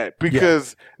notice that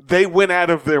because they went out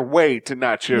of their way to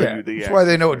not show you the. That's why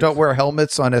they don't wear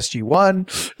helmets on SG-1.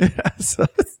 So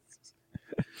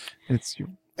it's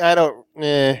I don't.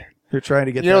 they're trying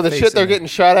to get You know, the shit they're getting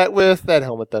shot at with, that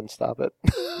helmet doesn't stop it.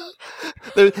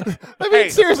 I mean,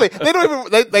 seriously, they don't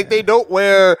even, they don't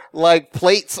wear, like,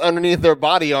 plates underneath their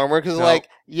body armor, because, like,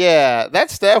 yeah,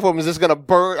 that staff woman is just going to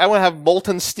burn. I want to have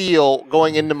molten steel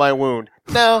going into my wound.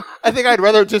 No, I think I'd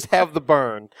rather just have the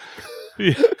burn.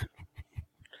 Yeah.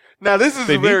 Now, this is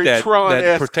They a very need that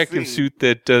Tron-esque protective scene. suit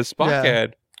that Spock Yeah.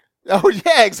 had. Oh,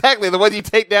 yeah, exactly. The one you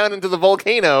take down into the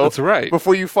volcano. That's right.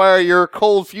 Before you fire your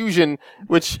cold fusion,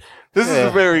 which... This is a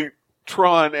very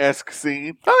Tron-esque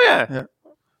scene. Oh, yeah.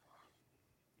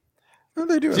 Well,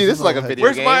 they do. See, this is like a video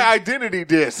Where's game. my identity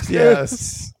disc?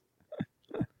 Yes.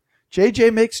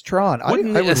 JJ makes Tron.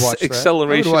 Wouldn't I would watch that.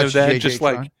 acceleration I would of that watch JJ just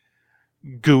Tron. like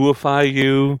gooify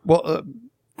you? Well,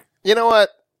 You know what?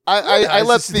 I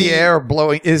let the air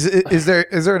blowing. Is there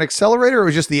an accelerator, or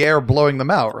was just the air blowing them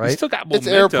out? You Right. still got It's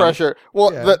momentum. air pressure.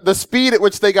 Well, Yeah. the speed at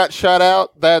which they got shot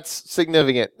out, that's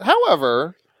significant.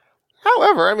 However,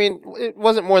 I mean, it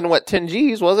wasn't more than, 10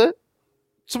 Gs, was it?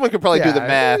 Someone could probably do the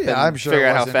math and I'm sure figure it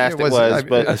out how wasn't- fast it was. wasn't-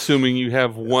 But Assuming you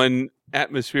have one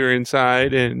atmosphere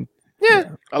inside and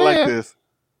yeah, I like this.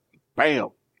 Bam.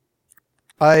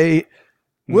 I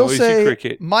will noisy say,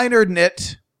 cricket. minor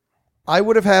nit. I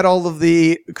would have had all of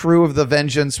the crew of the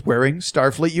Vengeance wearing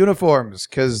Starfleet uniforms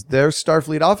because they're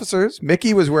Starfleet officers.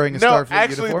 Mickey was wearing a No, Starfleet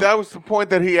actually, uniform. that was the point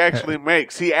that he actually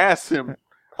makes. He asks him,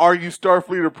 "Are you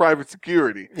Starfleet or private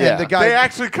security?" Yeah. And the guy, They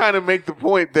actually kind of make the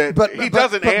point that he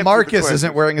doesn't answer But the Marcus question.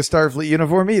 isn't wearing a Starfleet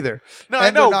uniform either. No, and I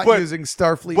know, they're not but using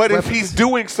Starfleet. But if weapons. he's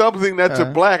doing something that's a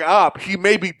black op, he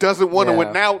maybe doesn't want to Yeah.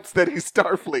 announce that he's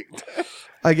Starfleet.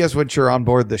 I guess once you're on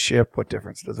board the ship, what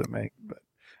difference does it make? But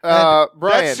Brian,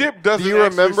 that ship doesn't do you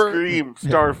actually remember? scream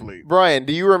Starfleet. Brian,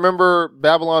 do you remember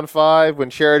Babylon 5 when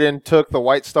Sheridan took the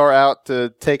White Star out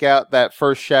to take out that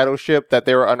first shadow ship that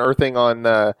they were unearthing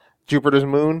on Jupiter's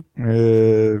moon?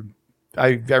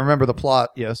 I remember the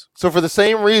plot. Yes. So for the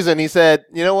same reason, he said,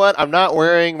 "You know what? I'm not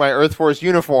wearing my Earth Force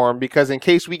uniform because in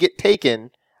case we get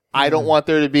taken, I don't want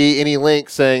there to be any link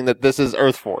saying that this is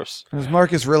Earth Force." Does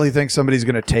Marcus really think somebody's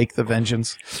going to take the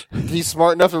Vengeance? He's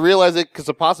smart enough to realize it because it's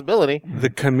a possibility. The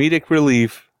comedic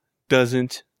relief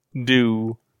doesn't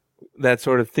do that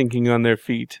sort of thinking on their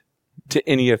feet to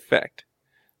any effect.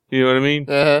 You know what I mean?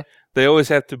 Uh-huh. They always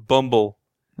have to bumble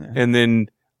and then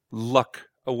luck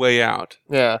a way out.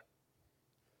 Yeah.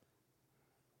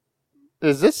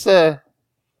 Is this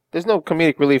there's no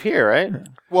comedic relief here, right?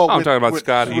 Well, I'm talking about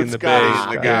Scotty and the Scotty Bay.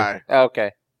 and the guy.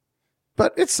 Okay.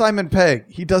 But it's Simon Pegg.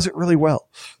 He does it really well.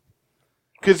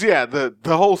 Because the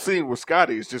whole scene with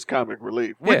Scotty is just comic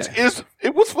relief, which Yeah.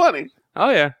 it was funny. Oh,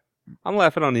 yeah. I'm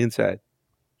laughing on the inside.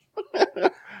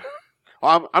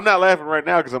 I'm not laughing right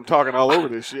now because I'm talking all over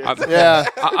this shit. Yeah.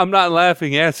 I'm not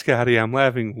laughing at Scotty. I'm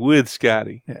laughing with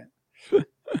Scotty.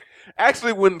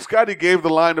 Actually, when Scotty gave the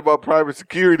line about private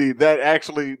security,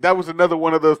 that was another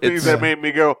one of those things that made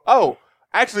me go, "Oh,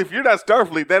 actually, if you're not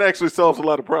Starfleet, that actually solves a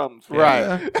lot of problems."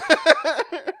 Right.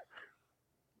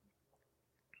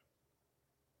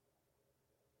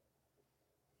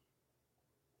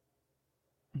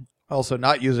 Also,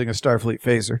 not using a Starfleet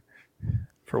phaser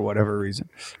for whatever reason.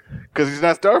 Because he's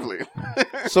not Starfleet.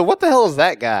 So what the hell is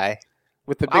that guy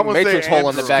with the I'm big gonna say matrix hole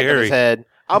in the Andrew. back of his Scary. head?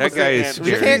 I'm That gonna guy say is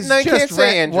Andrew. scary. No, you can't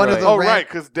say one of Android. the Oh, ran- right,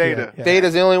 because Data. Yeah.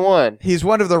 Data's the only one. He's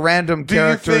one of the random Do you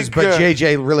characters, think, but uh,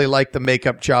 JJ really liked the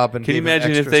makeup job and Can you gave him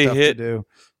imagine if extra they stuff hit- to do.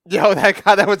 Yo,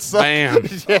 that would suck. Bam.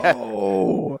 Yeah.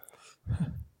 Oh.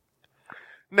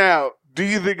 Now, do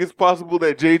you think it's possible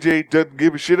that JJ doesn't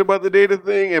give a shit about the Data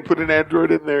thing and put an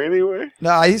android in there anyway?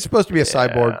 No, he's supposed to be a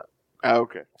cyborg. Ah,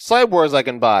 okay. Cyborgs I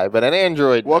can buy, but an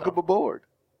android. no. Welcome aboard.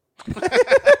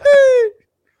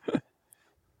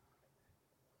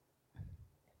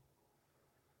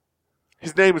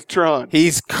 His name is Tron.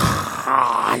 He's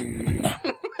Khan. Of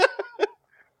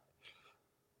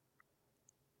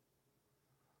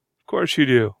course you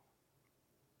do.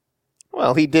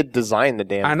 Well, he did design the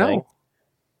damn I know. thing.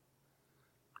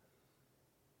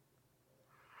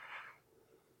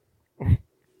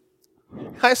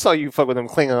 I saw you fuck with them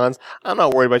Klingons. I'm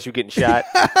not worried about you getting shot.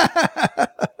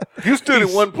 You stood in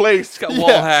one place. He's got wall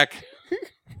Yeah.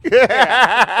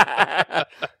 hack.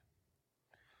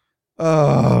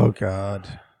 Oh,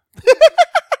 God.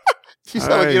 You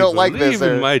sound like you don't like this. I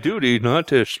believe in my duty not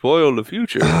to spoil the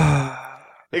future.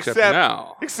 Except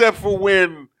now. Except for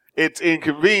when it's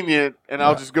inconvenient, and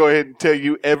I'll just go ahead and tell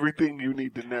you everything you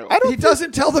need to know. He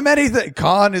doesn't tell them anything.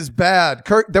 Khan is bad.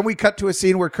 Kirk. Then we cut to a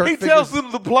scene where Kirk He figures, tells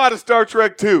them the plot of Star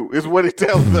Trek 2 is what he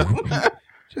tells them.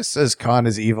 Just says Khan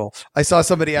is evil. I saw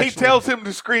somebody actually. He tells him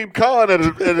to scream Khan at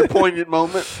a poignant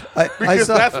moment because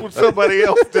saw- that's what somebody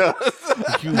else does.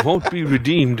 You won't be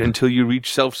redeemed until you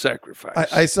reach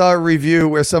self-sacrifice. I saw a review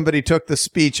where somebody took the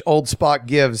speech Old Spock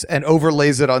gives and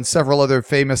overlays it on several other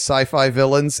famous sci-fi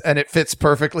villains, and it fits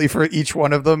perfectly for each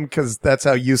one of them because that's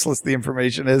how useless the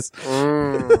information is.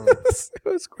 It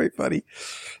was quite funny.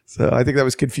 So I think that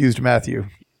was Confused Matthew.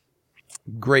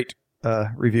 Great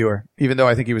reviewer, even though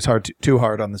I think he was too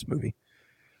hard on this movie.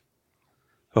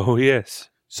 Oh, yes.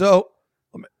 So,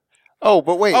 Oh,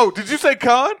 but wait. Oh, did you say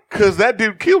Khan? Because that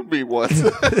dude killed me once.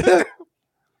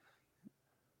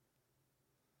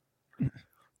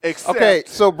 Except, Okay,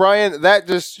 so Brian, that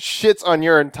just shits on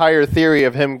your entire theory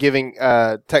of him giving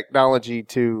technology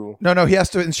to. no, he has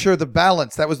to ensure the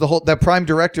balance. That was that Prime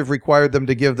Directive required them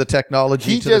to give the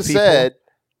technology He to just the people. said,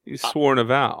 He's sworn a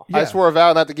vow. "I swore a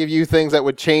vow not to give you things that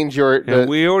would change your." And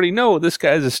we already know this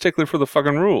guy's a stickler for the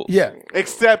fucking rules. Yeah.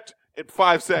 except in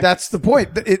 5 seconds. That's the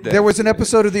point. There was an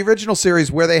episode of the original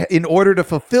series where they, in order to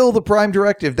fulfill the Prime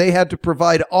Directive, they had to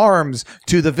provide arms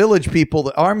to the village people,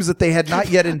 the arms that they had not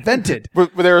yet invented.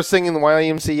 But they were singing the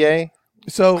YMCA.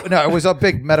 So, no, it was a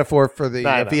big metaphor for the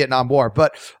I know. Vietnam War.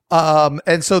 But,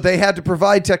 and so they had to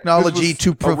provide technology This was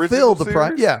to fulfill original the Prime.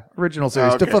 series? Yeah, original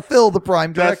series. To Okay. fulfill the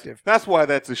Prime Directive. That's why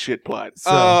that's a shit plot.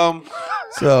 So,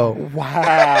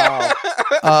 Wow.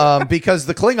 because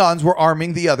the Klingons were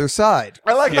arming the other side.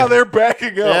 I like how they're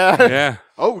backing up. yeah. Yeah.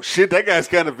 Oh, shit, that guy's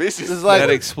kind of vicious. This is like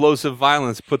That explosive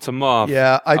violence puts him off.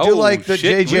 Yeah, I do Oh, like that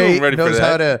shit, we weren't JJ ready for knows that.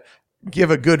 how to give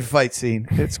a good fight scene.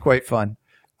 It's quite fun.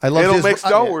 I love It'll his, make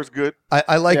Star Wars good.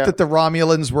 I like Yeah. that the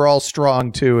Romulans were all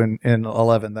strong too in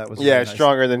 11. That was yeah, really nice.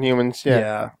 stronger than humans. Yeah.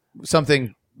 Yeah.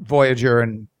 Something Voyager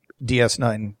and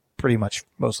DS9 pretty much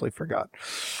mostly forgot.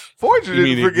 Voyager You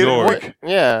mean didn't forget ignore it. it.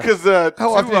 Yeah. Because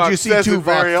How often did you see says it Tuvok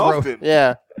very throw- often.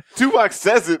 Yeah. Tuvok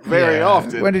says it very Yeah.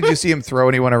 often. When did you see him throw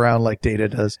anyone around like Data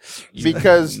does?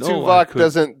 Because No, I Tuvok could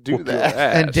doesn't do whoop your that.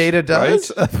 ass, And Data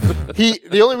does? right?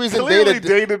 The only reason Clearly,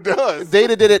 Data does.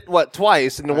 Data did it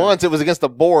twice, and once it was against the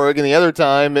Borg, and the other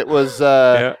time it was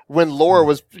when Lore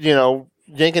was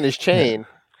yanking his chain.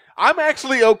 I'm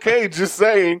actually okay just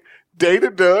saying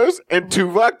Data does and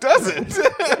Tuvok doesn't.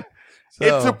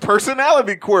 It's a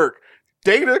personality quirk.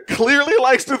 Data clearly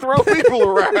likes to throw people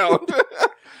around.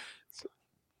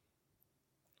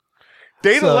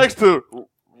 Data likes to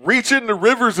reach into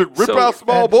rivers and rip out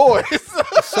small boys.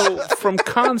 So, from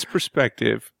Khan's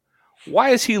perspective, why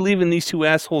is he leaving these two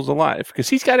assholes alive? Because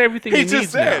he's got everything he He needs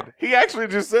just said, now. he actually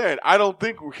just said, I don't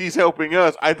think he's helping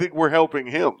us. I think we're helping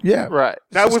him. Yeah. Right.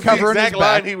 That Just was the covering exact his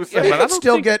line back. he was Yeah, saying. but I He could don't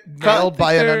still think- get nailed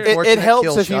by an they're- unfortunate It helps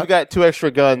kill if shot. you've got 2 extra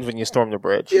guns when you storm the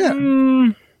bridge. Yeah.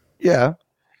 Mm, Yeah.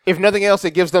 If nothing else,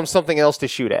 it gives them something else to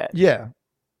shoot at. Yeah.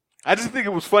 I just think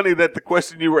it was funny that the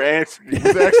question you were asking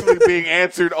was actually being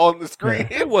answered on the screen.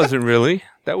 it wasn't really.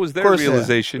 That was their Of course,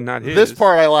 realization, not his. This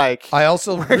part I like. I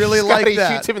also really like Scotty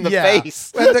that. shoots him in the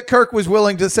face. And that Kirk was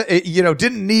willing to say,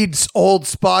 didn't need old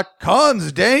Spock.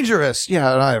 Khan's dangerous.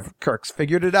 Yeah, and Kirk's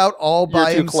figured it out all You're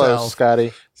by too himself. close,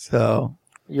 Scotty. So,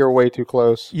 You're way too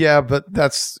close. yeah, but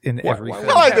that's in Why everything,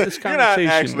 Why have this You're not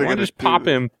conversation? actually Why gonna just do pop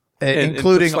this. him, and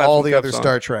including put all slaps the and other cuffs on?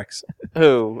 Star Treks.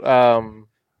 Who?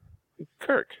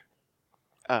 Kirk?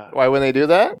 Why wouldn't they do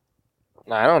that?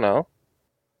 I don't know.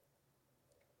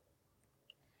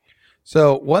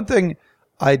 So one thing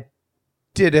I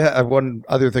did, one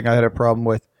other thing I had a problem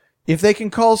with, if they can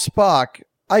call Spock,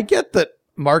 I get that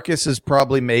Marcus has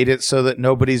probably made it so that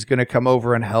nobody's going to come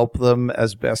over and help them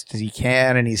as best as he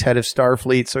can, and he's head of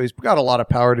Starfleet, so he's got a lot of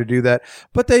power to do that.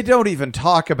 But they don't even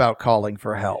talk about calling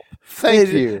for help. Thank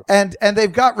you. And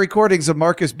they've got recordings of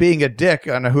Marcus being a dick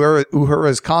on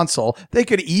Uhura's console. They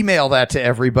could email that to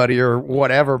everybody or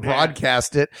whatever,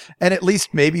 broadcast it, and at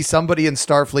least maybe somebody in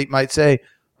Starfleet might say,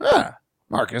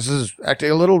 Marcus is acting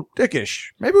a little dickish.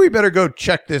 Maybe we better go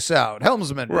check this out.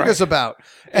 Helmsman, bring Right. us about.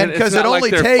 And And it's because not it like only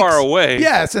they're takes far away.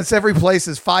 Yeah, since every place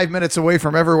is 5 minutes away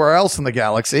from everywhere else in the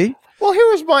galaxy. Well, here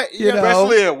was my. You know,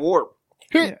 Especially at warp.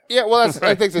 Yeah, well, that's,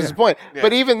 I think that's his point. Yeah.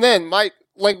 But even then, like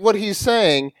what he's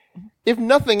saying, if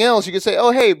nothing else, you could say,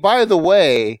 oh, hey, by the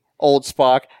way, old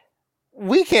Spock,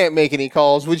 we can't make any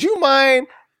calls. Would you mind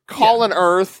calling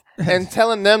Earth and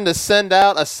telling them to send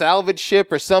out a salvage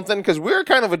ship or something? Because we're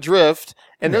kind of adrift,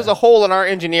 and there's a hole in our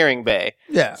engineering bay.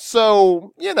 Yeah.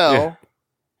 So, Yeah.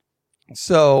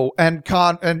 So, and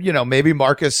maybe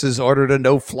Marcus has ordered a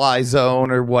no-fly zone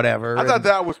or whatever. I thought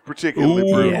that was particularly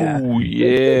brutal. Ooh,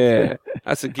 yeah.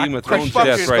 That's a Game of Thrones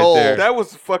fucking death right gold. there. That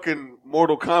was fucking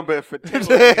Mortal Kombat fatality. is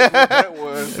what that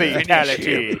was.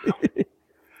 fatality.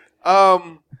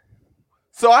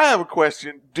 So I have a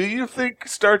question. Do you think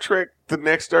Star Trek the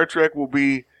next Star Trek will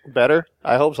be Better?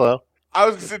 I hope so. I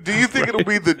was gonna say, do you think it'll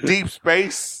be the deep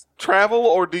space travel,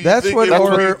 or do you That's think what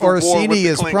it'll be the war with Orsini the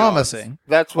is Klingons? promising.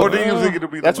 That's Or what do you think it'll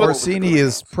be the That's war what with the Orsini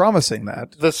is Klingons? promising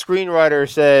that. the screenwriter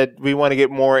said. We want to get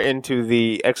more into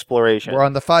the exploration. We're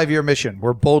on the 5-year mission.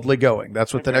 We're boldly going.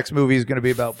 That's what the next movie is going to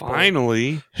be about.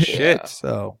 Finally. Shit.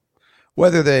 So,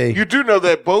 whether they... You do know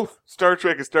that both Star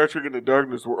Trek and Star Trek Into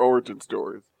Darkness were origin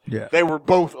stories. Yeah. They were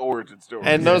both origin stories.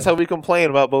 And notice how we complain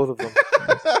about both of them.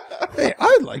 Hey,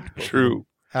 I like both. True.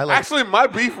 I like Actually, my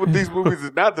beef with these movies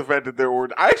is not the fact that they're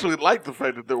origin. I actually like the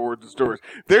fact that they're origin stories.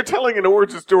 They're telling an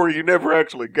origin story you never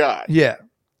actually got. Yeah.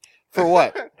 For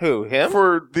what? Who? Him?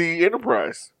 For the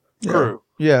Enterprise crew.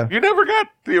 Yeah. You never got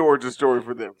the origin story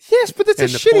for them. Yes, but it's And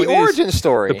a the shitty point is- origin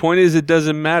story. The point is, it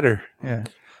doesn't matter. Yeah.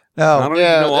 I No. don't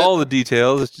Yeah, even know that- all the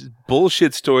details. It's just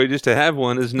bullshit story just to have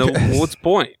one. Is no what's the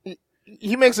point?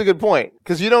 He makes a good point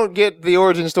because you don't get the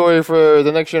origin story for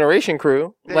the Next Generation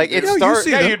crew. Like it you starts.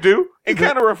 see Yeah, them. you do. It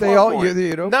kind of They all,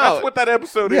 you know. No, That's what that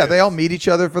episode is. Yeah, they all meet each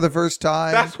other for the first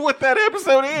time. That's what that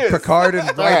episode is. Picard and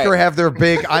Riker right. have their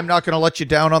big "I'm not going to let you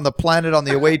down on the planet" on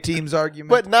the away team's argument.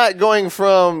 but not going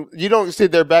from. You don't see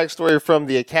their backstory from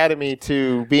the academy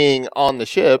to being on the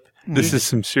ship. This is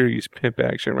some serious pimp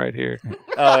action right here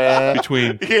Oh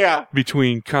yeah.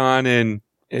 between Khan and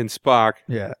Spock.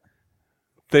 yeah,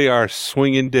 They are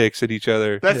swinging dicks at each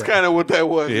other. That's kind of what that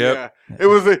was. Yep. Yeah. It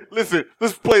was listen,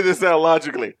 let's play this out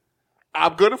logically.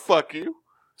 I'm going to fuck you.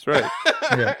 That's right.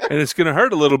 yeah. And it's going to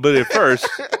hurt a little bit at first.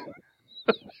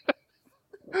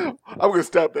 I'm going to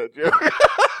stop that joke.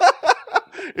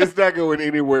 It's not going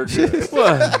anywhere good.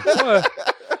 What?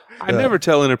 I never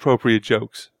tell inappropriate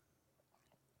jokes.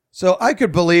 So I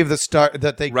could believe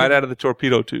that they Right out of the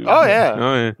torpedo tube. Oh yeah.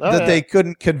 Oh, yeah. Oh, that yeah. they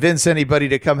couldn't convince anybody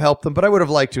to come help them, but I would have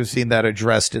liked to have seen that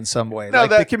addressed in some way. No, Like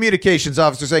the that- communications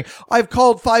officer saying, "I've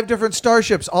called 5 different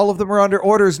starships. All of them are under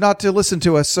orders not to listen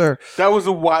to us, sir."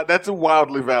 That's a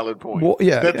wildly valid point. Well,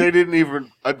 yeah, that yeah. they didn't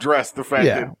even address the fact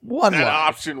Yeah, that one that line.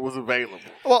 option was available.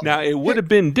 Well, Now, it would have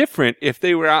been different if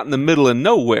they were out in the middle of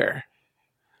nowhere.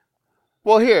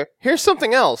 well, here's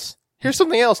something else. Here's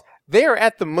something else. They are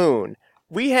at the moon.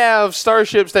 We have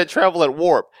starships that travel at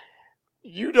warp.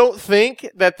 You don't think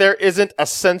that there isn't a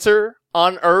sensor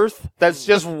on Earth that's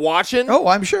just watching? Oh,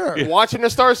 I'm sure. Watching the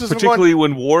star system going, Particularly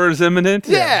when war is imminent.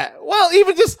 yeah. Well,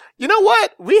 even just, you know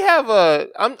what? We have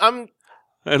I'm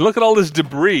And look at all this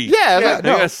debris. yeah. Yeah, look, They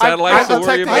got satellites to I'm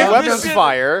worry detecting about. weapons If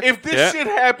fire. If this Yeah. shit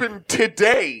happened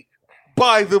today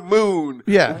by the moon,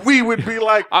 Yeah. we would be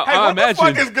like, hey, I what imagine-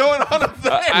 the fuck is going on up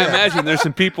there? I imagine there's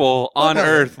some people on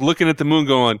Earth looking at the moon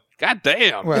going, God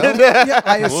damn. Well, yeah,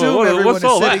 I assume What's everyone is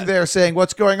all sitting that? there saying,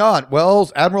 "What's going on?" Well,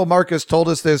 Admiral Marcus told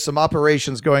us there's some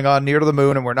operations going on near to the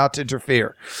moon, and we're not to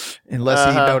interfere unless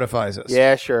he notifies us.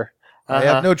 Yeah, sure. I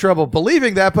have no trouble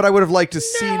believing that, but I would have liked to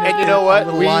see And you know what? a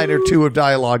little line or two of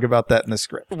dialogue about that in the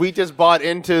script. We just bought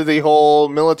into the whole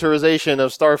militarization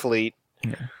of Starfleet,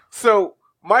 So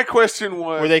my question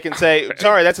was, where they can say,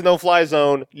 "Sorry, that's a no-fly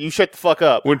zone. You shut the fuck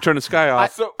up." Wouldn't turn the sky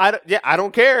off. I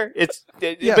don't care.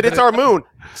 Yeah, but it's our moon.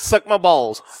 Suck my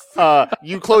balls.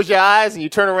 You close your eyes and you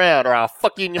turn around, or I'll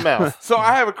fuck you in your mouth. so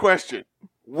I have a question.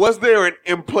 Was there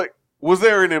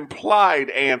an implied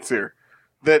answer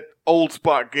that old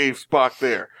Spock gave Spock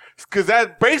there? Because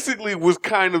that basically was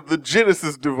kind of the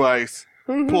Genesis device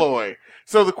ploy.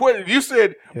 So the question, you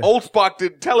said old Spock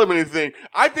didn't tell him anything.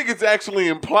 I think it's actually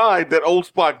implied that old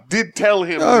Spock did tell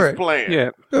him All his right. plan.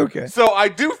 Yeah. Okay. So I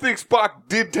do think Spock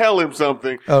did tell him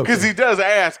something Okay. because he does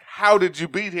ask, "How did you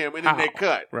beat him?" And then they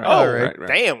cut. Right. Oh, right, right.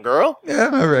 damn, girl.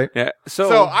 Yeah. All right. Yeah.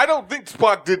 So I don't think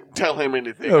Spock didn't tell him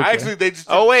anything. Okay. Actually, they just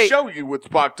Oh, didn't wait. show you what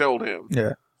Spock told him.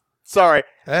 Yeah. Sorry.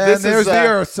 And This is, there's the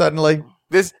Earth suddenly.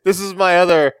 This is my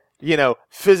other,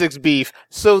 physics beef.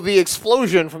 So the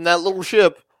explosion from that little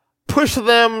ship pushed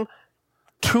them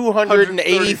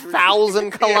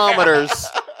 280,000 kilometers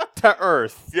to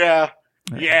Earth. Yeah.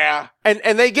 Yeah.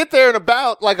 And they get there in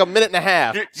about like a minute and a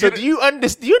half. So do you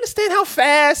understand how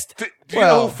fast? Do you know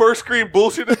Well- who first screen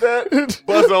bullshitted that?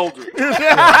 Buzz Aldrin.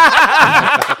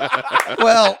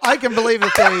 Well, I can believe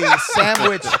that they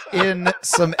sandwich in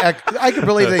some. I can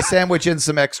believe they sandwich in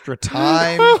some extra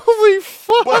time. Holy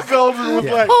fuck. Buzz Aldrin was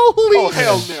like, Holy "Oh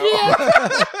hell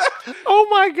no!" Oh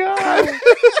my god.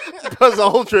 Buzz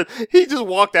Aldrin, he just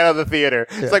walked out of the theater.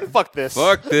 It's like, fuck this.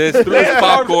 Fuck this. Threw his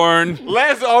popcorn.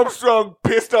 Lance Armstrong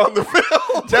pissed on the film.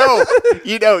 No.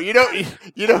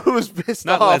 You know who's pissed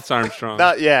Not off? Lance Armstrong.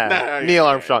 Neil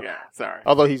Armstrong. Yeah, sorry.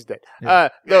 Although he's dead. Yeah.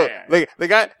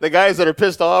 The guys that are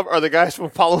pissed off are the guys from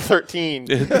Apollo 13.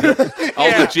 All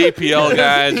the JPL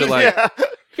guys are like, Yeah.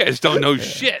 you guys don't know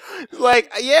shit.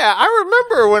 Like, yeah, I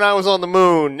remember when I was on the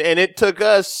moon and it took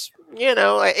us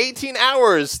like 18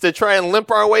 hours to try and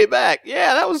limp our way back.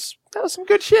 Yeah, that was some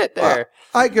good shit there.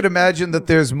 I could imagine that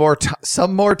there's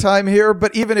some more time here,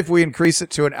 but even if we increase it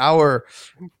to an hour,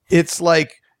 it's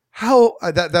like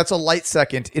that's a light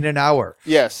second in an hour.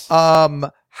 Yes.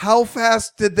 How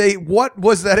fast what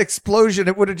was that explosion?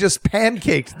 It would have just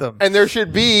pancaked them. And there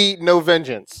should be no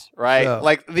vengeance, right? No.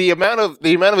 Like the amount of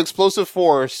explosive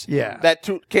force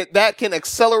that can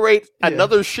accelerate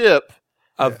another ship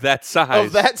of that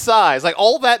size. Like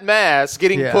all that mass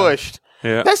getting pushed.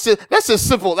 Yeah. That's just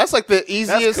simple. That's like the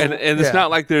easiest. And it's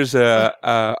not like there's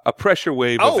a pressure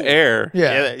wave of air.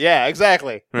 Yeah,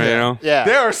 exactly. Right, you know? Yeah.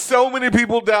 There are so many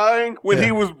people dying when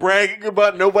he was bragging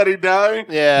about nobody dying.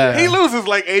 Yeah. He loses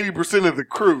like 80% of the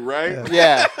crew, right?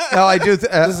 Yeah. No, I do.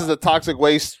 This is the toxic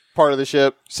waste part of the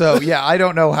ship. So, I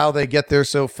don't know how they get there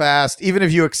so fast. Even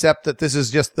if you accept that this is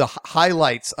just the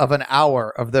highlights of an hour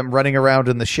of them running around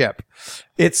in the ship,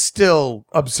 it's still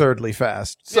absurdly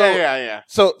fast. So, yeah.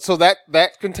 So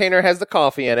that container has the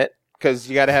coffee in it because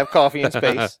you got to have coffee in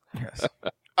space. Yes.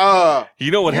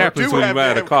 You know what happens when you run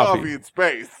out of coffee? In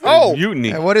space. Oh,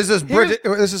 mutiny. And what is this?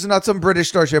 This is not some British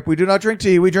starship. We do not drink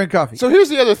tea. We drink coffee. So here's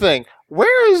the other thing.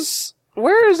 Where is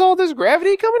all this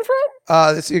gravity coming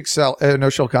from? It's the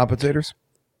inertial compensators.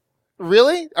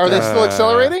 Really? Are they still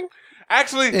accelerating?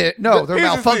 Actually, no, they're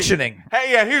here's the malfunctioning. thing.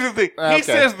 Hey, here's the thing. Okay. He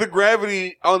says the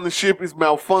gravity on the ship is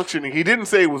malfunctioning. He didn't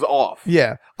say it was off.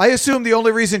 Yeah. I assume the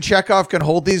only reason Chekhov can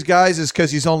hold these guys is because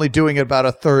he's only doing it about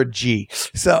a third G.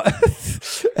 So,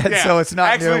 so it's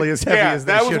not nearly as heavy as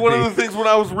they should be. That was one of the things when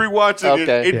I was rewatching it.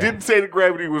 Okay. It didn't say the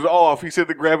gravity was off. He said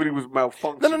the gravity was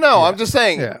malfunctioning. No. I'm just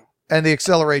saying. Yeah. And the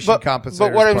acceleration compensator.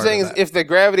 But what I'm saying is if the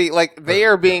gravity, like, they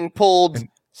are being pulled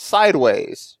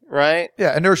sideways, right?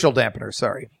 Yeah, inertial dampeners,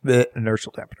 sorry. The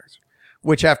inertial dampeners,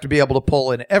 which have to be able to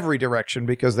pull in every direction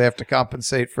because they have to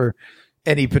compensate for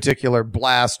any particular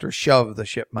blast or shove the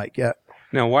ship might get.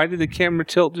 Now, why did the camera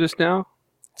tilt just now?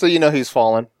 So he's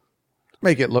fallen.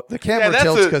 Make it look. The camera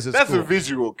tilts because it's That's cool. a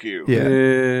visual cue.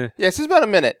 Yeah. Yeah, it's about a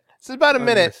minute. It's about a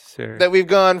minute Unnecessary. that we've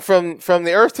gone from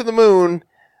the Earth to the moon,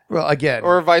 Well, again,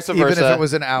 or vice versa. even if it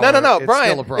was an hour. No, it's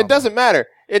Brian. still a problem. It doesn't matter.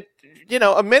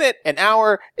 A minute, an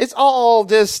hour. It's all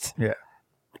just. Yeah.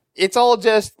 It's all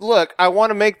just. Look, I want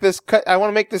to make this cut. I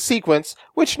want to make this sequence,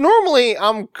 which normally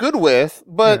I'm good with,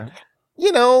 but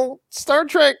Star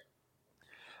Trek.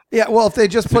 Yeah, well, if they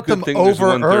just It's a put good them thing there's over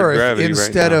one-third Earth gravity right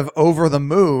instead now. of over the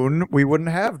moon, we wouldn't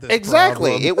have this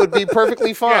Exactly. problem. It would be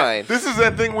perfectly fine. This is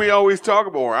that thing we always talk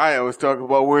about, or I always talk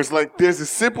about, where it's like there's a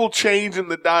simple change in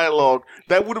the dialogue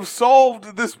that would have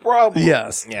solved this problem.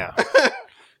 Yes. Yeah.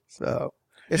 So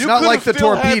it's You not could like have the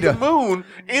still had torpedo. the moon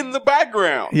in the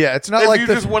background. Yeah, it's not if like you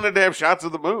the just wanted to have shots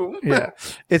of the moon. yeah,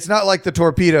 it's not like the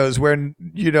torpedoes where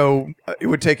it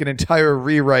would take an entire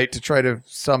rewrite to try to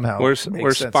somehow. Where's make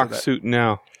sense of Spock's that. suit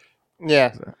now?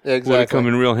 Yeah. Would have come Exactly.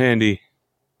 in real handy.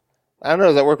 I don't know.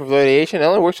 Does that work with radiation? It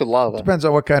only works with lava. Depends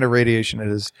on what kind of radiation it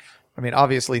is. I mean,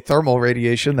 obviously thermal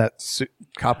radiation. That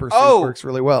copper suit Oh, works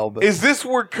really well. But Is this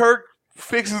where Kirk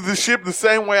fixes the ship the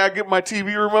same way I get my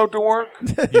TV remote to work?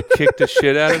 You kicked the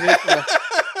shit out of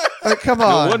it? come No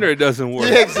on, wonder it doesn't work.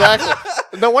 Yeah,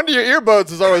 exactly. No wonder your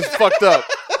earbuds is always fucked up.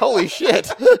 Holy shit.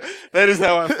 That is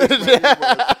how I fix my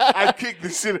remote. I kick the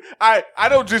shit. I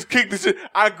don't just kick the shit.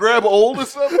 I grab hold of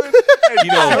something and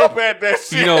jump at that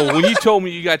shit. When you told me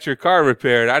you got your car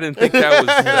repaired, I didn't think that was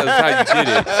how you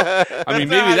did it. I mean,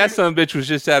 maybe that son of a bitch was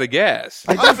just out of gas.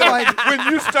 I do find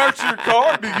When you start your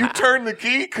car, do you turn the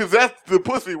key? Because that's the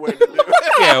pussy way to do it.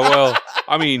 Yeah, well,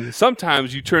 I mean,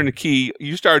 sometimes you turn the key,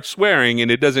 you start swearing,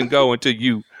 and it doesn't go until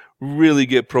you really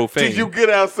get profane. Till you get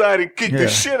outside and kick Yeah. the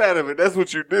shit out of it. That's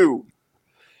what you do.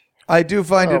 I do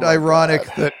find Oh it my ironic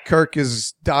God. that Kirk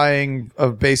is dying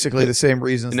of basically the same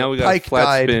reasons And now that we got Pike a flat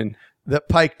died. spin That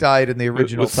Pike died in the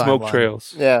original with smoke timeline.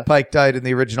 trails. Yeah. Pike died in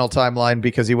the original timeline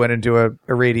because he went into a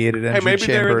irradiated engine maybe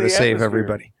they're chamber in to the save atmosphere.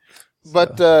 everybody.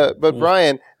 But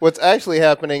Brian, what's actually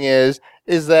happening is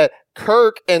that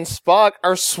Kirk and Spock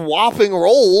are swapping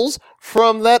roles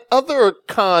from that other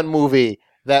Khan movie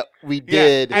that we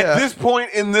did. At this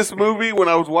point in this movie, when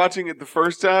I was watching it the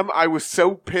first time, I was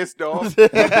so pissed off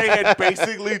that they had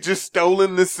basically just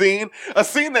stolen the scene. A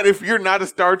scene that, if you're not a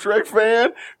Star Trek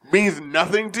fan, means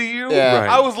nothing to you. Yeah. Right.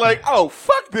 I was like, oh,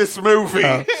 fuck this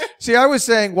movie. See, I was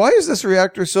saying, why is this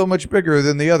reactor so much bigger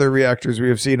than the other reactors we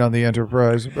have seen on the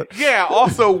Enterprise? But Yeah,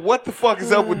 also, what the fuck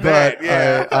is up with that?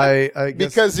 Yeah. I guess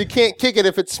Because you can't kick it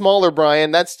if it's smaller,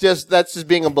 Brian. That's just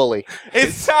being a bully.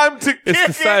 It's time to kick It's the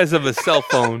it. size of a cell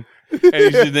phone. and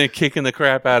he's then kicking the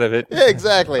crap out of it. Yeah,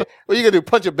 exactly. What are you gonna do?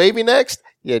 Punch a baby next?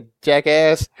 You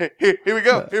jackass. Here we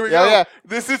go. Here we Yeah, go. yeah.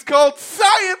 This is called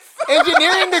science.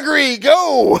 Engineering degree,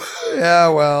 go. Yeah,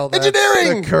 well, that's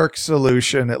Engineering! the Kirk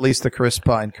solution, at least the Chris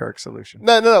Pine Kirk solution.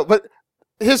 No. But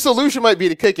his solution might be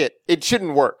to kick it. It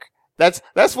shouldn't work. That's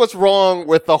what's wrong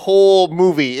with the whole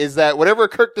movie. Is that whatever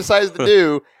Kirk decides to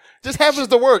do just happens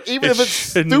to work, even if it's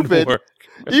shouldn't stupid. work.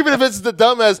 Even if it's the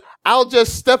dumb as I'll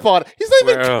just step on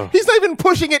it. He's not even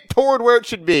pushing it toward where it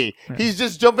should be. He's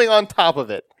just jumping on top of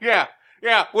it. Yeah.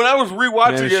 Yeah, when I was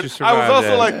rewatching Managed to it, I was survive also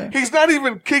that. like, he's not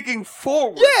even kicking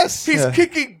forward. Yes! He's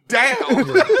kicking down.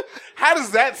 How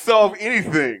does that solve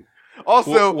anything?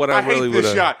 Also, Well, what I I hate really this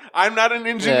would've- shot. I'm not an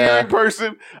engineering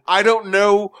person. I don't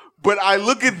know, but I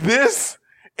look at this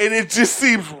and it just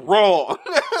seems wrong.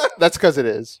 That's because it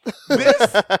is.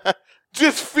 This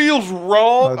just feels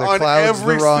wrong Are the on clouds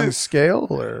every the wrong scale?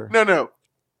 Or? No.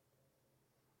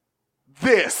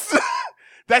 This.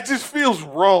 That just feels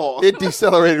wrong. It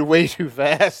decelerated way too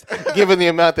fast, given the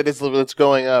amount that it's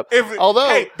going up. Although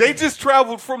hey, they just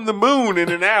traveled from the moon in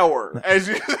an hour. As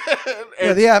you,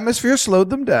 Yeah, the atmosphere slowed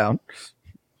them down.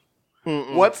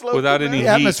 what's Without any The heat.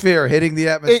 atmosphere hitting the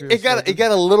atmosphere. it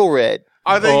got a little red.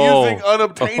 Are they Oh. using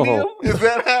unobtainium? Is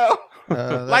that how?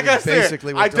 Like I said,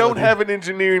 I don't have an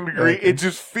engineering degree. Okay. It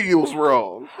just feels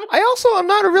wrong. I'm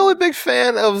not a really big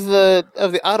fan of the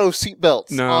auto seatbelts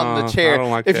No, on the chair. I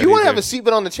don't like if that you want to have either. a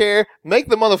seatbelt on the chair, make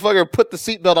the motherfucker put the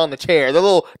seatbelt on the chair. The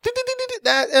little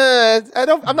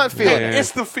I'm not feeling it. Yeah.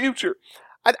 It's the future.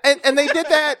 And they did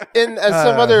that in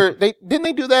some other. They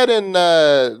do that in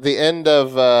the end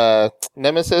of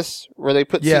Nemesis where they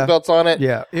put Yeah. seatbelts on it.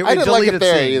 Yeah, I didn't like it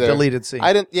there either. Deleted scene.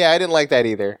 I didn't like that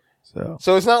either.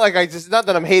 So it's not like not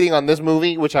that I'm hating on this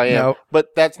movie, which I am, No.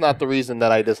 but that's not the reason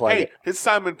that I dislike Hey, it. it's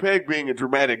Simon Pegg being a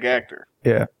dramatic actor.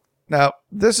 Yeah. Now,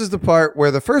 this is the part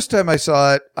where the first time I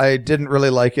saw it, I didn't really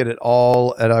like it at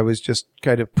all, and I was just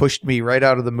kind of pushed me right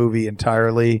out of the movie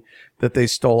entirely that they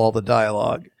stole all the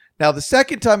dialogue. Now, the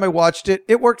second time I watched it,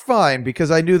 it worked fine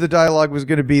because I knew the dialogue was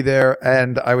going to be there,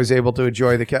 and I was able to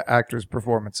enjoy the actors'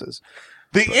 performances.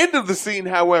 The end of the scene,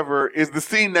 however, is the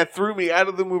scene that threw me out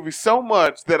of the movie so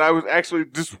much that I was actually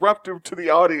disruptive to the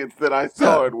audience that I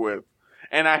saw it with.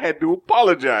 And I had to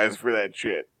apologize for that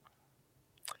shit.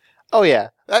 Oh yeah,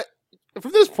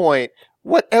 from this point,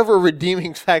 whatever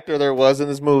redeeming factor there was in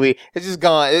this movie, it's just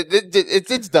gone.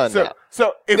 It's done now.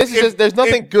 So There's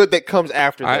nothing good that comes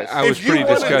after this. I was if you pretty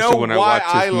wanna disgusted know when I why watched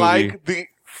this I movie. like the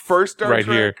first Star Right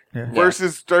Trek here.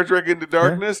 versus Star Trek Into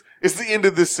Darkness, it's the end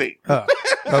of this scene.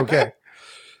 Okay.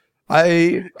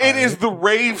 It is the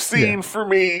rave scene for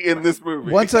me in this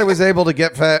movie. Once I was able to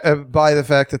get by the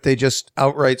fact that they just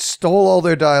outright stole all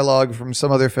their dialogue from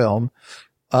some other film,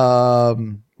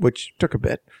 which took a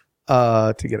bit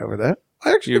to get over that.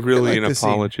 I actually You're really liked an the scene.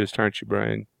 apologist, aren't you,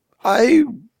 Brian? I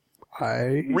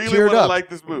really teared want to up. like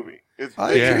this movie. It's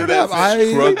I Yeah. teared up.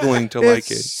 Struggling to like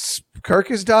it.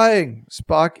 Kirk is dying.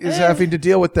 Spock is having to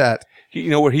deal with that. You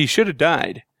know where he should have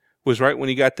died was right when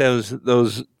he got those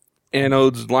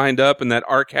anodes lined up and that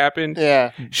arc happened.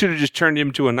 yeah. Should have just turned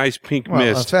him to a nice pink Well,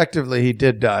 mist. effectively, he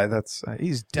did die. That's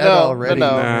he's dead No, already. no.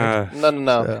 Nah.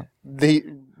 No. So- The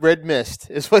red mist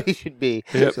is what he should be.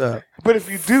 Yep. So- But if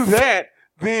you do that,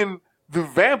 then the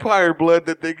vampire blood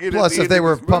that they get. plus, at the if they end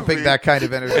were of this pumping movie, that kind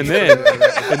of energy, And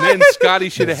then Scotty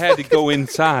should have had to go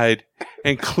inside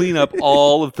and clean up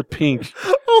all of the pink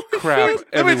crap Let me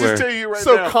everywhere. just tell you right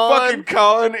So now, Khan fucking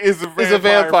Khan is a vampire. is a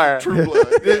vampire. from True Blood.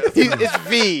 Yes. It's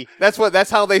V. That's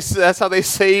how they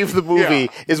save the movie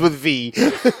is with V. He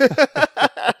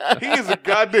is a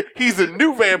goddamn. He's a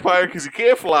new vampire because he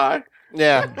can't fly.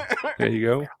 Yeah. There you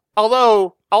go.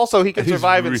 Although also he can He's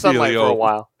survive in sunlight really for a old.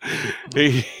 while.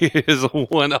 He is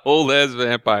one old ass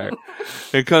vampire.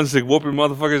 It comes to whooping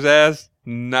motherfucker's ass,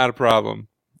 not a problem.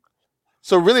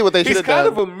 So really, what they should He's have kind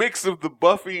done. of a mix of the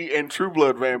Buffy and True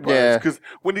Blood vampires Yeah. because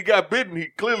when he got bitten, he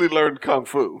clearly learned kung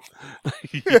fu.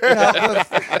 Now,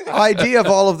 the idea of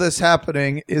all of this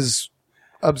happening is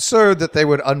absurd that they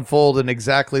would unfold in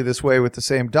exactly this way with the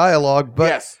same dialogue, but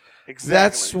yes, exactly.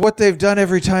 that's what they've done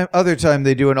every other time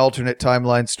they do an alternate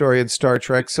timeline story in Star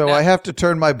Trek. So I have to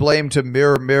turn my blame to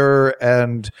Mirror Mirror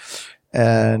and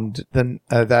then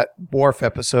that Worf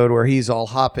episode where he's all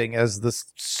hopping as the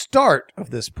start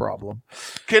of this problem.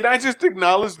 Can I just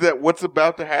acknowledge that what's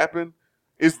about to happen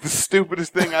is the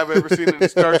stupidest thing I've ever seen in a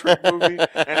Star Trek movie,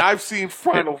 and I've seen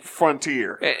Final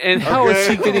Frontier. And how is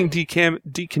Okay. he getting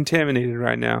decontaminated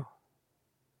right now?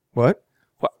 What?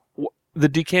 The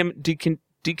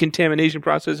decontamination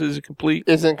process isn't complete?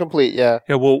 Isn't complete, yeah.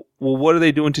 Yeah, well, what are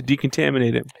they doing to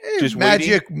decontaminate him? Just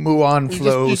magic muon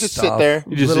flow you just sit stuff. there.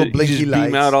 You just, little you blinky just lights.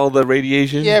 beam out all the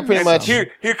radiation? Yeah, pretty much.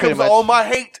 Here Pretty comes much. all my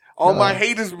hate. All my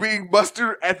hate is being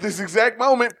mustered at this exact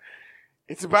moment.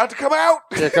 It's about to come out.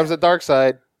 Here comes the dark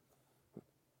side.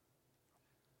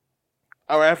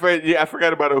 All right, I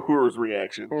forgot about Uhura's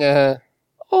reaction. Yeah.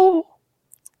 Oh,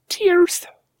 tears.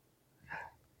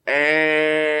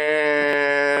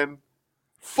 And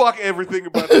fuck everything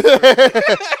about this.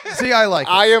 See, I like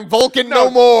it. I am Vulcan no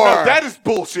more. No, that is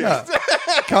bullshit. Yeah.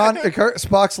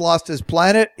 Spock's lost his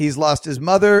planet, he's lost his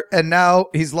mother, and now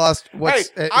he's lost what's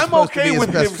Hey, is I'm supposed to be okay his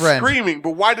with best him friend. screaming,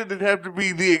 but why did it have to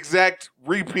be the exact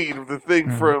repeat of the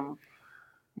thing from...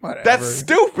 Whatever. That's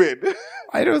stupid.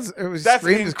 I don't. It was That's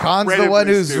screams. Khan's the one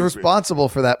incredibly who's stupid. responsible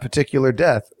for that particular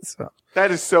death. So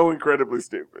That is so incredibly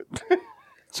stupid.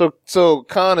 So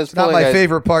Khan is it's not pulling my a-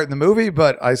 favorite part in the movie,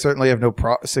 but I certainly have no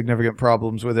significant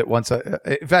problems with it.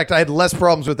 In fact, I had less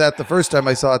problems with that the first time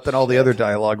I saw it than all the other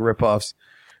dialogue ripoffs.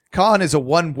 Khan is a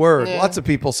one word. Yeah. Lots of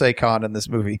people say Khan in this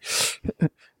movie.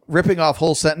 Ripping off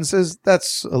whole sentences,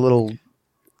 that's a little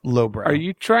lowbrow. Are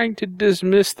you trying to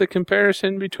dismiss the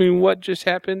comparison between what just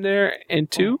happened there and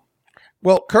 2?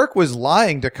 Well, Kirk was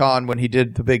lying to Khan when he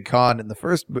did the big Khan in the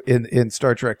first in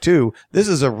Star Trek 2. This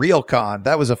is a real Khan.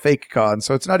 That was a fake Khan,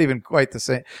 so it's not even quite the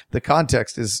same. The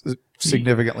context is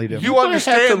significantly different. You might have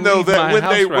to understand, though, leave that my when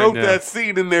they house right wrote now. that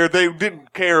scene in there, they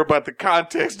didn't care about the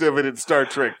context of it in Star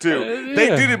Trek 2. They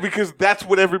yeah. did it because that's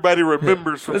what everybody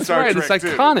remembers from That's Star right. Trek It's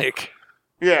 2. iconic.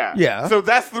 Yeah. Yeah. So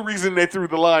that's the reason they threw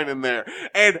the line in there.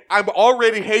 And I'm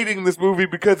already hating this movie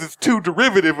because it's too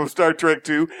derivative of Star Trek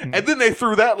 2. And then they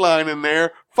threw that line in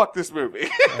there. Fuck this movie.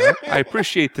 I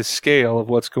appreciate the scale of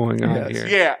what's going on Yes. here.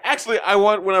 Yeah. Actually,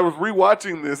 when I was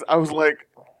rewatching this, I was like,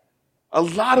 a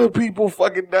lot of people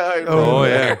fucking died. Oh,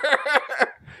 yeah.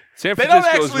 San They don't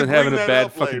Francisco's actually been having a bring that bad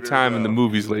up fucking later, time in though. the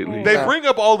movies lately. They bring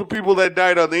up all the people that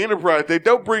died on the Enterprise. They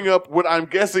don't bring up what I'm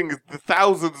guessing is the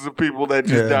thousands of people that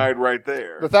just Yeah. died right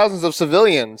there. the thousands of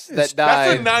civilians that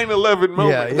That's a died. 9/11 moment.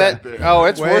 Yeah, right That there. oh,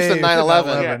 it's worse Way than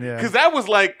 9/11. Yeah, yeah. because that was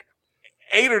like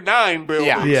 8 or 9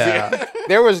 buildings. Yeah.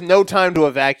 There was no time to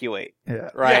evacuate, Yeah.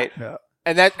 right? Yeah.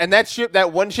 And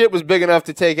that one ship was big enough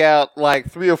to take out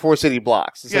like 3 or 4 city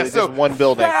blocks instead Yeah, of so just one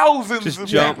building. thousands Just of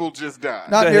jump. people just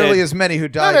died. Not Go nearly ahead. as many who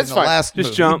died in that's the fine. last Just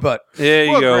movie, jump. but There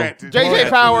you Well, go. granted. JJ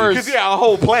Powers. Because, yeah, a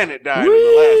whole planet died in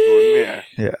the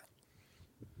last one. Yeah.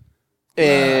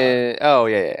 yeah. Oh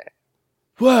yeah.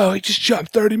 Whoa, he just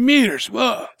jumped 30 meters.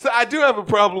 Whoa. So I do have a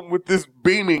problem with this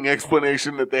beaming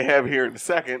explanation that they have here in a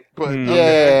second. But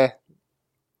Yeah.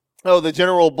 Oh, the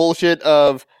general bullshit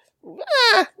of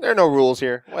there are no rules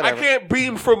here. I Whatever. can't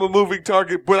beam from a moving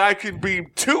target, but I can beam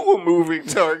to a moving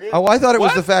target. Oh, I thought it was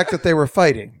What? the fact that they were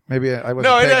fighting. Maybe I wasn't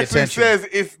No, it paying actually attention. says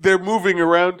if they're moving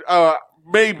around.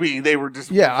 Maybe they were just.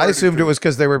 Yeah, I reverting assumed to- it was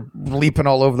because they were leaping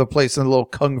all over the place in a little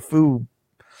kung fu.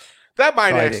 That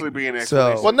might fighting. actually be an So-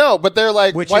 explanation. Well, no, but they're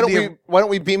like, Which why in don't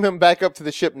we beam him back up to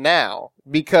the ship now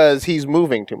because he's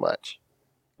moving too much.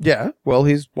 Yeah, well,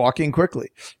 he's walking quickly.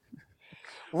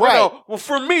 Right. Well,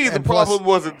 for me, the And plus- problem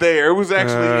wasn't there. It was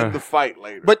actually in the fight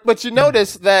later. But you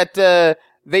notice that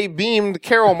they beamed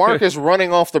Carol Marcus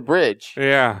running off the bridge.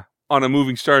 Yeah, on a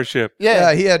moving starship.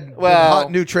 Yeah, he had Well-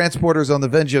 hot new transporters on the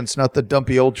Vengeance, not the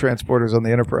dumpy old transporters on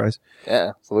the Enterprise.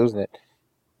 Yeah, it's losing it.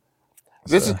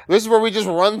 This is where we just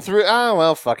run through. Oh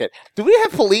well, fuck it. Do we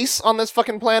have police on this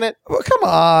fucking planet? Well, come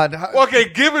on. Well, okay,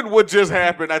 given what just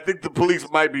happened, I think the police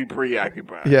might be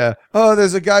preoccupied. Yeah. Oh,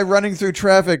 there's a guy running through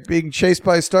traffic being chased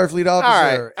by a Starfleet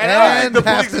officer. right. And I think the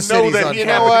half police the know city's that on he You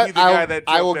fire. know happened to what? be the guy that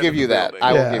I will jumped out give of you the that. building.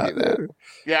 I will Yeah. give you that.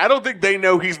 Yeah, I don't think they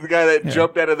know he's the guy that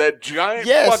jumped out of that giant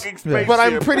Yes, fucking spaceship. but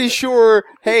I'm pretty sure.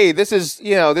 Hey, this is the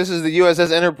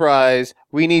USS Enterprise.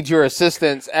 We need your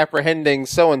assistance apprehending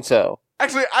so and so.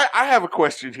 Actually, I have a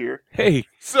question here. Hey,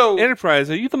 So,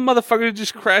 Enterprise, are you the motherfucker that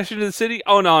just crashed into the city?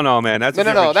 Oh, no, man. That's a No.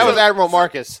 different That was ship. Admiral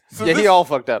Marcus. so Yeah, he this- all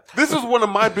fucked up. this is one of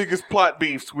my biggest plot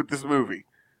beefs with this movie.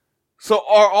 So,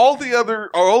 are all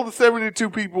the 72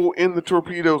 people in the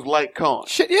torpedoes like Khan?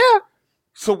 Shit, yeah.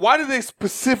 So, why do they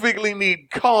specifically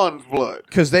need Khan's blood?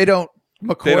 Because they don't. They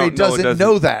McCoy don't know it doesn't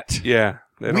know that. Yeah.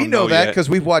 they We don't know that yet. because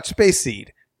we've watched Space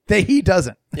Seed. He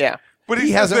doesn't. Yeah. But He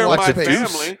he says hasn't they're watched my the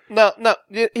Deuce. family. No.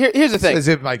 Here's the thing. As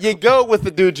if like You go with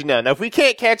the dude you know. Now, if we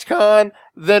can't catch Khan,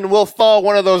 then we'll thaw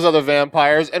one of those other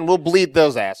vampires and we'll bleed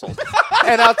those assholes.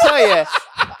 And I'll tell you,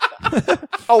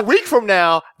 a week from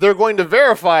now, they're going to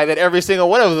verify that every single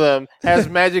one of them has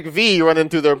Magic V running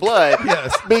through their blood.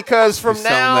 Yes. Because from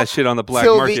Selling now that shit on the black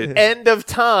till market. the end of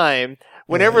time,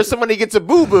 whenever somebody gets a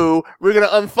boo-boo, we're going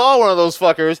to unthaw one of those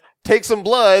fuckers, take some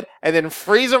blood, and then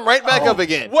freeze him right back up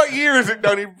again. What year is it?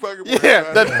 Don't even fucking worry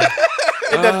Yeah, about it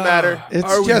doesn't matter. It's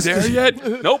Are we just there yet?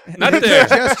 Nope, not there.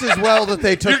 just as well that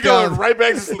they took You're going down. right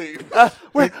back to sleep.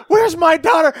 Where's my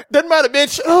daughter? Doesn't matter,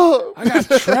 bitch. Oh. I got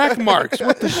track marks.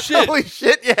 What the shit? Holy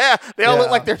shit, yeah. They all Yeah.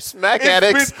 look like they're smack It's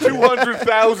addicts. been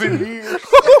 200,000 years.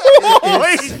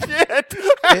 Holy shit.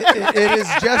 It is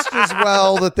just as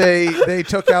well that they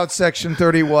took out Section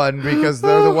 31 because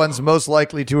they're the ones most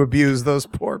likely to abuse those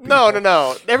poor people.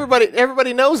 No.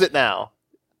 Everybody knows it now.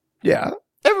 Yeah.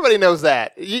 Everybody knows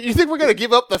that. You think we're going to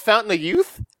give up the Fountain of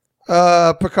Youth?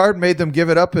 Picard made them give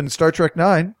it up in Star Trek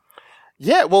 9.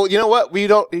 Yeah, well, you know what? He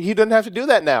doesn't have to do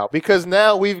that now because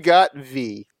now we've got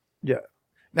V. Yeah.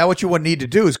 Now what you would need to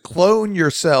do is clone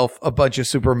yourself a bunch of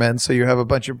Supermen so you have a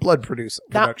bunch of blood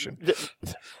production.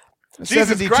 Jesus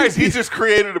 72 Christ, he people. just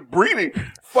created a breeding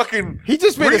fucking. He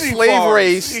just made a breeding slave farms.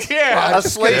 race. Yeah. A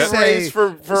slave say, race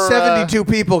for 72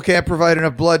 people can't provide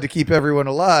enough blood to keep everyone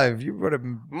alive. You would have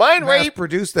Mind rape.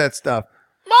 produced that stuff.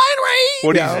 mind rape.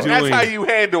 What Yeah. he's That's doing how you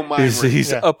handle mine. is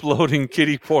rape. uploading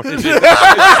kitty porn. He's like,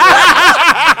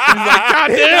 God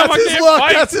damn, I That's his can't look.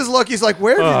 fight. That's his look. He's like,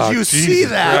 where Oh, did you see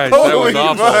Jesus that? Christ, that Holy was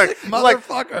awful. fuck.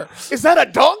 Motherfucker. Is that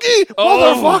a donkey?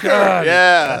 Oh, Motherfucker. God.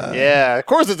 Yeah. Of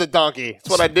course it's a donkey. That's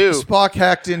what I do. Spock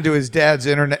hacked into his dad's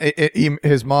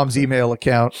his mom's email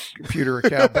account, computer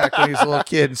account, back when he was a little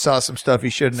kid and saw some stuff he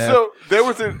shouldn't have. So there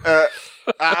was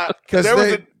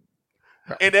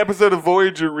an episode of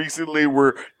Voyager recently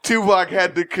where Tuvok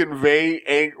had to convey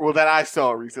that I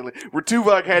saw recently, where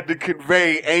Tuvok had to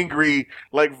convey angry,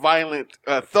 like violent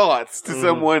thoughts to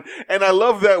someone, and I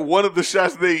love that one of the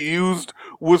shots they used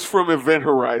was from Event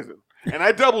Horizon, and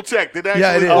I double checked. It actually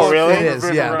Yeah, it is. was really? from It is,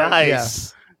 Event yeah. Horizon.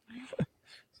 Nice.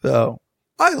 So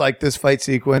I like this fight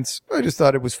sequence. I just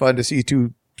thought it was fun to see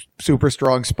two super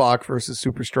strong Spock versus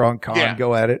super strong Khan Yeah.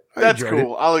 go at it. I That's enjoyed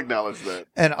cool. it. I'll acknowledge that.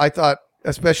 And I thought,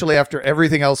 especially after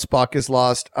everything else Spock has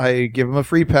lost, I give him a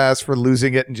free pass for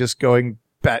losing it and just going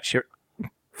batshit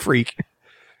freak.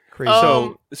 Crazy.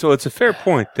 So it's a fair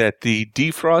point that the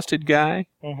defrosted guy,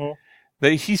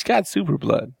 he's got super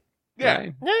blood. Yeah.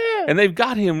 Right? Yeah. And they've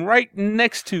got him right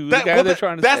next to the guy they're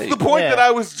trying to That's save. the point Yeah. that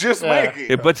I was just Yeah. making.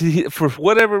 Yeah, but for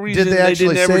whatever reason, they they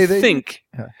actually didn't say ever they- think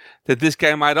Yeah. that this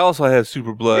guy might also have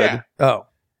super blood. Yeah. Oh.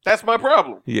 That's my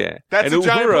problem. Yeah. That's and a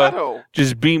giant Uhura plot hole.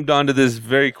 just beamed onto this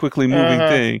very quickly moving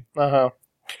thing. Uh-huh.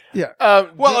 Yeah.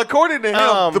 Well, according to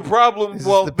him, the problem, Is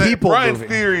well, the that people Brian's moving.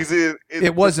 theories is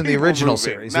It was in the people original moving,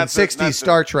 series. not In the- 60s not the-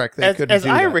 Star Trek, they couldn't as do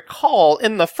I that. recall,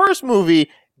 in the first movie,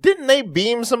 didn't they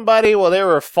beam somebody while they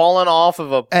were falling off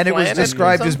of a And it was planet or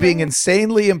described as being something?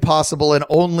 insanely impossible, and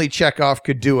only Chekhov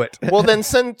could do it. Well, then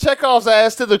send Chekhov's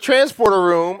ass to the transporter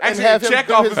room and Actually, have him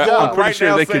Chekhov do is his going I'm job. pretty right sure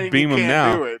now they could saying beam he him can't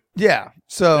now. do it. Yeah.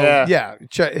 So Yeah.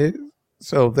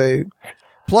 so they.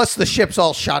 Plus, the ship's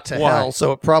all shot to Why? hell,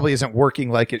 so it probably isn't working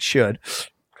like it should.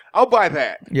 I'll buy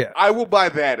that. Yeah. I will buy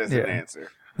that as an Yeah.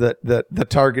 answer. The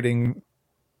targeting.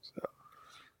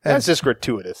 That's just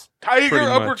gratuitous. Tiger Pretty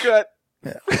much. uppercut.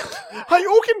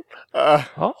 Hadouken!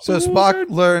 Oh, So Spock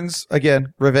learns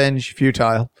again, revenge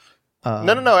futile.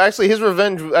 No. Actually, his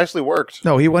revenge actually worked.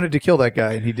 No, he wanted to kill that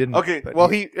guy, and he didn't. Okay, But Well,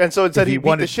 so it said If he he beat the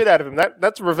wanted- shit out of him.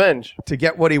 That's revenge. to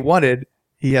get what he wanted,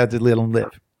 he had to let him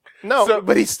live. No, So-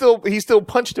 but he still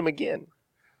punched him again.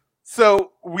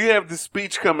 So we have this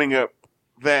speech coming up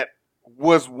that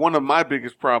was one of my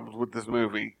biggest problems with this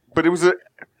movie. But it was it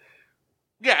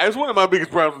was one of my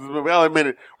biggest problems with this movie, I'll admit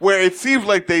it. Where it seems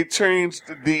like they changed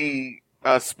the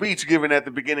speech given at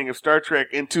the beginning of Star Trek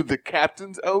into the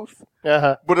captain's oath.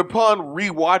 Uh-huh. But upon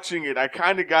rewatching it, I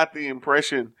kind of got the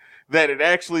impression that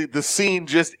the scene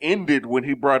just ended when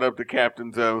he brought up the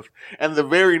captain's oath. And the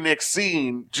very next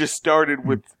scene just started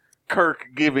with Kirk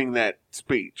giving that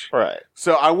speech. Right.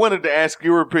 So I wanted to ask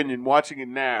your opinion watching it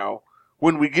now.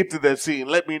 When we get to that scene,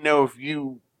 let me know if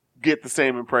you get the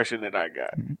same impression that I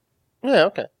got. Yeah,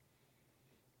 okay.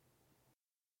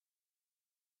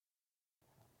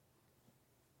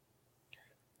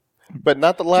 But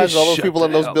not the lives of all those shut people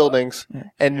in the those hell up. buildings,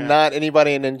 and Yeah. not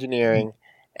anybody in engineering,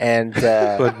 and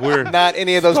but we're not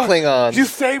any of those Klingons. You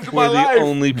saved my the life.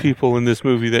 only people in this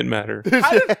movie that matter.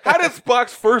 How did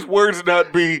Spock's first words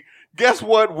not be, guess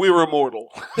what, we're immortal?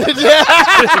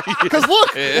 Yeah, because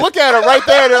look at it right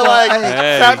there. They're like,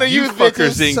 time to you use fuckers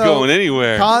bitches. ain't So, going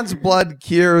anywhere. Khan's blood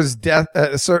cures death,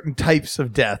 certain types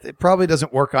of death. It probably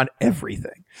doesn't work on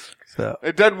everything. So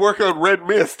It doesn't work on red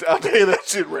mist. I'll tell you that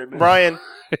shit right now. Brian,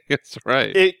 That's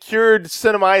right. it cured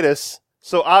cinemitis,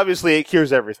 so obviously it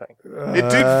cures everything. It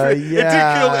did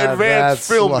kill advanced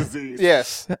film disease.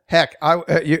 Yes. Heck,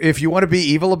 if you want to be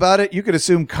evil about it, you could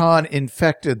assume Khan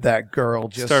infected that girl.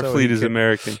 Just so he Starfleet is could-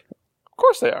 American. Of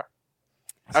course they are.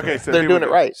 Okay, so They're here we doing it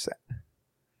go. right.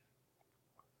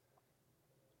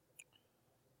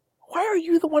 Why are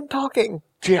you the one talking?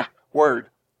 Yeah, word.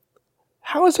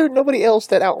 How is there nobody else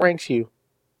that outranks you?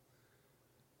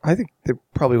 I think there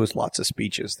probably was lots of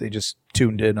speeches. They just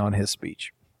tuned in on his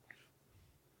speech.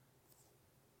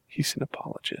 He's an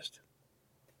apologist.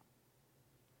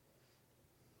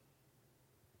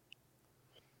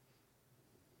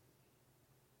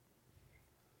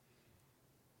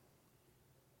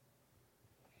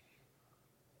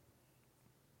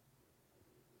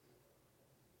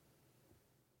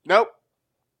 Nope.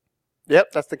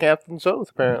 Yep, that's the captain's oath,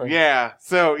 apparently. Yeah.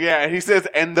 So, yeah, he says,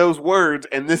 and those words,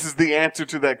 and this is the answer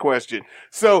to that question.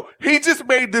 So, he just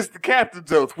made this the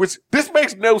captain's oath, which this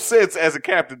makes no sense as a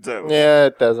captain's oath. Yeah,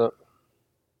 it doesn't.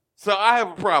 So, I have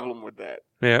a problem with that.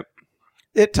 Yep.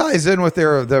 It ties in with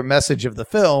their message of the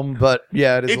film, but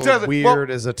yeah, it is It a little doesn't- weird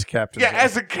well, as a captain. Yeah,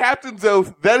 as a captain's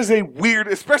oath, that is a weird,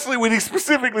 especially when he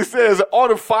specifically says on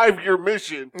a 5-year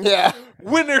mission. Yeah.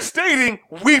 When they're stating,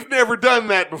 we've never done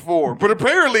that before. But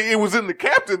apparently it was in the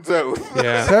captain's oath.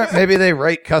 Yeah. So maybe they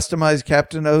write customized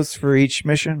captain oaths for each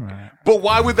mission. But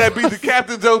why would that be the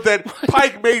captain's oath that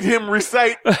Pike made him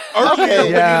recite earlier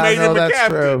when Yeah, he made him a that's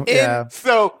captain? true. Yeah,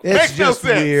 So, it's makes no just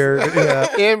sense. weird.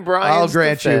 Yeah. In Brian's I'll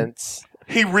grant you. defense,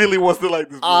 He really wants to like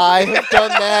this movie. I have done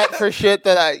that for shit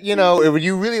that if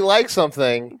you really like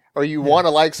something or you want to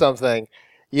like something,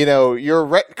 your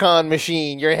retcon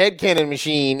machine, your headcanon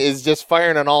machine is just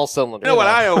firing on all cylinders. You know what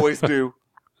I always do?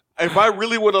 If I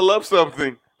really want to love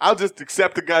something, I'll just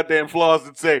accept the goddamn flaws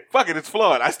and say, fuck it, it's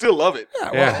flawed. I still love it.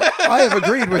 Yeah. I have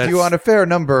agreed with you on a fair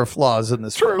number of flaws in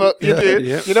this. True. Well, you did.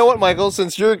 Yeah. You know what, Michael?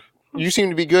 Since you seem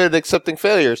to be good at accepting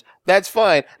failures, that's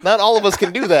fine. Not all of us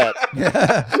can do that.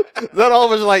 Not all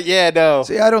of us are like, yeah, no.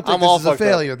 See, I don't think I'm all this is a fucked up.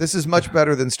 failure. This is much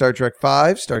better than Star Trek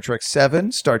 5, Star Trek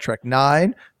 7, Star Trek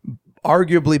 9,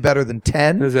 arguably better than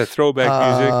 10. There's that throwback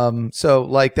music. So,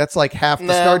 that's like half the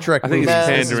No. Star Trek I think movies. it's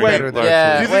This is pandering. better than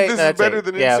Yeah. Do you think wait, this is that's better it.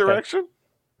 than Yeah, okay. Insurrection?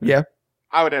 Yeah.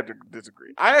 I would have to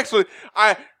disagree.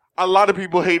 A lot of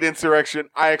people hate Insurrection.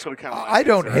 I actually kind of like I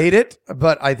don't hate it,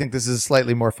 but I think this is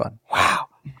slightly more fun. Wow.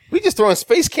 We just throwing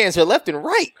space cancer left and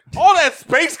right. all that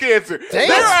space cancer. Damn. They're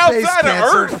Space outside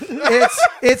cancer. of Earth.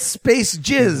 It's space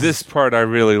jizz. This part I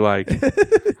really like.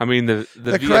 I mean, the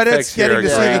the VFX credits, here getting are to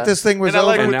see great. that this thing was And I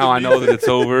like over. And with now the I know that it's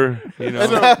over.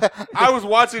 So, I was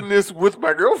watching this with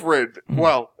my girlfriend.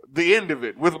 Well, the end of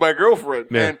it with my girlfriend.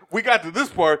 Yeah. And we got to this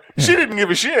part. She didn't give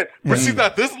a shit, but she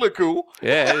thought this looked cool.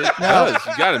 Yeah, it does.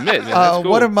 You gotta admit, man. That's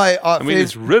cool. One of my I mean,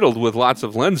 it's riddled with lots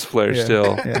of lens flares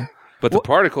still, Yeah. but the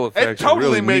particle It effects are totally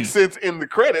really makes neat. sense in the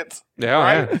credits. Yeah,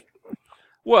 right? yeah.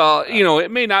 Well,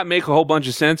 it may not make a whole bunch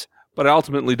of sense, but I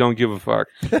ultimately don't give a fuck.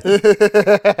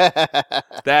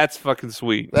 That's fucking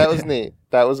sweet. That was neat.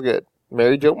 That was good.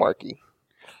 Mary Jo Markey.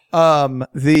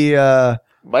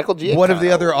 Michael G. One of the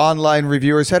other online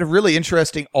reviewers had a really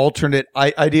interesting alternate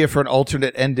idea for an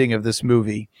alternate ending of this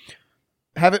movie.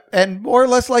 Have it, and more or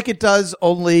less like it does,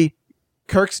 only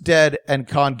Kirk's dead and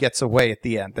Khan gets away at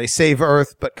the end. They save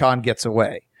Earth, but Khan gets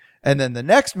away. And then the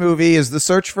next movie is the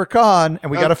search for Khan, and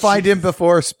we got to find him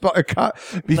before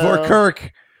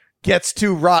Kirk gets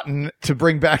too rotten to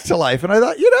bring back to life. And I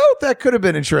thought, that could have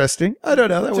been interesting. I don't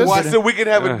know. That was Why, so we can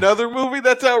have another movie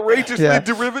that's outrageously Yeah.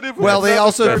 derivative? Well, they That's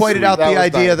also not- pointed out That the was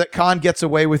idea dumb. that Khan gets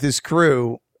away with his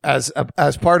crew as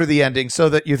part of the ending, so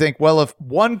that you think, well, if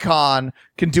one Khan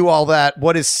can do all that,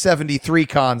 what is 73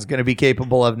 Khans going to be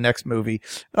capable of next movie?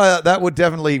 That would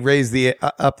definitely raise the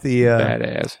up the.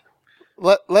 Badass.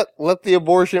 Let the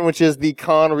abortion, which is the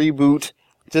Khan reboot,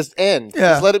 just end. Yeah.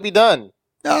 Just let it be done.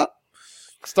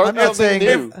 Start I'm not something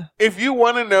saying new. If you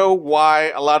want to know why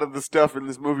a lot of the stuff in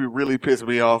this movie really pissed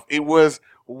me off, it was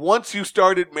once you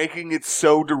started making it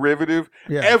so derivative,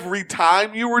 Yeah. every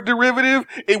time you were derivative,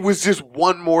 it was just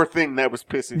one more thing that was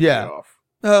pissing me off.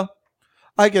 No,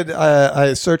 I could.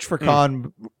 I search for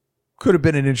Khan could have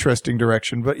been an interesting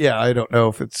direction, but yeah, I don't know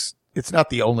if it's not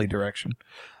the only direction.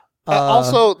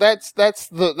 Also,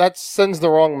 that sends the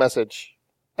wrong message.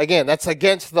 Again, that's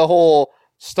against the whole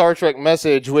Star Trek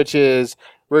message, which is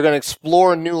we're going to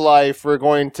explore new life. We're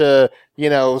going to,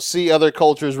 see other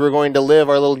cultures. We're going to live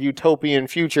our little utopian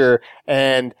future.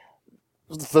 And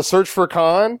the search for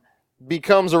Khan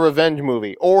becomes a revenge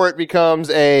movie, or it becomes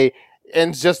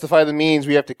ends justify the means.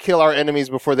 We have to kill our enemies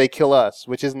before they kill us,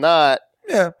 which is not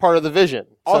part of the vision.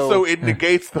 Also, So, it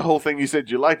negates the whole thing you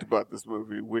said you liked about this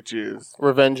movie, which is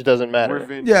revenge doesn't matter.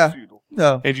 revenge Yeah. is futile.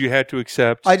 No, And you had to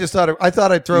accept. I just thought I'd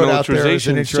throw it out there as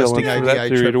an Militarization is still interesting in for that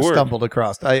idea. theory to I work. stumbled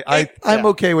across. I'm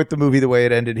okay with the movie the way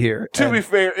it ended here. To And- be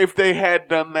fair, if they had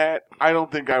done that, I don't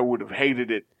think I would have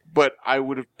hated it but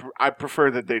I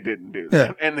prefer that they didn't do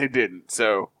that, and they didn't.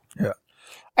 So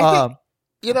I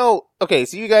think, okay,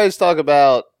 so you guys talk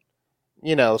about,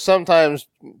 sometimes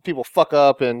people fuck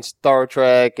up in Star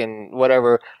Trek and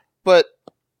whatever, but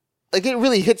like it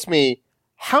really hits me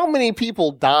how many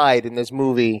people died in this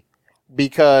movie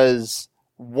because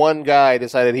one guy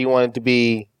decided he wanted to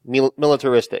be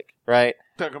militaristic, right?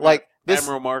 talking about Like this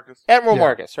Admiral Marcus.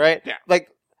 Marcus, right? Yeah.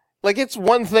 Like it's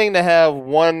one thing to have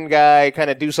one guy kind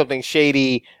of do something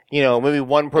shady, maybe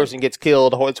one person gets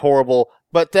killed, it's horrible,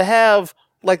 but to have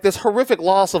like this horrific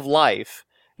loss of life,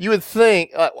 you would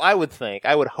think, I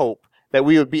would hope that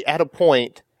we would be at a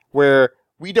point where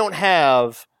we don't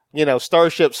have,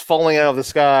 starships falling out of the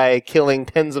sky, killing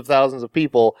tens of thousands of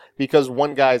people because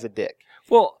one guy's a dick.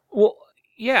 Well,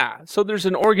 yeah. So there's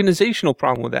an organizational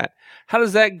problem with that. How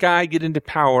does that guy get into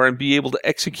power and be able to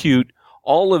execute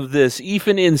all of this,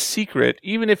 even in secret,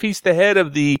 even if he's the head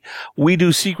of the we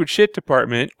do secret shit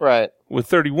department, right? With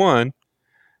 31,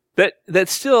 that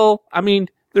still, I mean,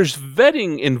 there's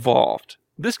vetting involved.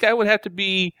 This guy would have to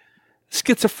be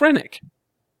schizophrenic.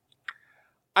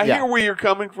 I hear where you're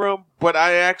coming from, but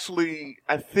I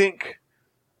think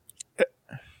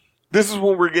this is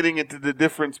when we're getting into the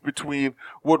difference between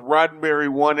what Roddenberry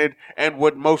wanted and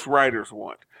what most writers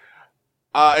want.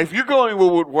 If you're going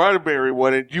with what Roddenberry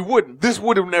wanted, you wouldn't. This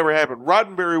would have never happened.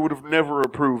 Roddenberry would have never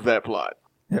approved that plot.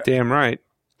 Yeah. Damn right.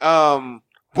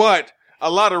 But a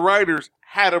lot of writers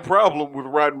had a problem with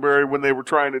Roddenberry when they were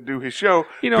trying to do his show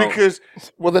because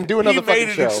then do another he made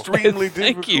it show. extremely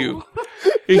Thank difficult.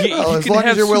 you. As long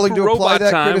as you're willing to apply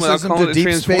that criticism to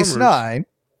Deep Space Nine,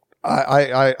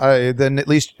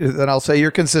 then I'll say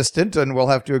you're consistent, and we'll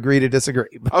have to agree to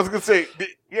disagree. I was going to say,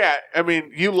 yeah, I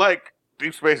mean, you like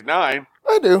Deep Space Nine.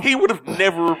 I do. He would have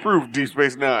never approved Deep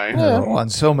Space Nine. On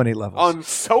so many levels. On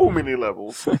so many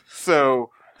levels. So,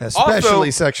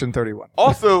 especially Section 31.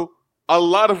 Also, a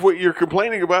lot of what you're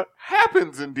complaining about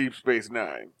happens in Deep Space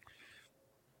Nine.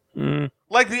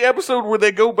 Like the episode where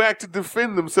they go back to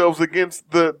defend themselves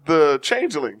against the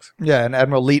changelings. Yeah, and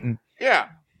Admiral Leeton. Yeah.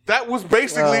 That was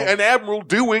basically an admiral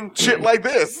doing shit like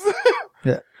this.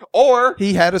 Yeah. Or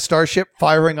he had a starship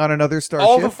firing on another starship.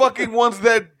 all the fucking ones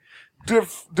that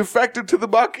defected to the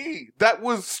Maquis. That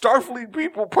was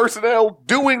Starfleet personnel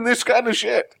doing this kind of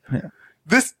shit. Yeah.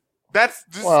 That's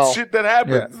just shit that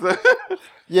happens. Yeah.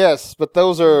 Yes, but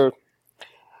those are...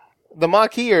 The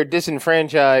Maquis are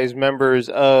disenfranchised members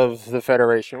of the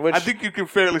Federation, which... I think you can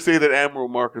fairly say that Admiral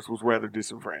Marcus was rather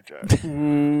disenfranchised.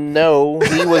 No,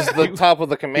 he was the top of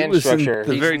the command structure.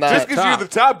 Just because you're the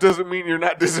top doesn't mean you're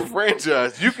not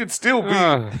disenfranchised. You can still be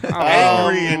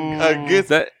angry and against...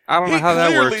 That, I don't know how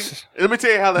that works. Let me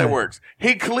tell you how that works.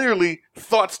 He clearly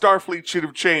thought Starfleet should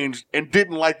have changed and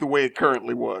didn't like the way it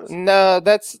currently was. No,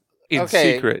 that's... In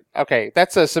secret. Okay,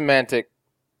 that's a semantic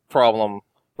problem.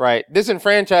 Right.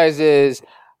 Disenfranchised is,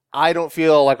 I don't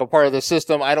feel like a part of the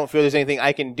system. I don't feel there's anything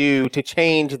I can do to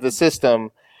change the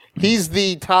system. He's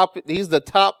the top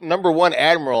number one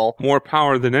admiral. More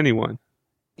power than anyone.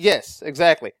 Yes,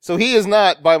 exactly. So he is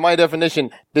not, by my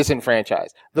definition,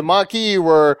 disenfranchised. The Maquis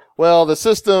were, the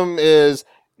system is,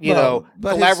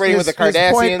 collaborating with the Cardassians.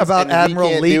 His point about and Admiral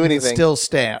we can't do Leeton anything. still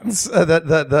stands.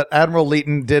 That Admiral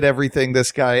Leeton did everything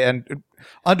this guy, and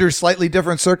under slightly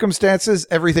different circumstances,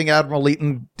 everything Admiral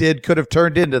Leeton did could have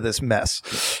turned into this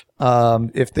mess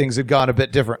if things had gone a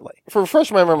bit differently. For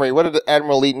refresh my memory, what did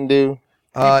Admiral Leeton do?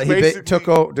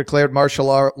 He declared martial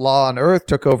law on Earth,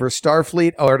 took over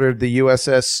Starfleet, ordered the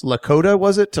USS Lakota,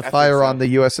 was it, to fire on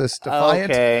the USS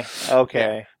Defiant?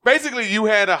 Okay. Yeah. Basically, you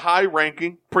had a high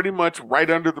ranking, pretty much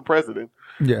right under the president,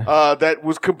 that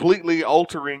was completely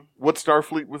altering what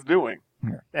Starfleet was doing.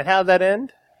 Yeah. And how'd that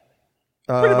end?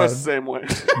 Pretty much the same way.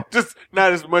 Just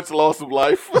not as much loss of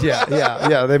life.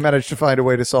 Yeah. They managed to find a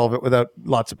way to solve it without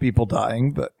lots of people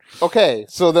dying, but... Okay,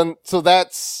 so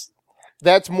that's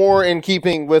more in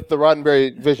keeping with the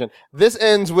Roddenberry vision. This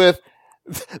ends with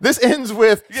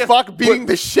Spock beating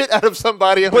the shit out of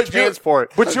somebody on the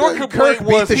transport. But your complaint Kirk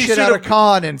was beat the shit out of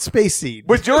Khan and Space Seed.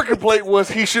 But your complaint was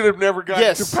he should have never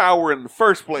gotten to power in the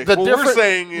first place. What we're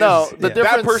saying is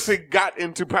that person got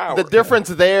into power. The difference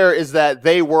there is that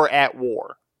they were at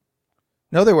war.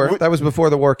 No, they weren't. That was before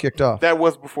the war kicked off. That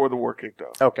was before the war kicked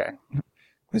off. Okay. It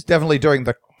was definitely during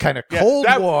the kind of Cold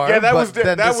War. Yeah, that was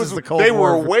the Cold War. They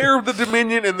were aware of the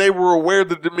Dominion, and they were aware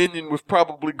the Dominion was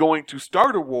probably going to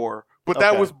start a war. But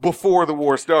that was before the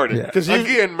war started. Because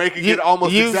again, making it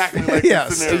almost exactly like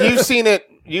this scenario.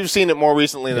 You've seen it more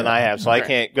recently than I have, so I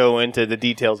can't go into the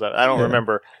details of it. I don't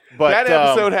remember. But that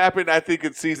episode happened, I think,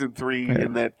 in season 3,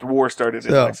 and that the war started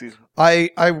in season.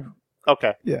 Okay.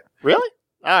 Yeah. Really?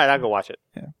 All right, I'll go watch it.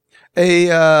 Yeah.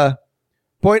 A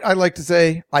point I'd like to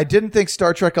say, I didn't think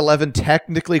Star Trek 11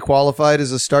 technically qualified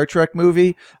as a Star Trek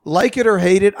movie. Like it or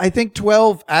hate it, I think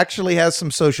 12 actually has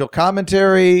some social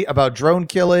commentary about drone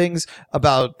killings,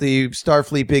 about the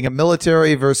Starfleet being a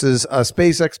military versus a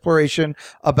space exploration,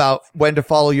 about when to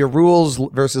follow your rules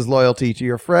versus loyalty to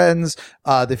your friends,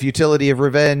 the futility of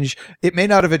revenge. It may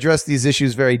not have addressed these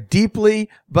issues very deeply,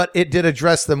 but it did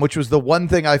address them, which was the one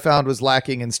thing I found was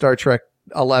lacking in Star Trek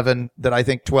 11 that I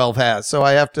think 12 has. So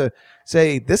I have to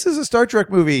say, this is a Star Trek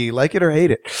movie, like it or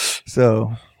hate it.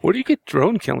 So, Where do you get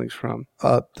drone killings from?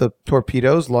 the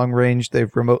torpedoes, long range, they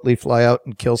remotely fly out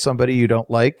and kill somebody you don't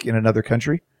like in another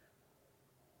country.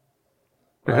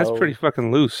 That's pretty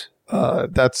fucking loose.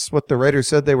 That's what the writers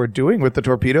said they were doing with the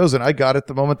torpedoes, and I got it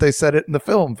the moment they said it in the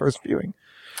film, first viewing.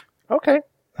 Okay.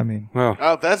 I mean, Well,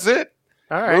 Oh, that's it.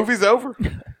 All right. Movie's over.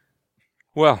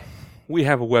 well, we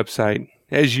have a website.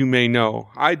 As you may know,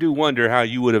 I do wonder how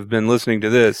you would have been listening to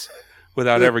this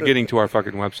without ever getting to our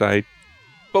fucking website.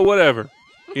 But whatever.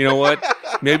 You know what?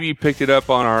 Maybe you picked it up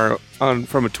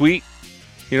from a tweet.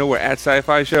 You know, we're at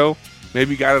Sci-Fi Show.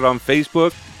 Maybe you got it on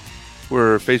Facebook.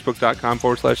 We're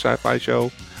facebook.com/Sci-Fi Show.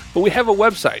 But we have a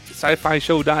website,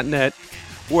 sci-fi-show.net,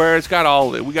 where it's got all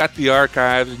of it. We got the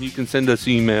archives, and you can send us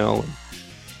email.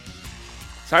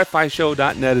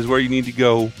 Sci-fi-show.net is where you need to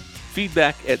go.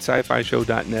 Feedback at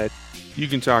sci-fi-show.net. You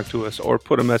can talk to us or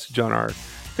put a message on our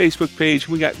Facebook page.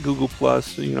 We got Google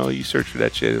Plus. You know, you search for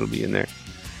that shit, it'll be in there.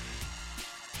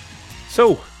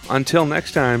 So, until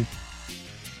next time,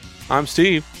 I'm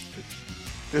Steve.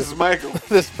 This is Michael.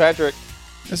 This is Patrick.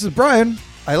 this is Brian.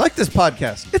 I like this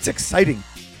podcast. It's exciting.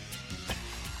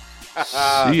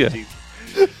 See ya.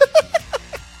 Jesus.